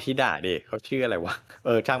ใช่โยชิดะดิเขาชื่ออะไรวะ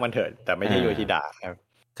ช่างมันเถอะแต่ไม่ใช่โยชิดะ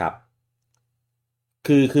ครับ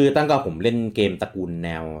คือตั้งแต่ผมเล่นเกมตระกูลแน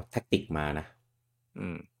วแท็กติกมานะ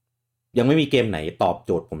ยังไม่มีเกมไหนตอบโ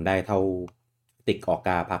จทย์ผมได้เท่าติกออก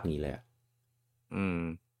าภาคนี้เลย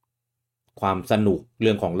ความสนุกเ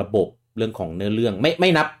รื่องของระบบเรื่องของเนื้อเรื่องไม่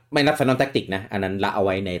นับFinal Tactic นะอันนั้นละเอาไ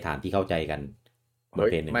ว้ในฐานที่เข้าใจกันไ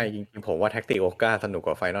ม่จริงๆผมว่า Tactic Ogre สนุกก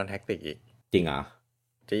ว่า Final Tactic อีกจริงเหรอ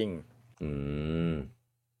จริง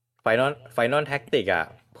Final Tactic อ่ะ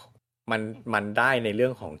มันได้ในเรื่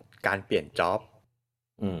องของการเปลี่ยนจ็อบ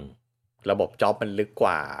ระบบจ็อบมันลึกก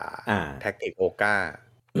ว่า Tactic Ogre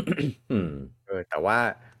แต่ว่า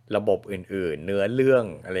ระบบอื่นๆเนื้อเรื่อง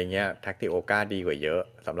อะไรเงี้ย Tactic Ogre ดีกว่าเยอะ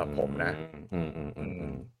สำหรับผมนะ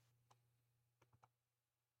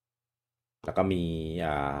แล้วก็มี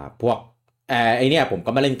พวกไอเนี่ยผม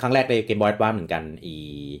ก็มาเล่นครั้งแรกในเกมบอยด์เหมือนกัน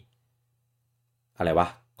อะไรวะ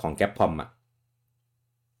ของแกปคอม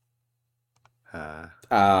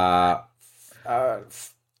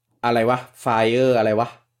อะไรวะไฟอะไรวะ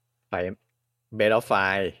ไฟเบลล์ไฟ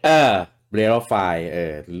เบลล์ไฟ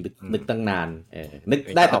นึกตั้งนานนึก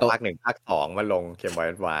ได้แต่ภาค1ภาค2มาลงเกมบอย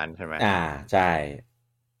ด์วานใช่ไหมใช่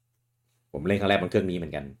ผมเล่นครั้งแรกบนเครื่องนี้เหมื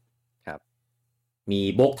อนกันครับมี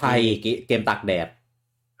บกไทยเกมตากแดด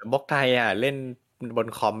บกไทยเล่นบน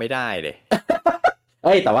คอมไม่ได้เลย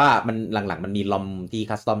แต่ว่ามันหลังๆมันมีลอมที่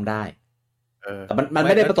คัสตอมได้แต่มันไ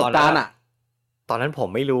ม่ได้ประสบการณ์ตอนนั้นผม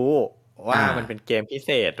ไม่รู้ว่ามันเป็นเกมพิเศ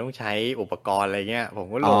ษต้องใช้อุปกรณ์อะไรเงี้ยผม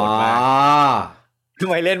ก็โหลดมาทำ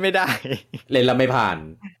ไมเล่นไม่ได้เล่นแล้วไม่ผ่าน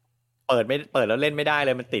เปิดแล้วเล่นไม่ได้เ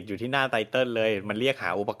ลยมันติดอยู่ที่หน้าไตเติลเลยมันเรียกหา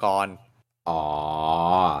อุปกรณ์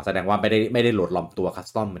แสดงว่าไม่ได้โหลดลอมตัวคัส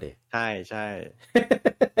ตอมมาเลยใช่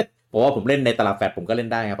เพราะว่าผมเล่นในตลาดแฟลชผมก็เล่น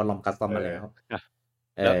ได้ครับเพราะลอมคัสตอมมาแล้ว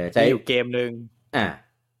ใช้อยู่เกมนึง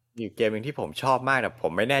อยู่เกมนึงที่ผมชอบมากแต่ผ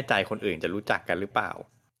มไม่แน่ใจคนอื่นจะรู้จักกันหรือเปล่า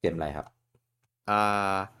เกมอะไรครับ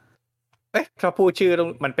ถ้าพูดชื่อ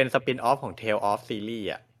มันเป็นสปินออฟของ Tale of Series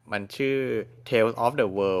มันชื่อ Tales of the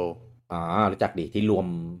World รู้จักดิที่รวม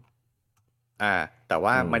แต่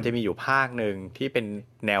ว่ามันจะมีอยู่ภาคหนึ่งที่เป็น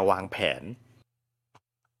แนววางแผน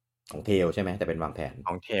ของเทลใช่ไหมแต่เป็นวางแผนข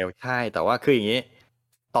องเทลใช่แต่ว่าคืออย่างนี้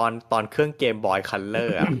ตอนเครื่องเกมบอยคัลเลอ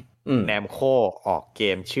ร์แนมโคออกเก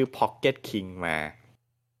มชื่อ Pocket King มา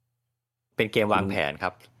เป็นเกมวางแผนค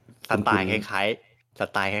รับสไตล์ค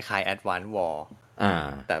ล้ายๆ Advance War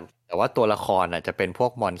แต่ว่าตัวละครจะเป็นพว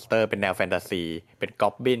กมอนสเตอร์เป็นแนวแฟนตาซีเป็นก็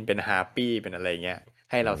อบบินเป็นฮาร์ปี้เป็นอะไรเงี้ย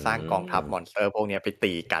ให้เราสร้างกองทัพมอนสเตอร์พวกนี้ไป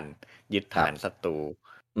ตีกันยึดฐานศัตรู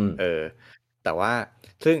แต่ว่า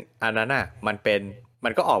ซึ่งอันนั้นมั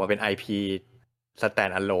นก็ออกมาเป็น IP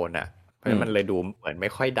stand alone เพราะฉะนั้นมันเลยดูเหมือนไม่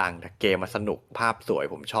ค่อยดังแต่เกมมันสนุกภาพสวย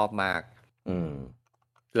ผมชอบมาก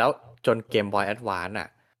แล้วจนเกม Boy Advance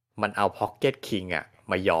มันเอา Pocket King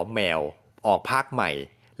มาย้อมแมวออกภาคใหม่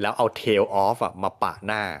แล้วเอา Tail Off มาปะ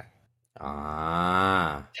หน้า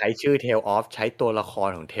ใช้ชื่อ Tail Off ใช้ตัวละคร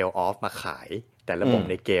ของ Tail Off มาขายแต่ระบบ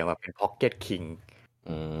ในเกมเป็น Pocket King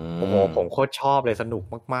โอ้โหผมโคตรชอบเลยสนุก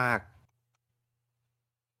มาก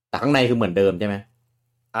ๆแต่ข้างในคือเหมือนเดิมใช่ไหม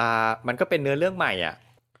มันก็เป็นเนื้อเรื่องใหม่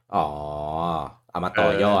เอามาต่อ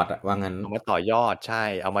ยอดว่างั้นเอามาต่อยอดใช่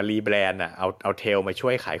เอามารีแบรนด์เอาเทลมาช่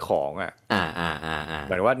วยขายของเห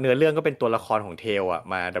มือนว่าเนื้อเรื่องก็เป็นตัวละครของเทล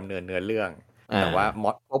มาดำเนินเนื้อเรื่องแต่ว่า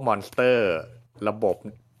พวกมอนสเตอร์ระบบ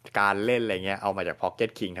การเล่นอะไรเงี้ยเอามาจาก Pocket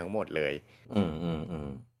King ทั้งหมดเลย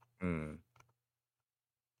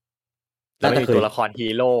แล้วมีตัวละครฮี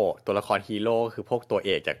โร่คือพวกตัวเอ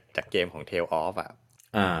กจากเกมของ Tale of อ่ะ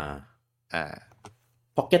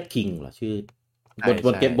Pocket King เหรอชื่อบ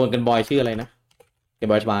นเกมบอยชื่ออะไรนะเกม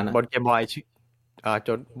บอยวานบนเกมบอยชื่อจ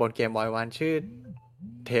นบนเกมบอยวานชื่อ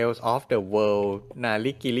Tales of the World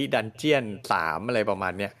Narigiri Dungeon 3อะไรประมา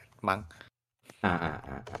ณเนี้ยมั้ง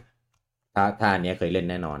ถ้าอันเนี้ยเคยเล่น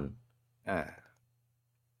แน่นอน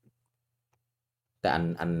แต่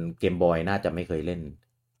อันเกมบอยน่าจะไม่เคยเล่น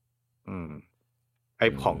ไอ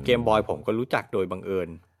ของเกมบอยผมก็รู้จักโดยบังเอิญ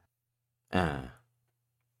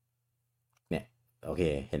เนี่ยโอเค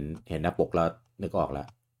เห็นหน้าปกแล้วนึกออกแล้ว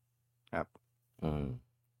ครับ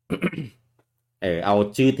เอา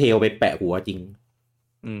ชื่อเทลไปแปะหัวจริง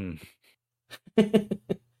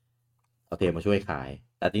เอาเทลมาช่วยขาย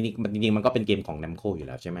แต่จริงมันก็เป็นเกมของ Namco อยู่แ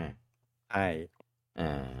ล้วใช่ไหมใช่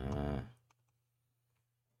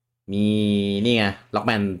มีนี่ไงล็อกแ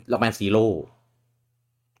มนซีโร่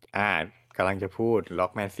กำลังจะพูดล็อ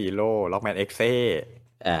กแมนซีโร่ล็อกแมนเอ็กเซ่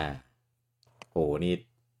โหนี่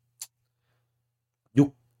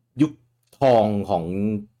ยุคทองของ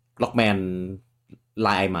ล็อกแมนล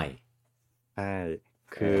ายใหม่ใช่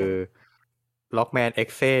คือล็อกแมนเอ็ก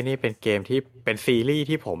เซ่นี่เป็นเกมที่เป็นซีรีส์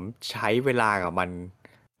ที่ผมใช้เวลากับมัน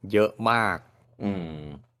เยอะมาก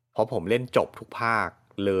เพราะผมเล่นจบทุกภาค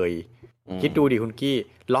เลยคิดดูดิคุณกี้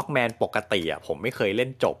ล็อกแมนปกติอ่ะผมไม่เคยเล่น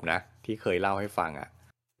จบนะที่เคยเล่าให้ฟังอ่ะ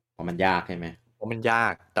เพราะมันยากใช่ไหมเพราะมันยา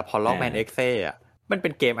กแต่พอล็อกแมนเอ็กเซ่อ่ะมันเป็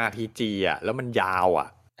นเกม RPG อ่ะแล้วมันยาวอ่ะ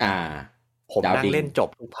ผมนั่งเล่นจบ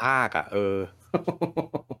ทุกภาคอ่ะ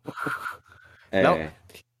แล้ว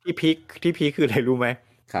ที่พีคคืออะไรรู้ไหม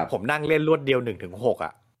ผมนั่งเล่นรวดเดียว 1-6 อ่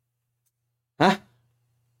ะฮะ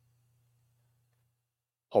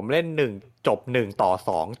ผมเล่น1จบ1ต่อ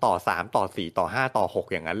2ต่อ3ต่อ4ต่อ5ต่อ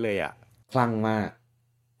6อย่างนั้นเลยอ่ะคลั่งม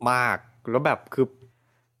ากแล้วแบบ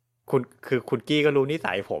คุณกี้ก็รู้นิ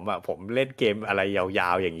สัยผมอ่ะผมเล่นเกมอะไรยา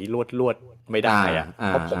วๆอย่างนี้รวดไม่ได้อ่ะเ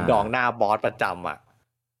พราะผมดองหน้าบอสประจำอ่ะ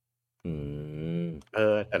แ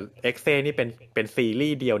ต่เอ็กเซ่นี่เป็นซีรี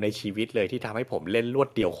ส์เดียวในชีวิตเลยที่ทำให้ผมเล่นรวด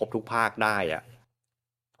เดียวครบทุกภาคได้อ่ะ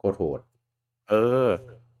โคตรโหด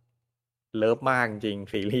เลิฟมากจริง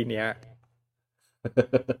ซีรีส์เนี้ย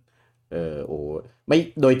โอ้ไม่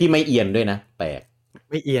โดยที่ไม่เอียนด้วยนะแปลก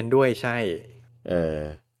ไม่เอียนด้วยใช่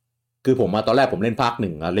คือผมตอนแรกผมเล่นภาค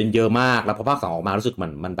1เล่นเยอะมากแล้วพอภาค2ออกมารู้สึก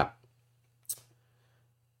มันแบบ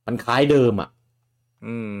มันคล้ายเดิมอ่ะ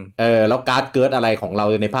แล้วการ์ดเกิดอะไรของเรา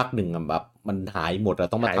ในภาค1แบบมันหายหมดแล้ว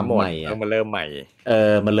ต้องมาทำใหม่ต้องมาเริ่มใหม่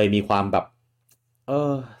มันเลยมีความแบบ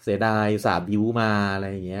เสียดายสาบิวมาอะไร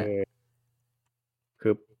อย่างเงี้ยคื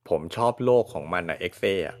อผมชอบโลกของมันอะเอ็กเ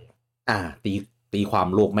ซ่อะตีความ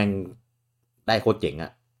โลกแม่งได้โคตรเจ๋งอ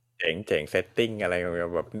ะเจ๋งเซตติ้งอะไร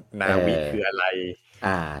แบบนาวิคืออะไร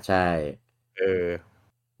ใช่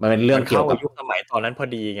มันเป็นเรื่องเกี่ยวกับยุคสมัยตอนนั้นพอ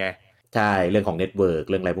ดีไงใช่เรื่องของเน็ตเวิร์ก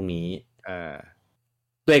เรื่องอะไรพวกนี้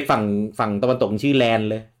ตัวเอกฝั่งตะวันตกชื่อแลน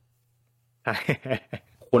เลย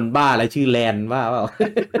คนบ้าอะไรชื่อแลนว่าเปล่า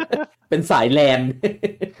เป็นสายแลน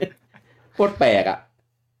โคตรแปลกอ่ะ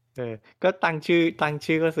ก็ตั้ง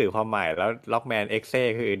ชื่อก็สื่อความหมายแล้ว Lockman exe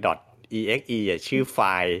คือ .exe อ่ะชื่อไฟ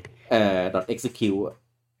ล์ .execute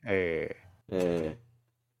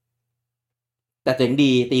แต่เจ๋ง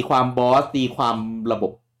ดีตีความบอสตีความระบ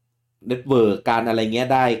บเน็ตเวิร์กการอะไรเงี้ย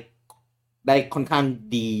ได้ค่อนข้าง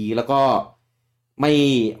ดีแล้วก็ไม่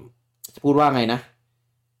จะพูดว่าไงนะ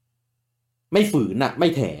ไม่ฝืนไม่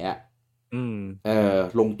แถ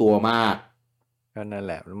ลงตัวมากก็นั่นแ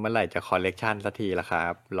หละเมื่อไหร่จะคอลเลกชันสักทีล่ะครั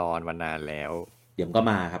บรอมานานแล้วเดี๋ยวก็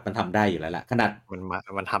มาครับมันทำได้อยู่แล้วแหละขนาด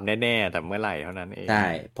มันทำแน่ๆแต่เมื่อไหร่เท่านั้นเองใช่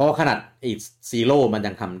เพราะขนาดซีโร่มัน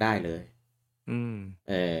ยังทำได้เลย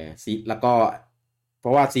แล้วก็เพร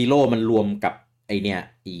าะว่าซีโร่มันรวมกับไอเนี่ย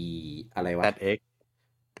อะไรวะ ZX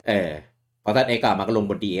พอ ZX มันก็ลง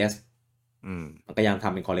บน DS มันก็ยังท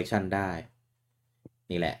ำเป็นคอลเลกชันได้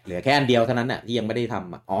นี่แหละเหลือแค่อันเดียวเท่านั้นน่ะที่ยังไม่ได้ท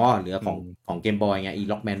ำเหลือของเกมบอยไง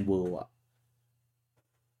Lockman World อ่ะ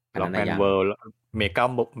Lockman World เมกา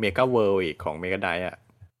เวิลด์อีกของเมกาไดอ่ะ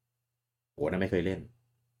โหนั่นไม่เคยเล่น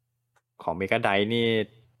ของเมกาไดนี่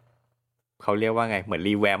เขาเรียกว่าไงเหมือน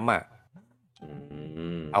รีแวมป์อ่ะ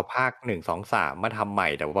เอาภาค1 2 3มาทำใหม่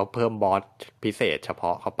แต่ว่าเพิ่มบอสพิเศษเฉพา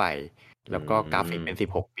ะเข้าไปแล้วก็กราฟิกเป็น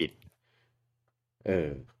16 บิต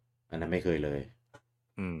อันนั้นไม่เคยเลย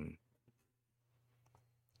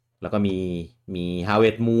แล้วก็มี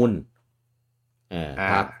Harvest Moon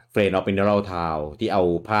ภาค Friend of Mineral Town ที่เอา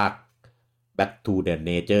ภาค Back to the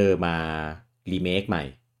Nature มารีเมคใหม่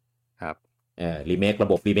ครับรีเมคระ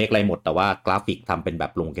บบรีเมคอะไรหมดแต่ว่ากราฟิกทำเป็นแบ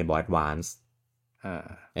บลง Game Boy Advance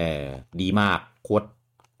ดีมากโ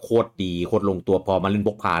คตรดีโคตรลงตัวพอมาเล่นพ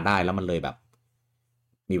กพาได้แล้วมันเลยแบบ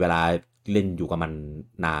มีเวลาเล่นอยู่กับมัน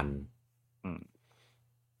นาน อืม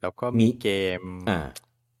แล้วก็มีมีเกมอ่า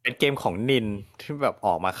เป็นเกมของนินที่แบบอ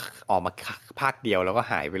อกมาภาคเดียวแล้วก็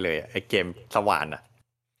หายไปเลยไอ้เกมสว่านอ่ะ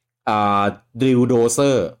อ่าดิวโดเซอ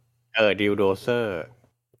ร์ดิวโดเซอร์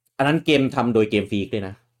อันนั้นเกมทำโดยเกมฟรีกด้วยน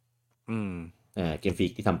ะอืมเกมฟรี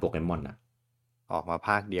กที่ทำโปเกมอนอ่ะออกมาภ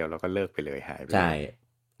าคเดียวแล้วก็เลิกไปเลยหายไปใช่เลย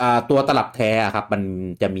ตัวตลับแท้อะครับมัน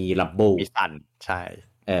จะมีลัมโบมีสันใช่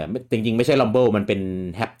จริงๆไม่ใช่ลัมโบมันเป็น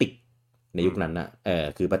แฮปติกในอืมยุคนั้นนะ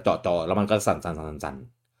คือประเจาะจอแล้วมันก็สั่นสั่นสั่นสั่น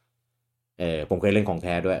ผมเคยเล่นของแ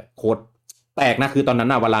ท้ด้วยโคตรแปลกนะคือตอนนั้น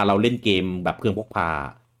นะเวลาเราเล่นเกมแบบเครื่องพกพา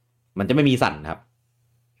มันจะไม่มีสั่นครับ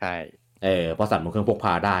ใช่พอสั่นบนเครื่องพกพ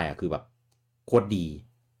าได้อะคือแบบโคตรดี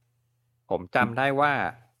ผมจำได้ว่า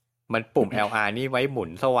มันปุ่ม LR นี่ไว้หมุน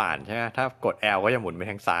สว่านใช่ไหมถ้ากด L ก็จะหมุนไป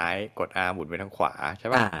ทางซ้ายกด R หมุนไปทางขวาใช่อ่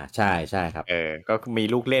าป่ะใช่ใช่ครับก็มี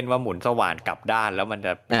ลูกเล่นว่าหมุนสว่านกลับด้านแล้วมันจ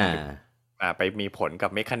ะอ่าไปมีผลกับ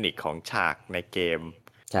เมคานิกของฉากในเกม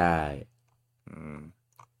ใช่อืม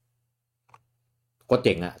ก็เ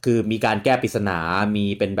จ๋งอะคือมีการแก้ปริศนามี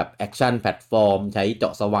เป็นแบบแอคชั่นแพลตฟอร์มใช้เจา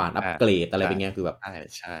ะสว่านอัปอ่าเกรดอะไรใช่เป็นเงี้ยคือแบบใช่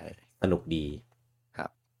ใช่สนุกดีครับ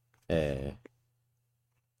เออ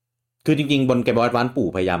คือจริงๆบนเกมบอ y วานปู่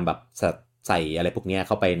พยายามแบบใส่อะไรพวกเนี้ยเ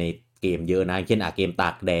ข้าไปในเกมเยอะนะอย่างเช่นเกมตา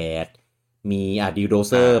กแดดมีดิวโด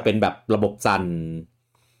เซอ่อร์เป็นาแบบระบบสั่น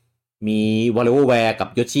มีวอลเลย์แวร์กับ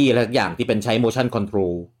ยอชี่อะไรทุกอย่างที่เป็นใช้ motion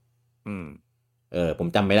control อืมผม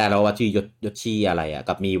จำไม่ได้แล้วว่าชื่อยศชี่อะไรอ่ะ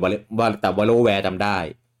กับมีว่าแต่วอลเลย์แวร์จำได้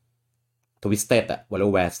ทวิสเต็ดอะวอลเล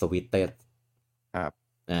ย์แวร์ทวิสเต็ดครับ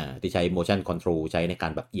ที่ใช้ motion control ใช้ในกา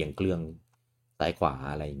รแบบเอียงเครื่องซ้ายขวา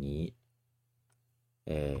อะไรอย่างนี้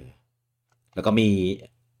เออแล้วก็มี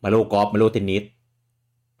มาโลกอล์ฟมาโลเทนนิส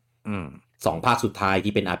อืม2 ภาคสุดท้าย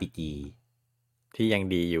ที่เป็น RPG ที่ยัง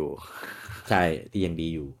ดีอยู่ใช่ที่ยังดี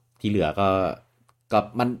อยู่ที่เหลือก็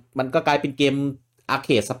มันก็กลายเป็นเกมอาร์เค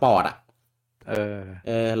ดสปอร์ตอ่ะเ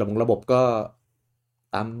ออระบบก็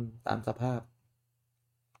ตามตามสภาพ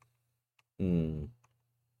อืม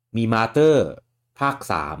มีมาเตอร์ภาค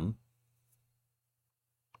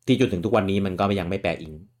 3ที่จนถึงทุกวันนี้มันก็ยังไม่แปลอิ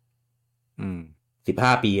งอืม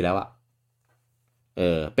 15 ปีแล้วอะ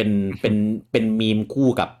เป็นเป็นเป็นมีมคู่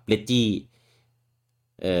กับเลจจี้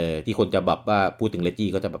ที่คนจะแบบว่าพูดถึงเลจจี้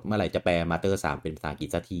ก็จะแบบเมื่อไหร่จะแปลมาเตอร์ 3เป็นภาษาอังกฤษ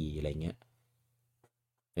สักทีอะไรเงี้ย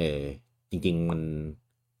เออจริงๆ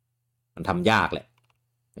มันทำยากแหละ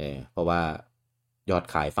เพราะว่ายอด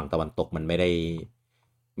ขายฝั่งตะวันตกมันไม่ไ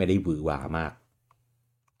ด้หวือหวามาก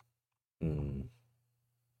อืม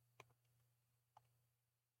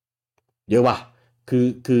เยอะว่ะ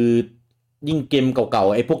คือยิ่งเกมเก่า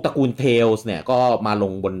ๆไอ้พวกตระกูลเทลส์เนี่ยก็มาล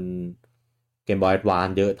งบนเกมบอยแอดวาน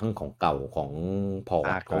เยอะทั้งของเก่าของพอร์ต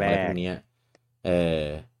ภาคแรของอะไรพวกกเนี้ยเออ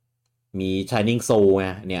มี Shining Soul ไง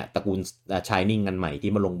เนี่ยตระกูล Shining อันใหม่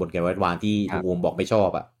ที่มาลงบนเกมบอยแอดวานที่ครับลุงโอมบอกไม่ชอบ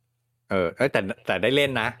อ่ะแต่ได้เล่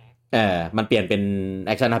นนะมันเปลี่ยนเป็นแ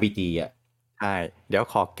อคชั่น RPG อ่ะใช่เดี๋ยว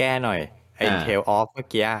ขอแก้หน่อยไอ้ อ่า Tale of เมื่อ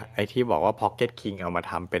กี้ไอ้ที่บอกว่า Pocket King เอามา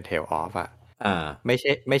ทำเป็น Tale of อ่ะอ่าไ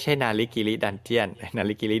ม่ใช่นาริกิริดันเจียนนา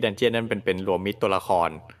ริกิริดันเจียนนั่นเป็นรวมมิตรตัวละคร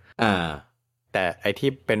อ่าแต่ไอ้ที่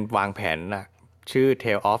เป็นวางแผนน่ะชื่อ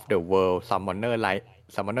Tale of the World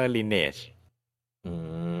Summoner Lineage อื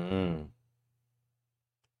ม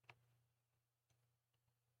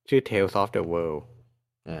ชื่อ Tales of the World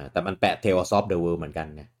แต่มันแปะ Tales of the World เหมือนกัน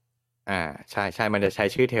นะอ่าใช่มันจะใช้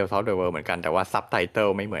ชื่อ Tales of the World เหมือนกันแต่ว่าซับไตเติล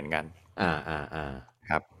ไม่เหมือนกันอ่า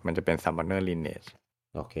ครับมันจะเป็น Summoner Lineage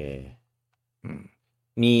โอเค อืม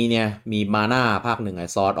มีมาน่าภาค 1ไอ้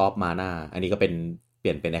Sword of Mana อันนี้ก็เป็นเป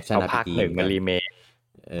ลี่ยนเป็นแอคชั่น เอาภาค RPG หนึ่งเหมือนกันมารีเมค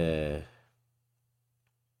เออ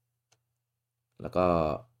แล้วก็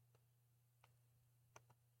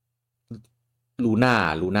ลูน่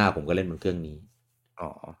าผมก็เล่นบนเครื่องนี้ อ๋อ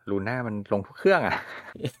ลูน่ามันลงทุกเครื่องอ่ะ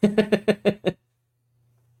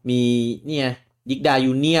มีเนี่ยยิกดา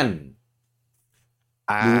ยูเนียน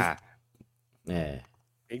อ่าลูฟเออ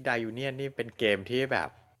Big d a Union นี่เป็นเกมที่แบบ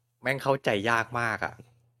แม่งเข้าใจยากมากอ่ะ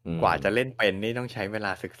อืมกว่าจะเล่นเป็นนี่ต้องใช้เวล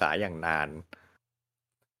าศึกษาอย่างนาน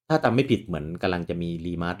ถ้าจำไม่ผิดเหมือนกำลังจะมี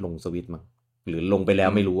รีมาสลงสวิตมั้งหรือลงไปแล้ว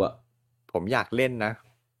อืมไม่รู้อะผมอยากเล่นนะ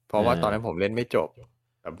เพเอราะว่าตอนนั้นผอมเล่นไม่จบ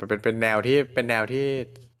แต่เป็นแนวที่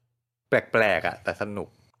แปลกๆอ่ะแต่สนุก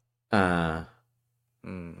อ่า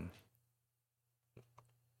อืม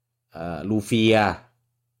ลูเฟีย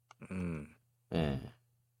อืมเออ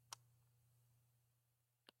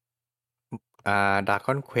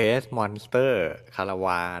Dragon Quest Monster คาราว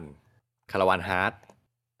านคาราวานฮาร์ด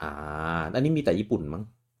อ่าอันนี้มีแต่ญี่ปุ่นมั้ง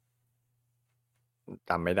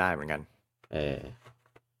จำไม่ได้เหมือนกันเออ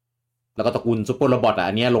แล้วก็ตระกูลซูเปอร์โรบอทอ่ะ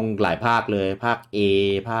อันเนี้ยลงหลายภาคเลยภาค A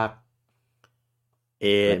ภาค A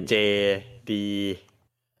อะไร J D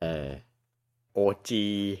เออ OG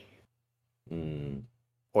อืม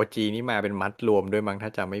OG นี่มาเป็นมัดรวมด้วยมั้งถ้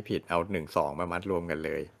าจำไม่ผิดเอา1-2มามัดรวมกันเ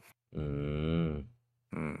ลย อืม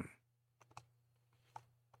อืม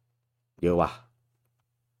เยอะว่ะ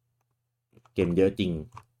เกมเยอะจริง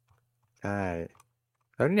ใช่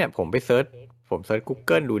แล้วเนี่ยผมเซิร์ช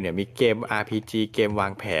Google ดูเนี่ยมีเกม RPG เกมวา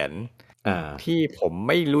งแผน ที่ผมไ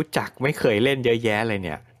ม่รู้จักไม่เคยเล่นเยอะแยะเลยเ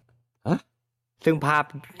นี่ย ฮะ ซึ่ง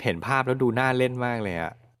เห็นภาพแล้วดูน่าเล่นมากเลยอ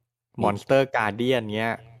ะ Monster Guardian เนี้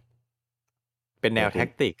ย เป็นแนวแท็ก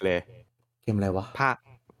ติกเลย เกมอะไรวะ ภ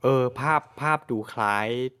าพดูคล้าย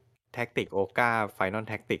แท็กติกโอกาไฟนอล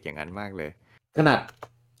แท็กติกอย่างนั้นมากเลย ข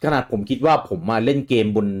นาดผมคิดว่าผมมาเล่นเกม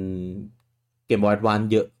บนเกมบอยด์วาน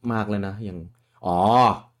เยอะมากเลยนะอย่าง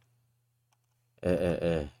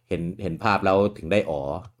เห็นภาพแล้วถึงได้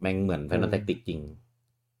แม่งเหมือน Final Tactics จริง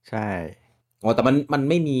ใช่แต่มัน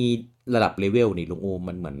ไม่มีระดับเลเวลนี่ลุงโอม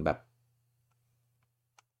มันเหมือนแบบ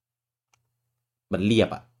มันเรียบ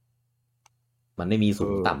อ่ะมันไม่มีสู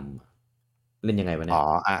งต่ำเล่นยังไงวะเนี่ย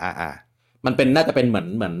มันเป็นน่าจะเป็นเห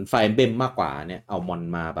มือนไฟเบมมากกว่าเนี่ยเอามอน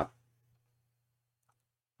มาแบบ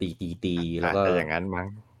ตีแล้วก็อย่างนั้นมั้ง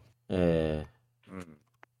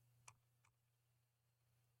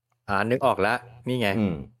นึกออกแล้วนี่ไง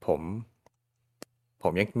ผ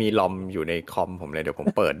มยังมีลอมอยู่ในคอมผมเลยเดี๋ยวผม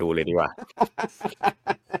เปิดดูเลยดีกว่า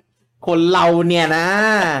คนเราเนี่ยนะ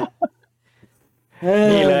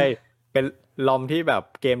นี่เลยเป็นลอมที่แบบ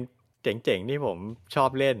เกมเจ๋งๆที่ผมชอบ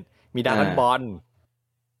เล่นมีดราก้อนบอล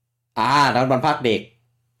ดราก้อนบอลภาคเด็ก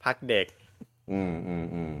กา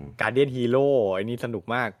ร์เดียนฮีโร่ไอ้นี่สนุก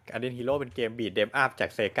มากการ์เดียนฮีโร่เป็นเกมบีทเดมอัพจาก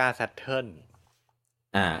เซกาแซตเทิร์น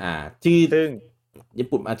ชื่อซึ่งญี่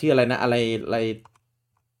ปุ่นชื่ออะไรนะอะ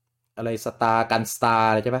ไรสตาร์กันสตาร์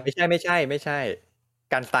อะไรใช่ปะไม่ใช่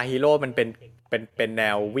การสตาร์ฮีโร่มันเป็นแน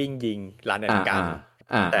ววิ่งยิงรันแอนด์กัน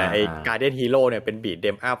แต่ไอ้การ์เดียนฮีโร่เนี่ยเป็นบีทเด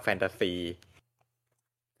มอัพแฟนตาซี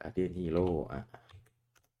การ์เดียนฮีโร่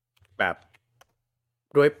แบบ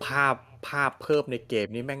ด้วยภาพเพิ่มในเกม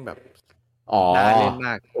นี้แม่งแบบน่าเล่นม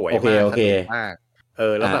ากสวยมากสนุกมาก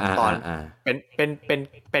แล้วแบบตอนเ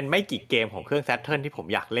ป็นไม่กี่เกมของเครื่อง Saturn ที่ผม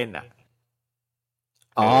อยากเล่นอ่ะ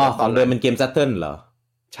ตอนเดิมเป็นเกม Saturn เหรอ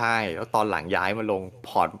ใช่แล้วตอนหลังย้ายมาลงพ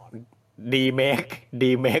อร์ตดีเม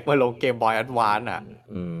คมาลงเกมบอยแอดวานซ์อ่ะ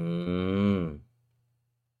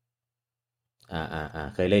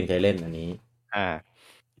เคยเล่นอันนี้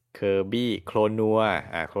เคอร์บี้โคลนัว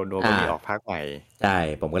โคลนัวก็มีออกภาคใหม่ใช่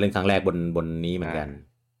ผมก็เล่นครั้งแรกบนนี้เหมือนกัน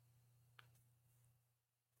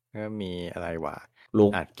ก็มีอะไรวะ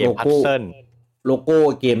เกมพัซเซิลโลโก้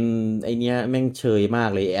เกมไอเนี้ยแม่งเชยมาก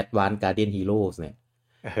เลย Advanced Guardian Heroes เนี่ย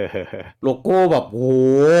โลโก้แบบโห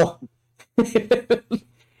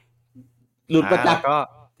หลุดประจักษ์ก็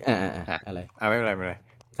อะไรไม่เป็นไร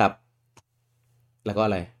ครับ แล้วก็อ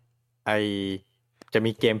ะไรจะ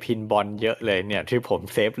มีเกมพินบอลเยอะเลยเนี่ยที่ผม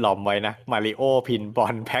เซฟลอมไว้นะมาริโอพินบอ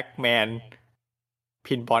ลแพ็กแมน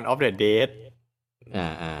พินบอลออฟเดอะเดด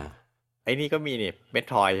ไอ้นี่ก็มีนี่เม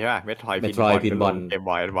ทรอยใช่ป่ะเมทรอยพินบอลเกม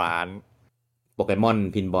บอยแอดวานซ์โปเกมอน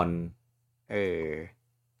พินบอล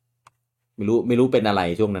ไม่รู้เป็นอะไร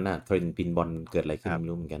ช่วงนั้นน่ะเทรนด์พินบอลเกิดอะไรขึ้นไม่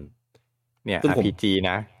รู้เหมือนกันเนี่ย RPG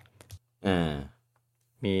นะ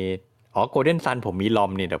มีโกลเด้นซันผมมีลอ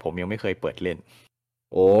มนี่แต่ผมยังไม่เคยเปิดเล่น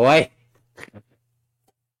โอ้ย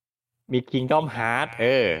มี Kingdom Hearts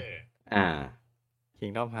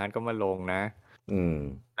Kingdom Hearts ก็มาลงนะ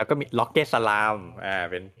แล้วก็มี Rocket Slam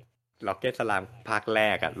เป็น Rocket Slam ภาคแร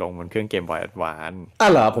กลงบนเครื่องเกมบอยแอดวานซ์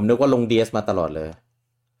เหรอผมนึกว่าลง DS มาตลอดเลย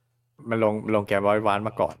มันลงเกมบอยแอดวานซ์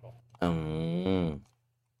มาก่อน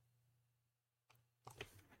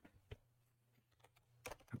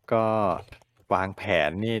แล้วก็วางแผน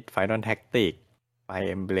นี่ Final Tactics Fire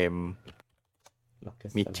Emblem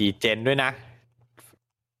มี G-Gen ด้วยนะ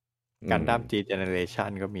Gundam G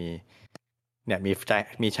Generation ก็มีเนี่ย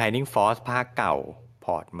มี Shining Force ภาคเก่าพ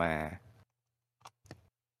อร์ตมา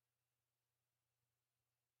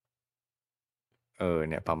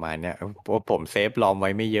เนี่ยประมาณเนี้ยผมเซฟลอมไว้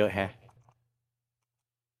ไม่เยอะแฮะ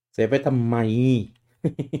เซฟไว้ทำไม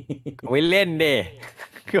ไว้เล่นเด้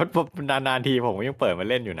คือนานๆทีผมก็ยังเปิดมา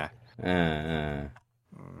เล่นอยู่นะ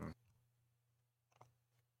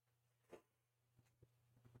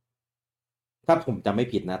ถ้าผมจำไม่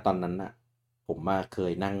ผิดนะตอนนั้นน่ะผมมาเค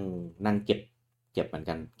ยนั่งเก็บเหมือน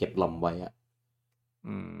กันเก็บลอมไว้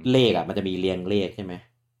เลขมันจะมีเรียงเลขใช่ไหม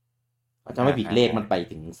จำไม่ผิดเลขมันไป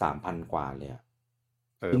ถึง 3,000 กว่าเลย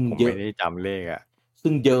ผมไม่ได้จำเลข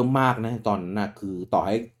ซึ่งเยอะมากนะตอนนั้นนะคือต่อใ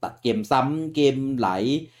ห้ตัดเกมซ้ำเกมหลาย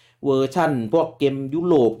เวอร์ชั่นพวกเกมยุ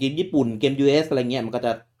โรปเกมญี่ปุ่นเกม US อะไรเงี้ยมันก็จ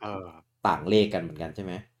ะต่างเลขกันเหมือนกันใช่ไห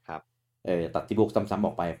มครับตัดที่บวกซ้ำๆอ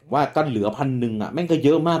อกไปว่าก็เหลือ1,000แม่งก็เย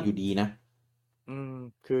อะมากอยู่ดีนะ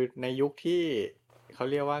คือในยุคที่เข เข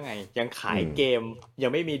าเรียกว่าไงยังขายเกมยั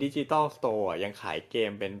งไม่มีดิจิตอลสโตร์ยังขายเก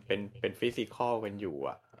มเป็นฟิสิคอลกันอยู่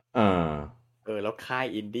อ่ะแล้วค่าย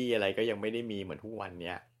อินดี้อะไรก็ยังไม่ได้มีเหมือนทุกวันเ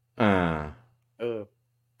นี้ย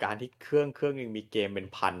การที่เครื่องนึงมีเกมเป็น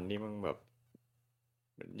พันนี่มันแบบ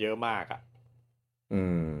เยอะมากอ่ะ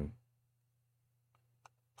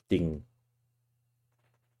จริง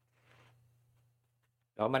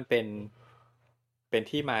แล้วมันเป็น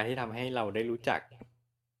ที่มาที่ทำให้เราได้รู้จัก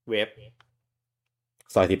เว็บ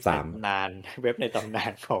ซอย13นานเว็บในตำนา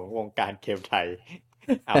นของวงการเกมไทย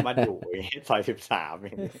อามาดูซอย13เอ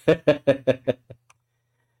ง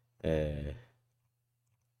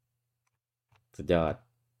สุดยอด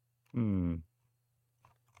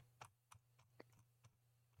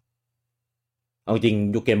เอาจริง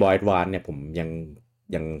ยุคเกมบอยแอดวานซ์เนี่ยผม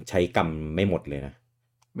ยังใช้กรรมไม่หมดเลยนะ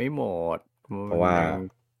ไม่หมดเพราะว่า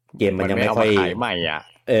เกมมันยังไม่ค่อยขายใหม่อ่ะ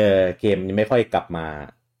เกมยังไม่ค่อยกลับมา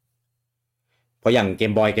เพราะอย่างเก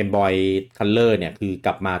มบอยคัลเลอร์เนี่ยคือก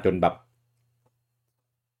ลับมาจนแบบ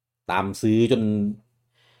ตามซื้อจน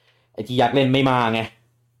ไอ้ที่อยากเล่นไม่มาไง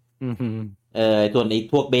ส่วนไอ้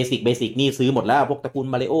พวกเบสิกนี่ซื้อหมดแล้วพวกตระกูล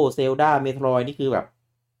มาริโอเซลดาเมโทรยนี่คือแบบ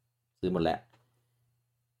ซื้อหมดแล้ว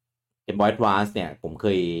เกมบอยแอดวานซ์เนี่ยผมเค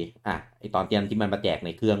ยไอตอนที่มันมาแจกใน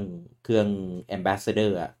เครื่อง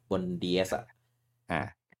Ambassador อ่ะบน DS อ่ะ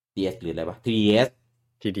DS หรืออะไรวะ TDS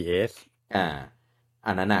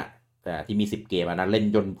อันนั้นอ่ะที่มี10 เกมอันนั้นเล่น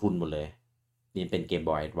จนพรุนหมดเลยนี่เป็นเกม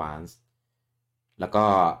บอยแอดวานซ์แล้วก็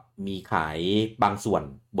มีขายบางส่วน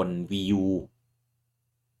บน Wii U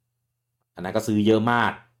อันนั้นก็ซื้อเยอะมา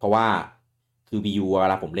กเพราะว่าคือ Wii U เว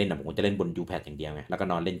ลาผมเล่นผมจะเล่นบน U-Pad อย่างเดียวไงแล้วก็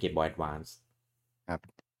นอนเล่นเกมบอยแอดวานซ์ครับ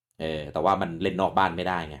แต่ว่ามันเล่นนอกบ้านไม่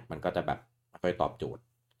ได้ไงมันก็จะแบบไม่ค่อยตอบโจทย์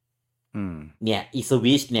เนี่ยอีส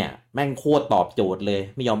วิชเนี่ยแม่งโคตรตอบโจทย์เลย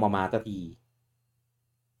ไม่ยอมเอามาสักที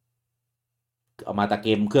เอามาแต่เก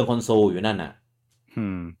มเครื่องคอนโซลอยู่นั่นน่ะ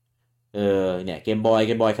เนี่ยเกมบอย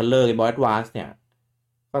คัลเลอร์เกมบอยแอดวานซ์เนี่ย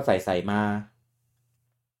ก็ใส่มา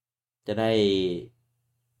จะได้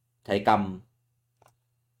ใช้กรรม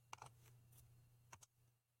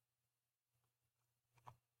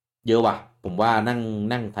เยอะว่ะผมว่า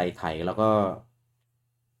นั่งไถแล้วก็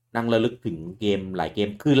นั่งระลึกถึงเกมหลายเกม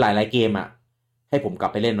คือหลายเกมอ่ะให้ผมกลั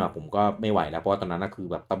บไปเล่นว่ะผมก็ไม่ไหวแล้วเพราะตอนนั้นก็คือ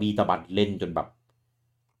แบบตะบี้ตะบันเล่นจนแบบ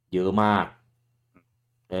เยอะมาก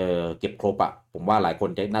เก็บครบอ่ะผมว่าหลายคน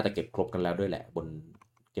น่าจะเก็บครบกันแล้วด้วยแหละบน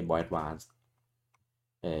เกมบอยแอดวานซ์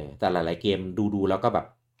แต่หลายๆเกมดูแล้วก็แบบ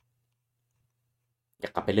อยา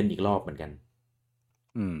กกลับไปเล่นอีกรอบเหมือนกัน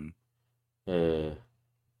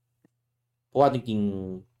เพราะว่าจริง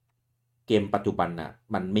ๆเกมปัจจุบันน่ะ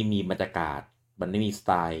มันไม่มีบรรยากาศมันไม่มีสไ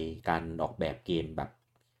ตล์การออกแบบเกมแ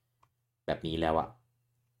บบนี้แล้วอะ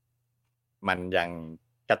มันยัง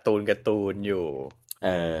การ์ตูนอยู่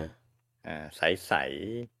ใส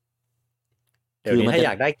ๆเดี๋ยวนี้ถ้าอย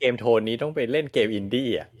ากได้เกมโทนนี้ต้องไปเล่นเกมอินดี้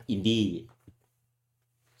อ่ะอินดี้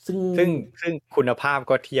ซึ่งคุณภาพ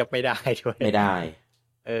ก็เทียบไม่ได้ด้วยไม่ได้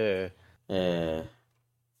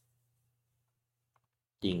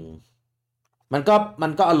จริงมัน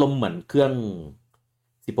ก็อารมณ์เหมือนเครื่อง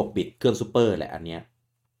16 บิตเครื่องซูเปอร์แหละอันเนี้ย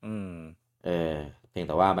เพียงแ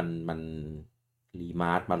ต่ว่ามันรีม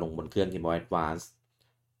าสมาลงบนเครื่อง Game Boy Advance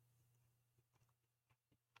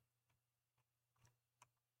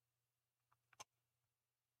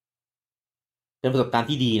เป็นประสบการณ์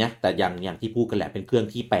ที่ดีนะแต่อย่างที่พูดกันแหละเป็นเครื่อง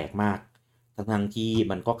ที่แปลกมากทั้งที่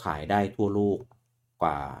มันก็ขายได้ทั่วโลกก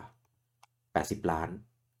ว่า80 ล้าน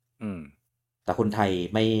แต่คนไทย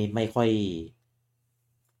ไม่ค่อ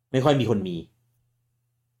ยมีคนมี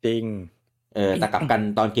จริงแต่กลับกัน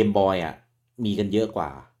ตอนเกมบอยอ่ะมีกันเยอะกว่า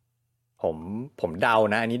ผมเดา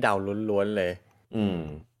นะอันนี้เดาล้วนๆเลย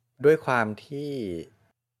ด้วยความที่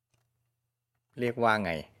เรียกว่าไ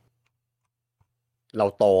งเรา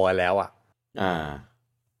โตแล้วอ่ะ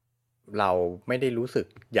เราไม่ได้รู้สึก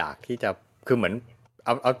อยากที่จะคือเหมือน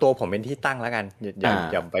เอาตัวผมเป็นที่ตั้งแล้วกัน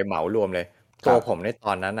อย่าไปเหมารวมเลยตัวผมในต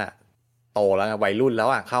อนนั้นอ่ะโตแล้ววัยรุ่นแล้ว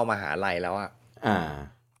อ่ะเข้ามหาลัยแล้วอ่ะ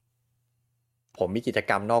ผมมีกิจ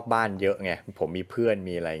กรรมนอกบ้านเยอะไงผมมีเพื่อน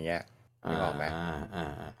มีอะไรเงี้ยนึกออกไหม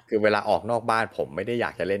คือเวลาออกนอกบ้านผมไม่ได้อย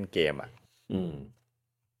ากจะเล่นเกมอ่ะ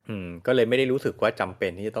ก็เลยไม่ได้รู้สึกว่าจำเป็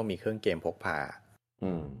นที่จะต้องมีเครื่องเกมพกพา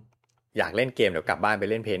อยากเล่นเกมเดี๋ยวกลับบ้านไป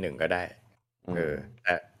เล่นเพย์ 1ก็ได้แ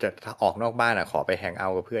ต่จะถ้าออกนอกบ้านอ่ะขอไปแฮงเอา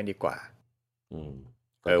ท์กับเพื่อนดีกว่า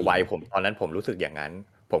วัยผมตอนนั้นผมรู้สึกอย่างนั้น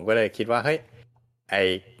ผมก็เลยคิดว่าเฮ้ย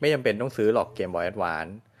ไม่จำเป็นต้องซื้อหรอกเกมบอยแอดวาน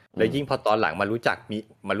ซ์แล้วยิ่งพอตอนหลังมารู้จัก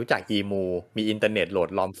อีมูมีอินเทอร์เน็ตโหลด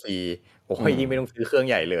รอมฟรีโอ้ยยิ่งไม่ต้องซื้อเครื่อง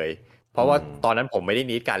ใหญ่เลยเพราะว่าตอนนั้นผมไม่ได้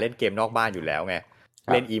นิดการเล่นเกมนอกบ้านอยู่แล้วไง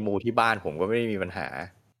เล่นอีมูที่บ้านผมก็ไม่ได้มีปัญหา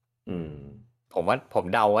ผมว่าผม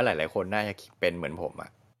เดาว่าหลายๆคนน่าจะเป็นเหมือนผมอ่ะ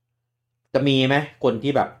จะมีไหมคน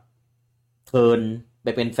ที่แบบเทิร์นไป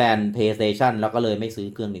เป็นแฟน PlayStation แล้วก็เลยไม่ซื้อ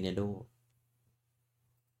เครื่อง Nintendo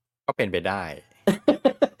ก็เป็นไปได้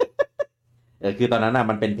คือตอนนั้นน่ะ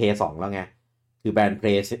มันเป็น Play 2แล้วไงคือแบรนด์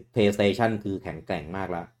PlayStation คือแข็งแกร่งมาก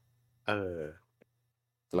แล้วเออ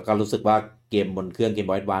แล้วก็รู้สึกว่าเกมบนเครื่อง Game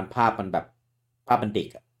Boy Advance ภาพมันแบบภาพมันเด็ก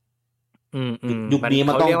อะยุคมันนี้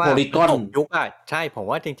มันต้องเขาเรียกโพว่าลีกอนมันตกยุคอ่ะใช่ผม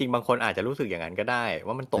ว่าจริงๆบางคนอาจจะรู้สึกอย่างนั้นก็ได้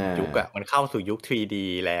ว่ามันตอ่กยุคอ่ะามันเข้าสู่ยุค 3D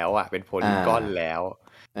แล้วอ่ะเป็นโพอ่ลีกอนาแล้ว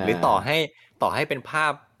อ่หรือาต่อให้เป็นภ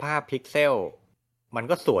าพพิกเซลมัน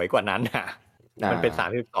ก็สวยกว่านั้นอ่ะมันเป็น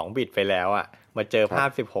32บิตไปแล้วอ่ะมาเจอภาพ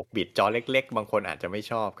ครับ16บิตจอเล็กๆบางคนอาจจะไม่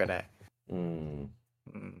ชอบก็ได้อืม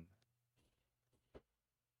อืม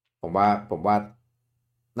ผมว่า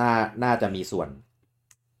น่าน่าจะมีส่วน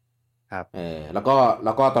ครับแล้ว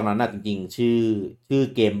ก็ตอนนั้นน่ะจริงๆชื่อ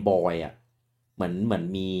เกมบอยอ่ะเหมือน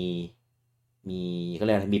มีเขาเ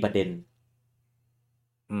รียกอะไรมีประเด็น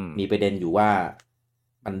มีประเด็นอยู่ว่า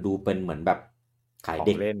มันดูเป็นเหมือนแบบขายเ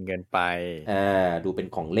ด็กของเล่นเกินไปดูเป็น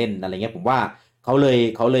ของเล่นอะไรเงี้ยผมว่าเขาเ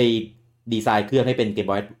ลยดีไซน์เครื่องให้เป็น Game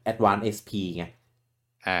Boy Advance SP ไง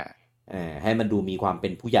อ่าให้มันดูมีความเป็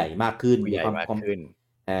นผู้ใหญ่มากขึ้นผู้ใหญ่มีความมากขึ้น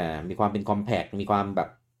มีความเป็นคอมแพคมีความแบบ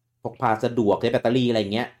พกพาสะดวกใช้แบตเตอรี่อะไร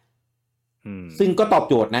เงี้ยซึ่งก็ตอบ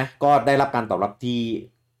โจทย์นะก็ได้รับการตอบรับที่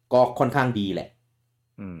ก็ค่อนข้างดีแหละ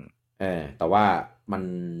แต่ว่ามัน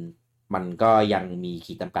มันก็ยังมี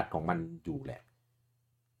ขีดจำกัดของมันอยู่แหละ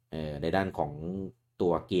ในด้านของตั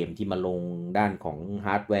วเกมที่มาลงด้านของฮ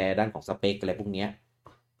าร์ดแวร์ด้านของสเปคอะไรพวกเนี้ย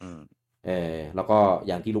แล้วก็อ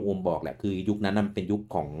ย่างที่ลุงอมบอกแหละคือยุคนั้นมันเป็นยุค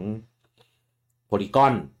ของโพลีกอ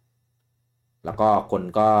นแล้วก็คน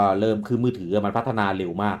ก็เริ่มคือมือถือมันพัฒนาเร็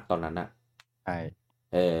วมากตอนนั้นอะใช่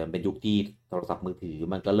เป็นยุคที่โทรศัพท์มือถือ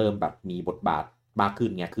มันก็เริ่มแบบมีบทบาทมากขึ้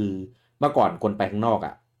นไงคือเมื่อก่อนคนไปข้างนอก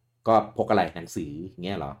อ่ะก็พกอะไรหนังสืออย่างเ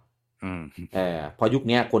งี้ยเหรอพอยุค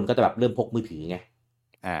นี้คนก็จะแบบเริ่มพกมือถือไง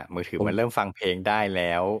มือถือมันเริ่มฟังเพลงได้แ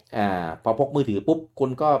ล้วพอพกมือถือปุ๊บคุณ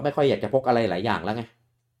ก็ไม่ค่อยอยากจะพกอะไรหลายอย่างแล้วไง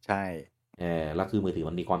ใช่แล้วคือมือถือ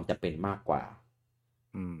มันมีความจำเป็นมากกว่า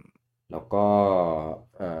แล้วก็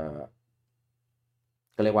เออ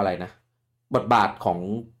ก็เรียกว่าอะไรนะบทบาทของ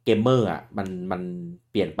เกมเมอร์อ่ะมัน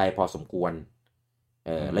เปลี่ยนไปพอสมควร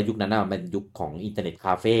แล้วยุคนั้นน่ะมันยุคของอินเทอร์เน็ตค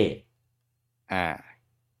าเฟ่อ่า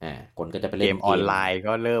คนก็จะไปเกเล่นมออนไลน์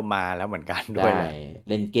ก็เริ่มมาแล้วเหมือนกันด้วยได้แหละ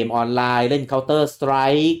เล่นเกมออนไลน์เล่น Counter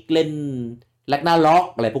Strike เล่น Ragnarok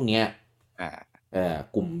อะไรพวกเนี้ย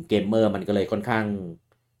กลุ่มเกมเมอร์มันก็เลยค่อนข้าง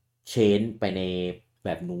เชนไปในแบ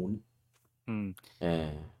บนู้นเออ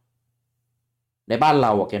ในบ้านเร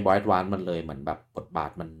าอะเกมบอย a อ v วานมันเลยเหมือนแบบบทบา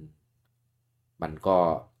ทมันก็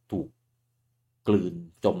ถูกกลืน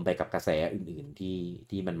จมไปกับกระแสอื่นๆ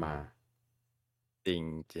ที่มันมาจริง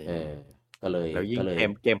จริงก็เลยแล้วยิ่งก็เลย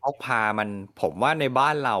เกมพกพามันผมว่าในบ้า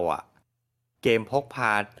นเราอ่ะเกมพกพา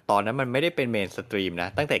ตอนนั้นมันไม่ได้เป็นเมนสตรีมนะ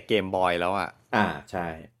ตั้งแต่เกมบอยแล้วอ่ะใช่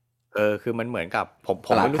คือมันเหมือนกับผม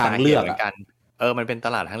ตลาดไม่รู้สาทางเลือกเหตุเหมือนกันมันเป็นต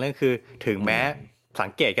ลาดทางเลือกคือถึงแม้สั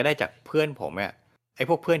งเกตก็ได้จากเพื่อนผมเนี่ยไอ้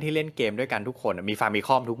พวกเพื่อนที่เล่นเกมด้วยกันทุกคนมีฟามิค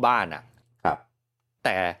อมทุกบ้านอ่ะครับแ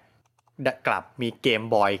ต่กลับมีเกม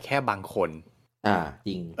บอยแค่บางคนจ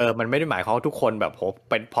ริงมันไม่ได้หมายความว่าทุกคนแบบ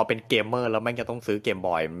พอเป็นเกมเมอร์แล้วแม่งจะต้องซื้อเกมบ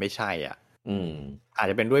อยมันไม่ใช่อ่ะอาจ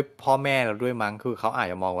จะเป็นด้วยพ่อแม่เราด้วยมั้งคือเขาอาจ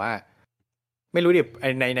จะมองว่า ไม่รู้ดิ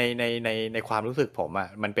ในความรู้สึกผมอ่ะ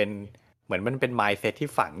มันเป็นเหมือนมันเป็น mindset ที่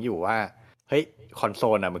ฝังอยู่ว่าเฮ้ยคอนโซ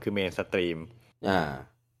ลอ่ะมันคือเมนสตรีม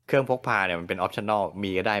เครื่องพกพาเนี่ยมันเป็นออปชั่นอล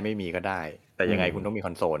มีก็ได้ไม่มีก็ได้ แต่ยังไงคุณต้องมีค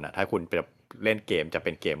อนโซลอ่ะถ้าคุณแบบเล่นเกมจะเ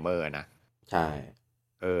ป็นเกมเมอร์นะใช่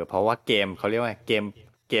เพราะว่าเกมเขาเรียกว่าเก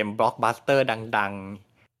มบล็อกบัสเตอร์ดัง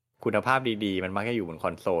ๆคุณภาพดีๆมันมักจะอยู่บนค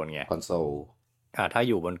อนโซลไงคอนโซลถ้า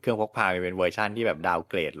อยู่บนเครื่องพกพามันเป็นเวอร์ชันที่แบบดาว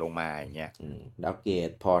เกรดลงมาอย่างเงี้ยดาวเกร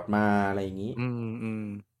ดพอร์ตมาอะไรอย่างงี้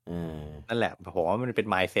นั่นแหละผมว่ามันเป็น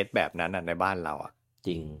mindset แบบนั้นในบ้านเราอ่ะจ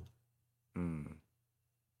ริง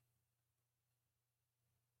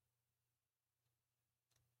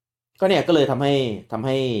ก็เนี่ยก็เลยทำใ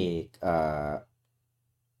ห้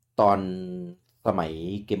ตอนสมัย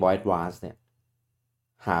Game Boy Advance เนี่ย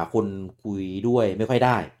หาคนคุยด้วยไม่ค่อยไ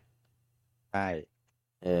ด้ใช่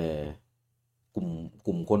กลุ่มก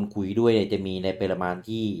ลุ่มคนคุยด้วยเนี่ยจะมีในปริมาณ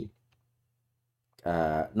ที่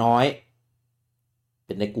น้อยเ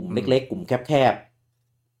ป็นในกลุ่มเล็กๆกลุ่มแคบ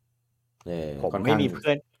ๆผมไม่มีเ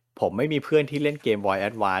พื่อนที่เล่นเกม Boy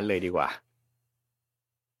Advance เลยดีกว่า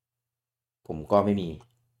ผมก็ไม่มี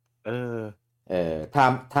เออ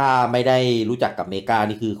ถ้าไม่ได้รู้จักกับเมกา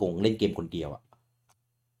นี่คือคงเล่นเกมคนเดียวอ่ะ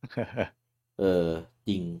จ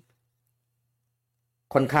ริง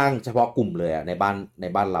ค่อนข้างเฉพาะกลุ่มเลยอ่ะใน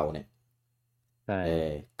บ้านเราเนี่ย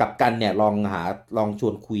กับกันเนี่ยลองช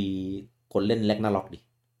วนคุยคนเล่นแร็กนาร็อกดิ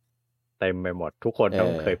เต็มไปหมดทุกคนต้อ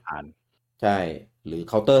งเคยผ่าน ใช่ หรือ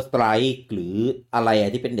Counter Strike หรืออะไร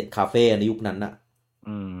ที่เป็นเน็ตคาเฟ่ในยุคนั้นน่ะ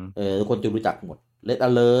ทุกคนจะรู้จักหมด Red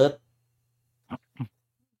Alert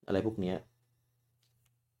อะไรพวกเนี้ย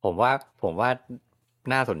ผมว่า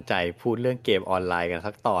น่าสนใจพูดเรื่องเกมออนไลน์กัน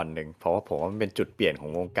สักตอนหนึ่งเพราะว่าผมว่ามันเป็นจุดเปลี่ยนขอ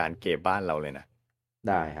งวงการเกมบ้านเราเลยนะ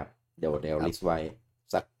ได้ครับเดี๋ยวลิสต์ไว้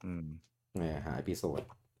สักหาอีพิโซด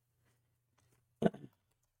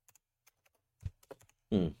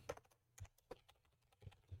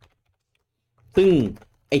ซึ่ง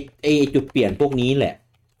ไอจุดเปลี่ยนพวกนี้แหละ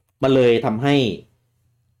มันเลยทำให้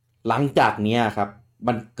หลังจากนี้ครับ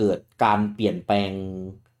มันเกิดการเปลี่ยนแปลง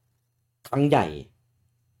ครั้งใหญ่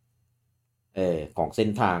ของเส้น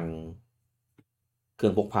ทางเครื่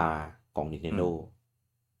องพกพาของ Nintendo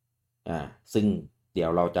ซึ่งเดี๋ยว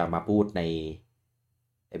เราจะมาพูดใน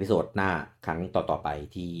เอพิโซดหน้าครั้งต่อๆไป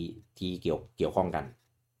ที่เกี่ยวข้องกัน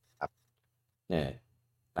ครับ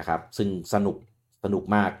นะครับซึ่งสนุก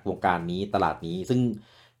มากวงการนี้ตลาดนี้ซึ่ง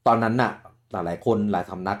ตอนนั้นน่ะหลายคนหลาย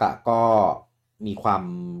สำนักก็มีความ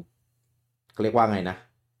เรียกว่าไงนะ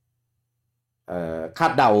คา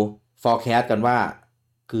ดเดา forecast กันว่า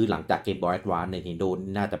คือหลังจาก Game Boy Advance Nintendo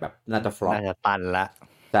น่าจะฟลอปน่าจะตันละ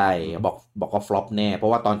ใช่บอกว่าฟลอปแน่เพรา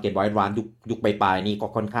ะว่าตอน Game Boy Advance ยุคปลายๆนี่ก็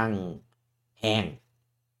ค่อนข้างแห้ง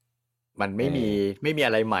มันไม่มีอ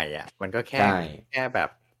ะไรใหม่อ่ะมันก็แค่แบบ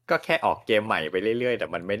ก็แค่ออกเกมใหม่ไปเรื่อยๆแต่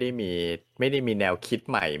มันไม่ได้มีแนวคิด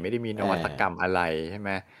ใหม่ไม่ได้มีนวัตกรรมอะไรใช่ไหม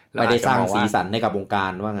ไม่ได้สร้างสีสันให้กับวงกา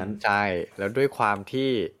รว่างั้นใช่แล้วด้วยความที่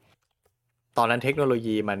ตอนนั้นเทคโนโล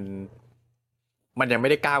ยีมันยังไม่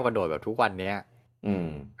ได้ก้าวกระโดดแบบทุกวันนี้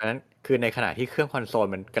เพราะฉะนั้นคือในขณะที่เครื่องคอนโซล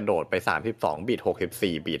มันกระโดดไป32บิต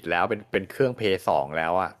64บิตแล้วเป็นเครื่อง Play 2แล้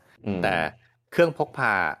วอ่ะแต่เครื่องพกพ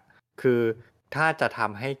าคือถ้าจะท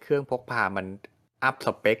ำให้เครื่องพกพามันอัพส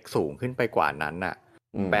เปคสูงขึ้นไปกว่านั้นน่ะ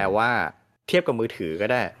แปลว่าเทียบกับมือถือก็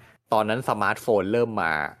ได้ตอนนั้นสมาร์ทโฟนเริ่มม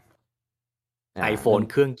า iPhone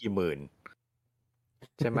เครื่องกี่หมื่น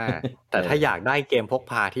ใช่ไหม แต่ถ้าอยากได้เกมพก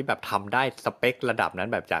พาที่แบบทำได้สเปคระดับนั้น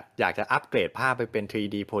แบบอยากจะอัปเกรดภาพไปเป็น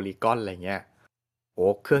 3D Polygon อะไรเงี้ยโอ้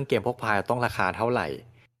เครื่องเกมพกพาต้องราคาเท่าไหร่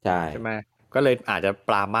ใช่ไหมก็เลยอาจจะ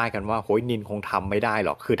ปรามาสกันว่าโหยนินคงทำไม่ได้หร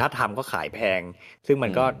อกคือถ้าทำก็ขายแพงซึ่งมั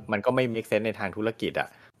นก็ไม่ make sense ในทางธุรกิจอ่ะ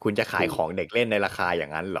คุณจะขายของเด็กเล่นในราคาอย่า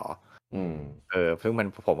งนั้นหรอซึ่ง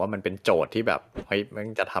ผมว่ามันเป็นโจทย์ที่แบบเฮ้ยมัน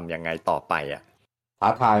จะทำยังไงต่อไปอ่ะท้า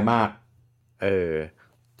ทายมาก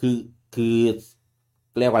คือ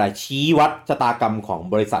เรียกว่าอะไรชี้วัดชะตากรรมของ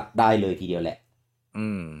บริษัทได้เลยทีเดียวแหละ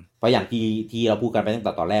เพราะอย่างที่เราพูดกันไปตั้งแ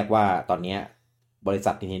ต่ตอนแรกว่าตอนนี้บริ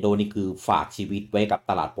ษัท Nintendo นี่คือฝากชีวิตไว้กับ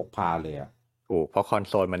ตลาดพกพาเลยอ่ะถูกเพราะคอน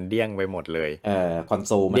โซลมันเดี้ยงไปหมดเลยคอนโ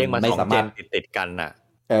ซลมันไม่สามารถติดกันน่ะ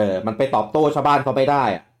มันไปตอบโต้ชาวบ้านเขาไม่ได้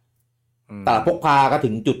อ่ะตลาดพกพาก็ถึ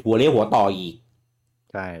งจุดหัวเลี้ยวหัวต่ออีก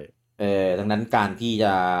ใช่ดังนั้นการที่จ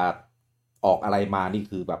ะออกอะไรมานี่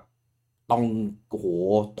คือแบบต้องโอ้โห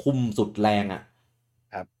ทุ่มสุดแรงอ่ะ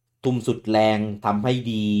ทุ่มสุดแรงทำให้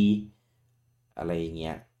ดีอะไรอย่างเ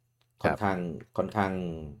งี้ยค่อนข้าง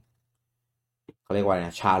เขาเรียกว่าน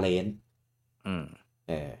ะชาเลนจ์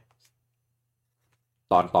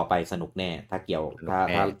ตอนต่อไปสนุกแน่ถ้าเกี่ยว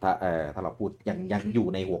ถ้าเราพูดยังอยู่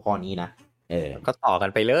ในหัวข้อนี้นะก็ต่อกั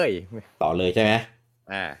นไปเลยต่อเลยใช่ไหม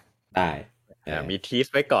ได้มีทีส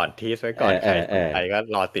ไว้ก่อนใครก็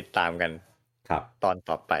รอติดตามกันครับตอน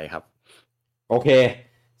ต่อไปครับโอเค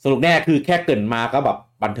สรุปแน่คือแค่เกริ่นมาก็แบบ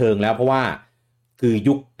บันเทิงแล้วเพราะว่าคือ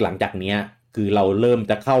ยุคหลังจากเนี้ยคือเราเริ่ม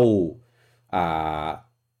จะเข้า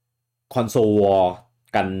คอนโซลวอร์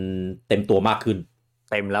กันเต็มตัวมากขึ้น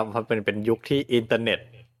เต็มแล้วเพราะเป็นยุคที่อินเทอร์เน็ต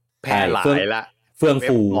แพร่หลายละเฟื่อง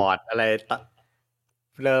ฟูบอร์ดอะไร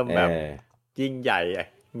เริ่มแบบยิ่งใหญ่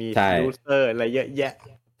มียูเซอร์อะไรเยอะแยะ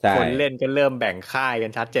คนเล่นก็เริ่มแบ่งค่ายกั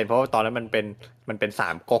นชัดเจนเพราะว่าตอนนั้นมันเป็นสา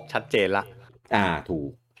มก๊กชัดเจนละถู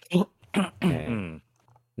ก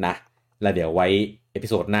นะแล้วเดี๋ยวไว้เอพิ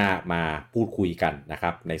โซดหน้ามาพูดคุยกันนะค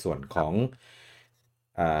รับในส่วนของ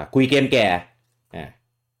คุยเกมแก่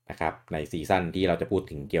นะครับในซีซั่นที่เราจะพูด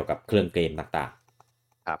ถึงเกี่ยวกับเครื่องเกมต่าง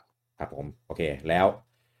ๆครับผมโอเคแล้ว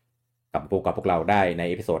กลับมาพบกับพวกเราได้ใน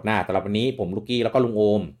เอพิโซดหน้าสำหรับวันนี้ผมลูกกี้แล้วก็ลุงโอ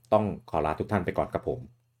มต้องขอลาทุกท่านไปก่อนครับผม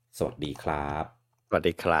สวัสดีครับสวัส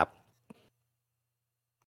ดีครับ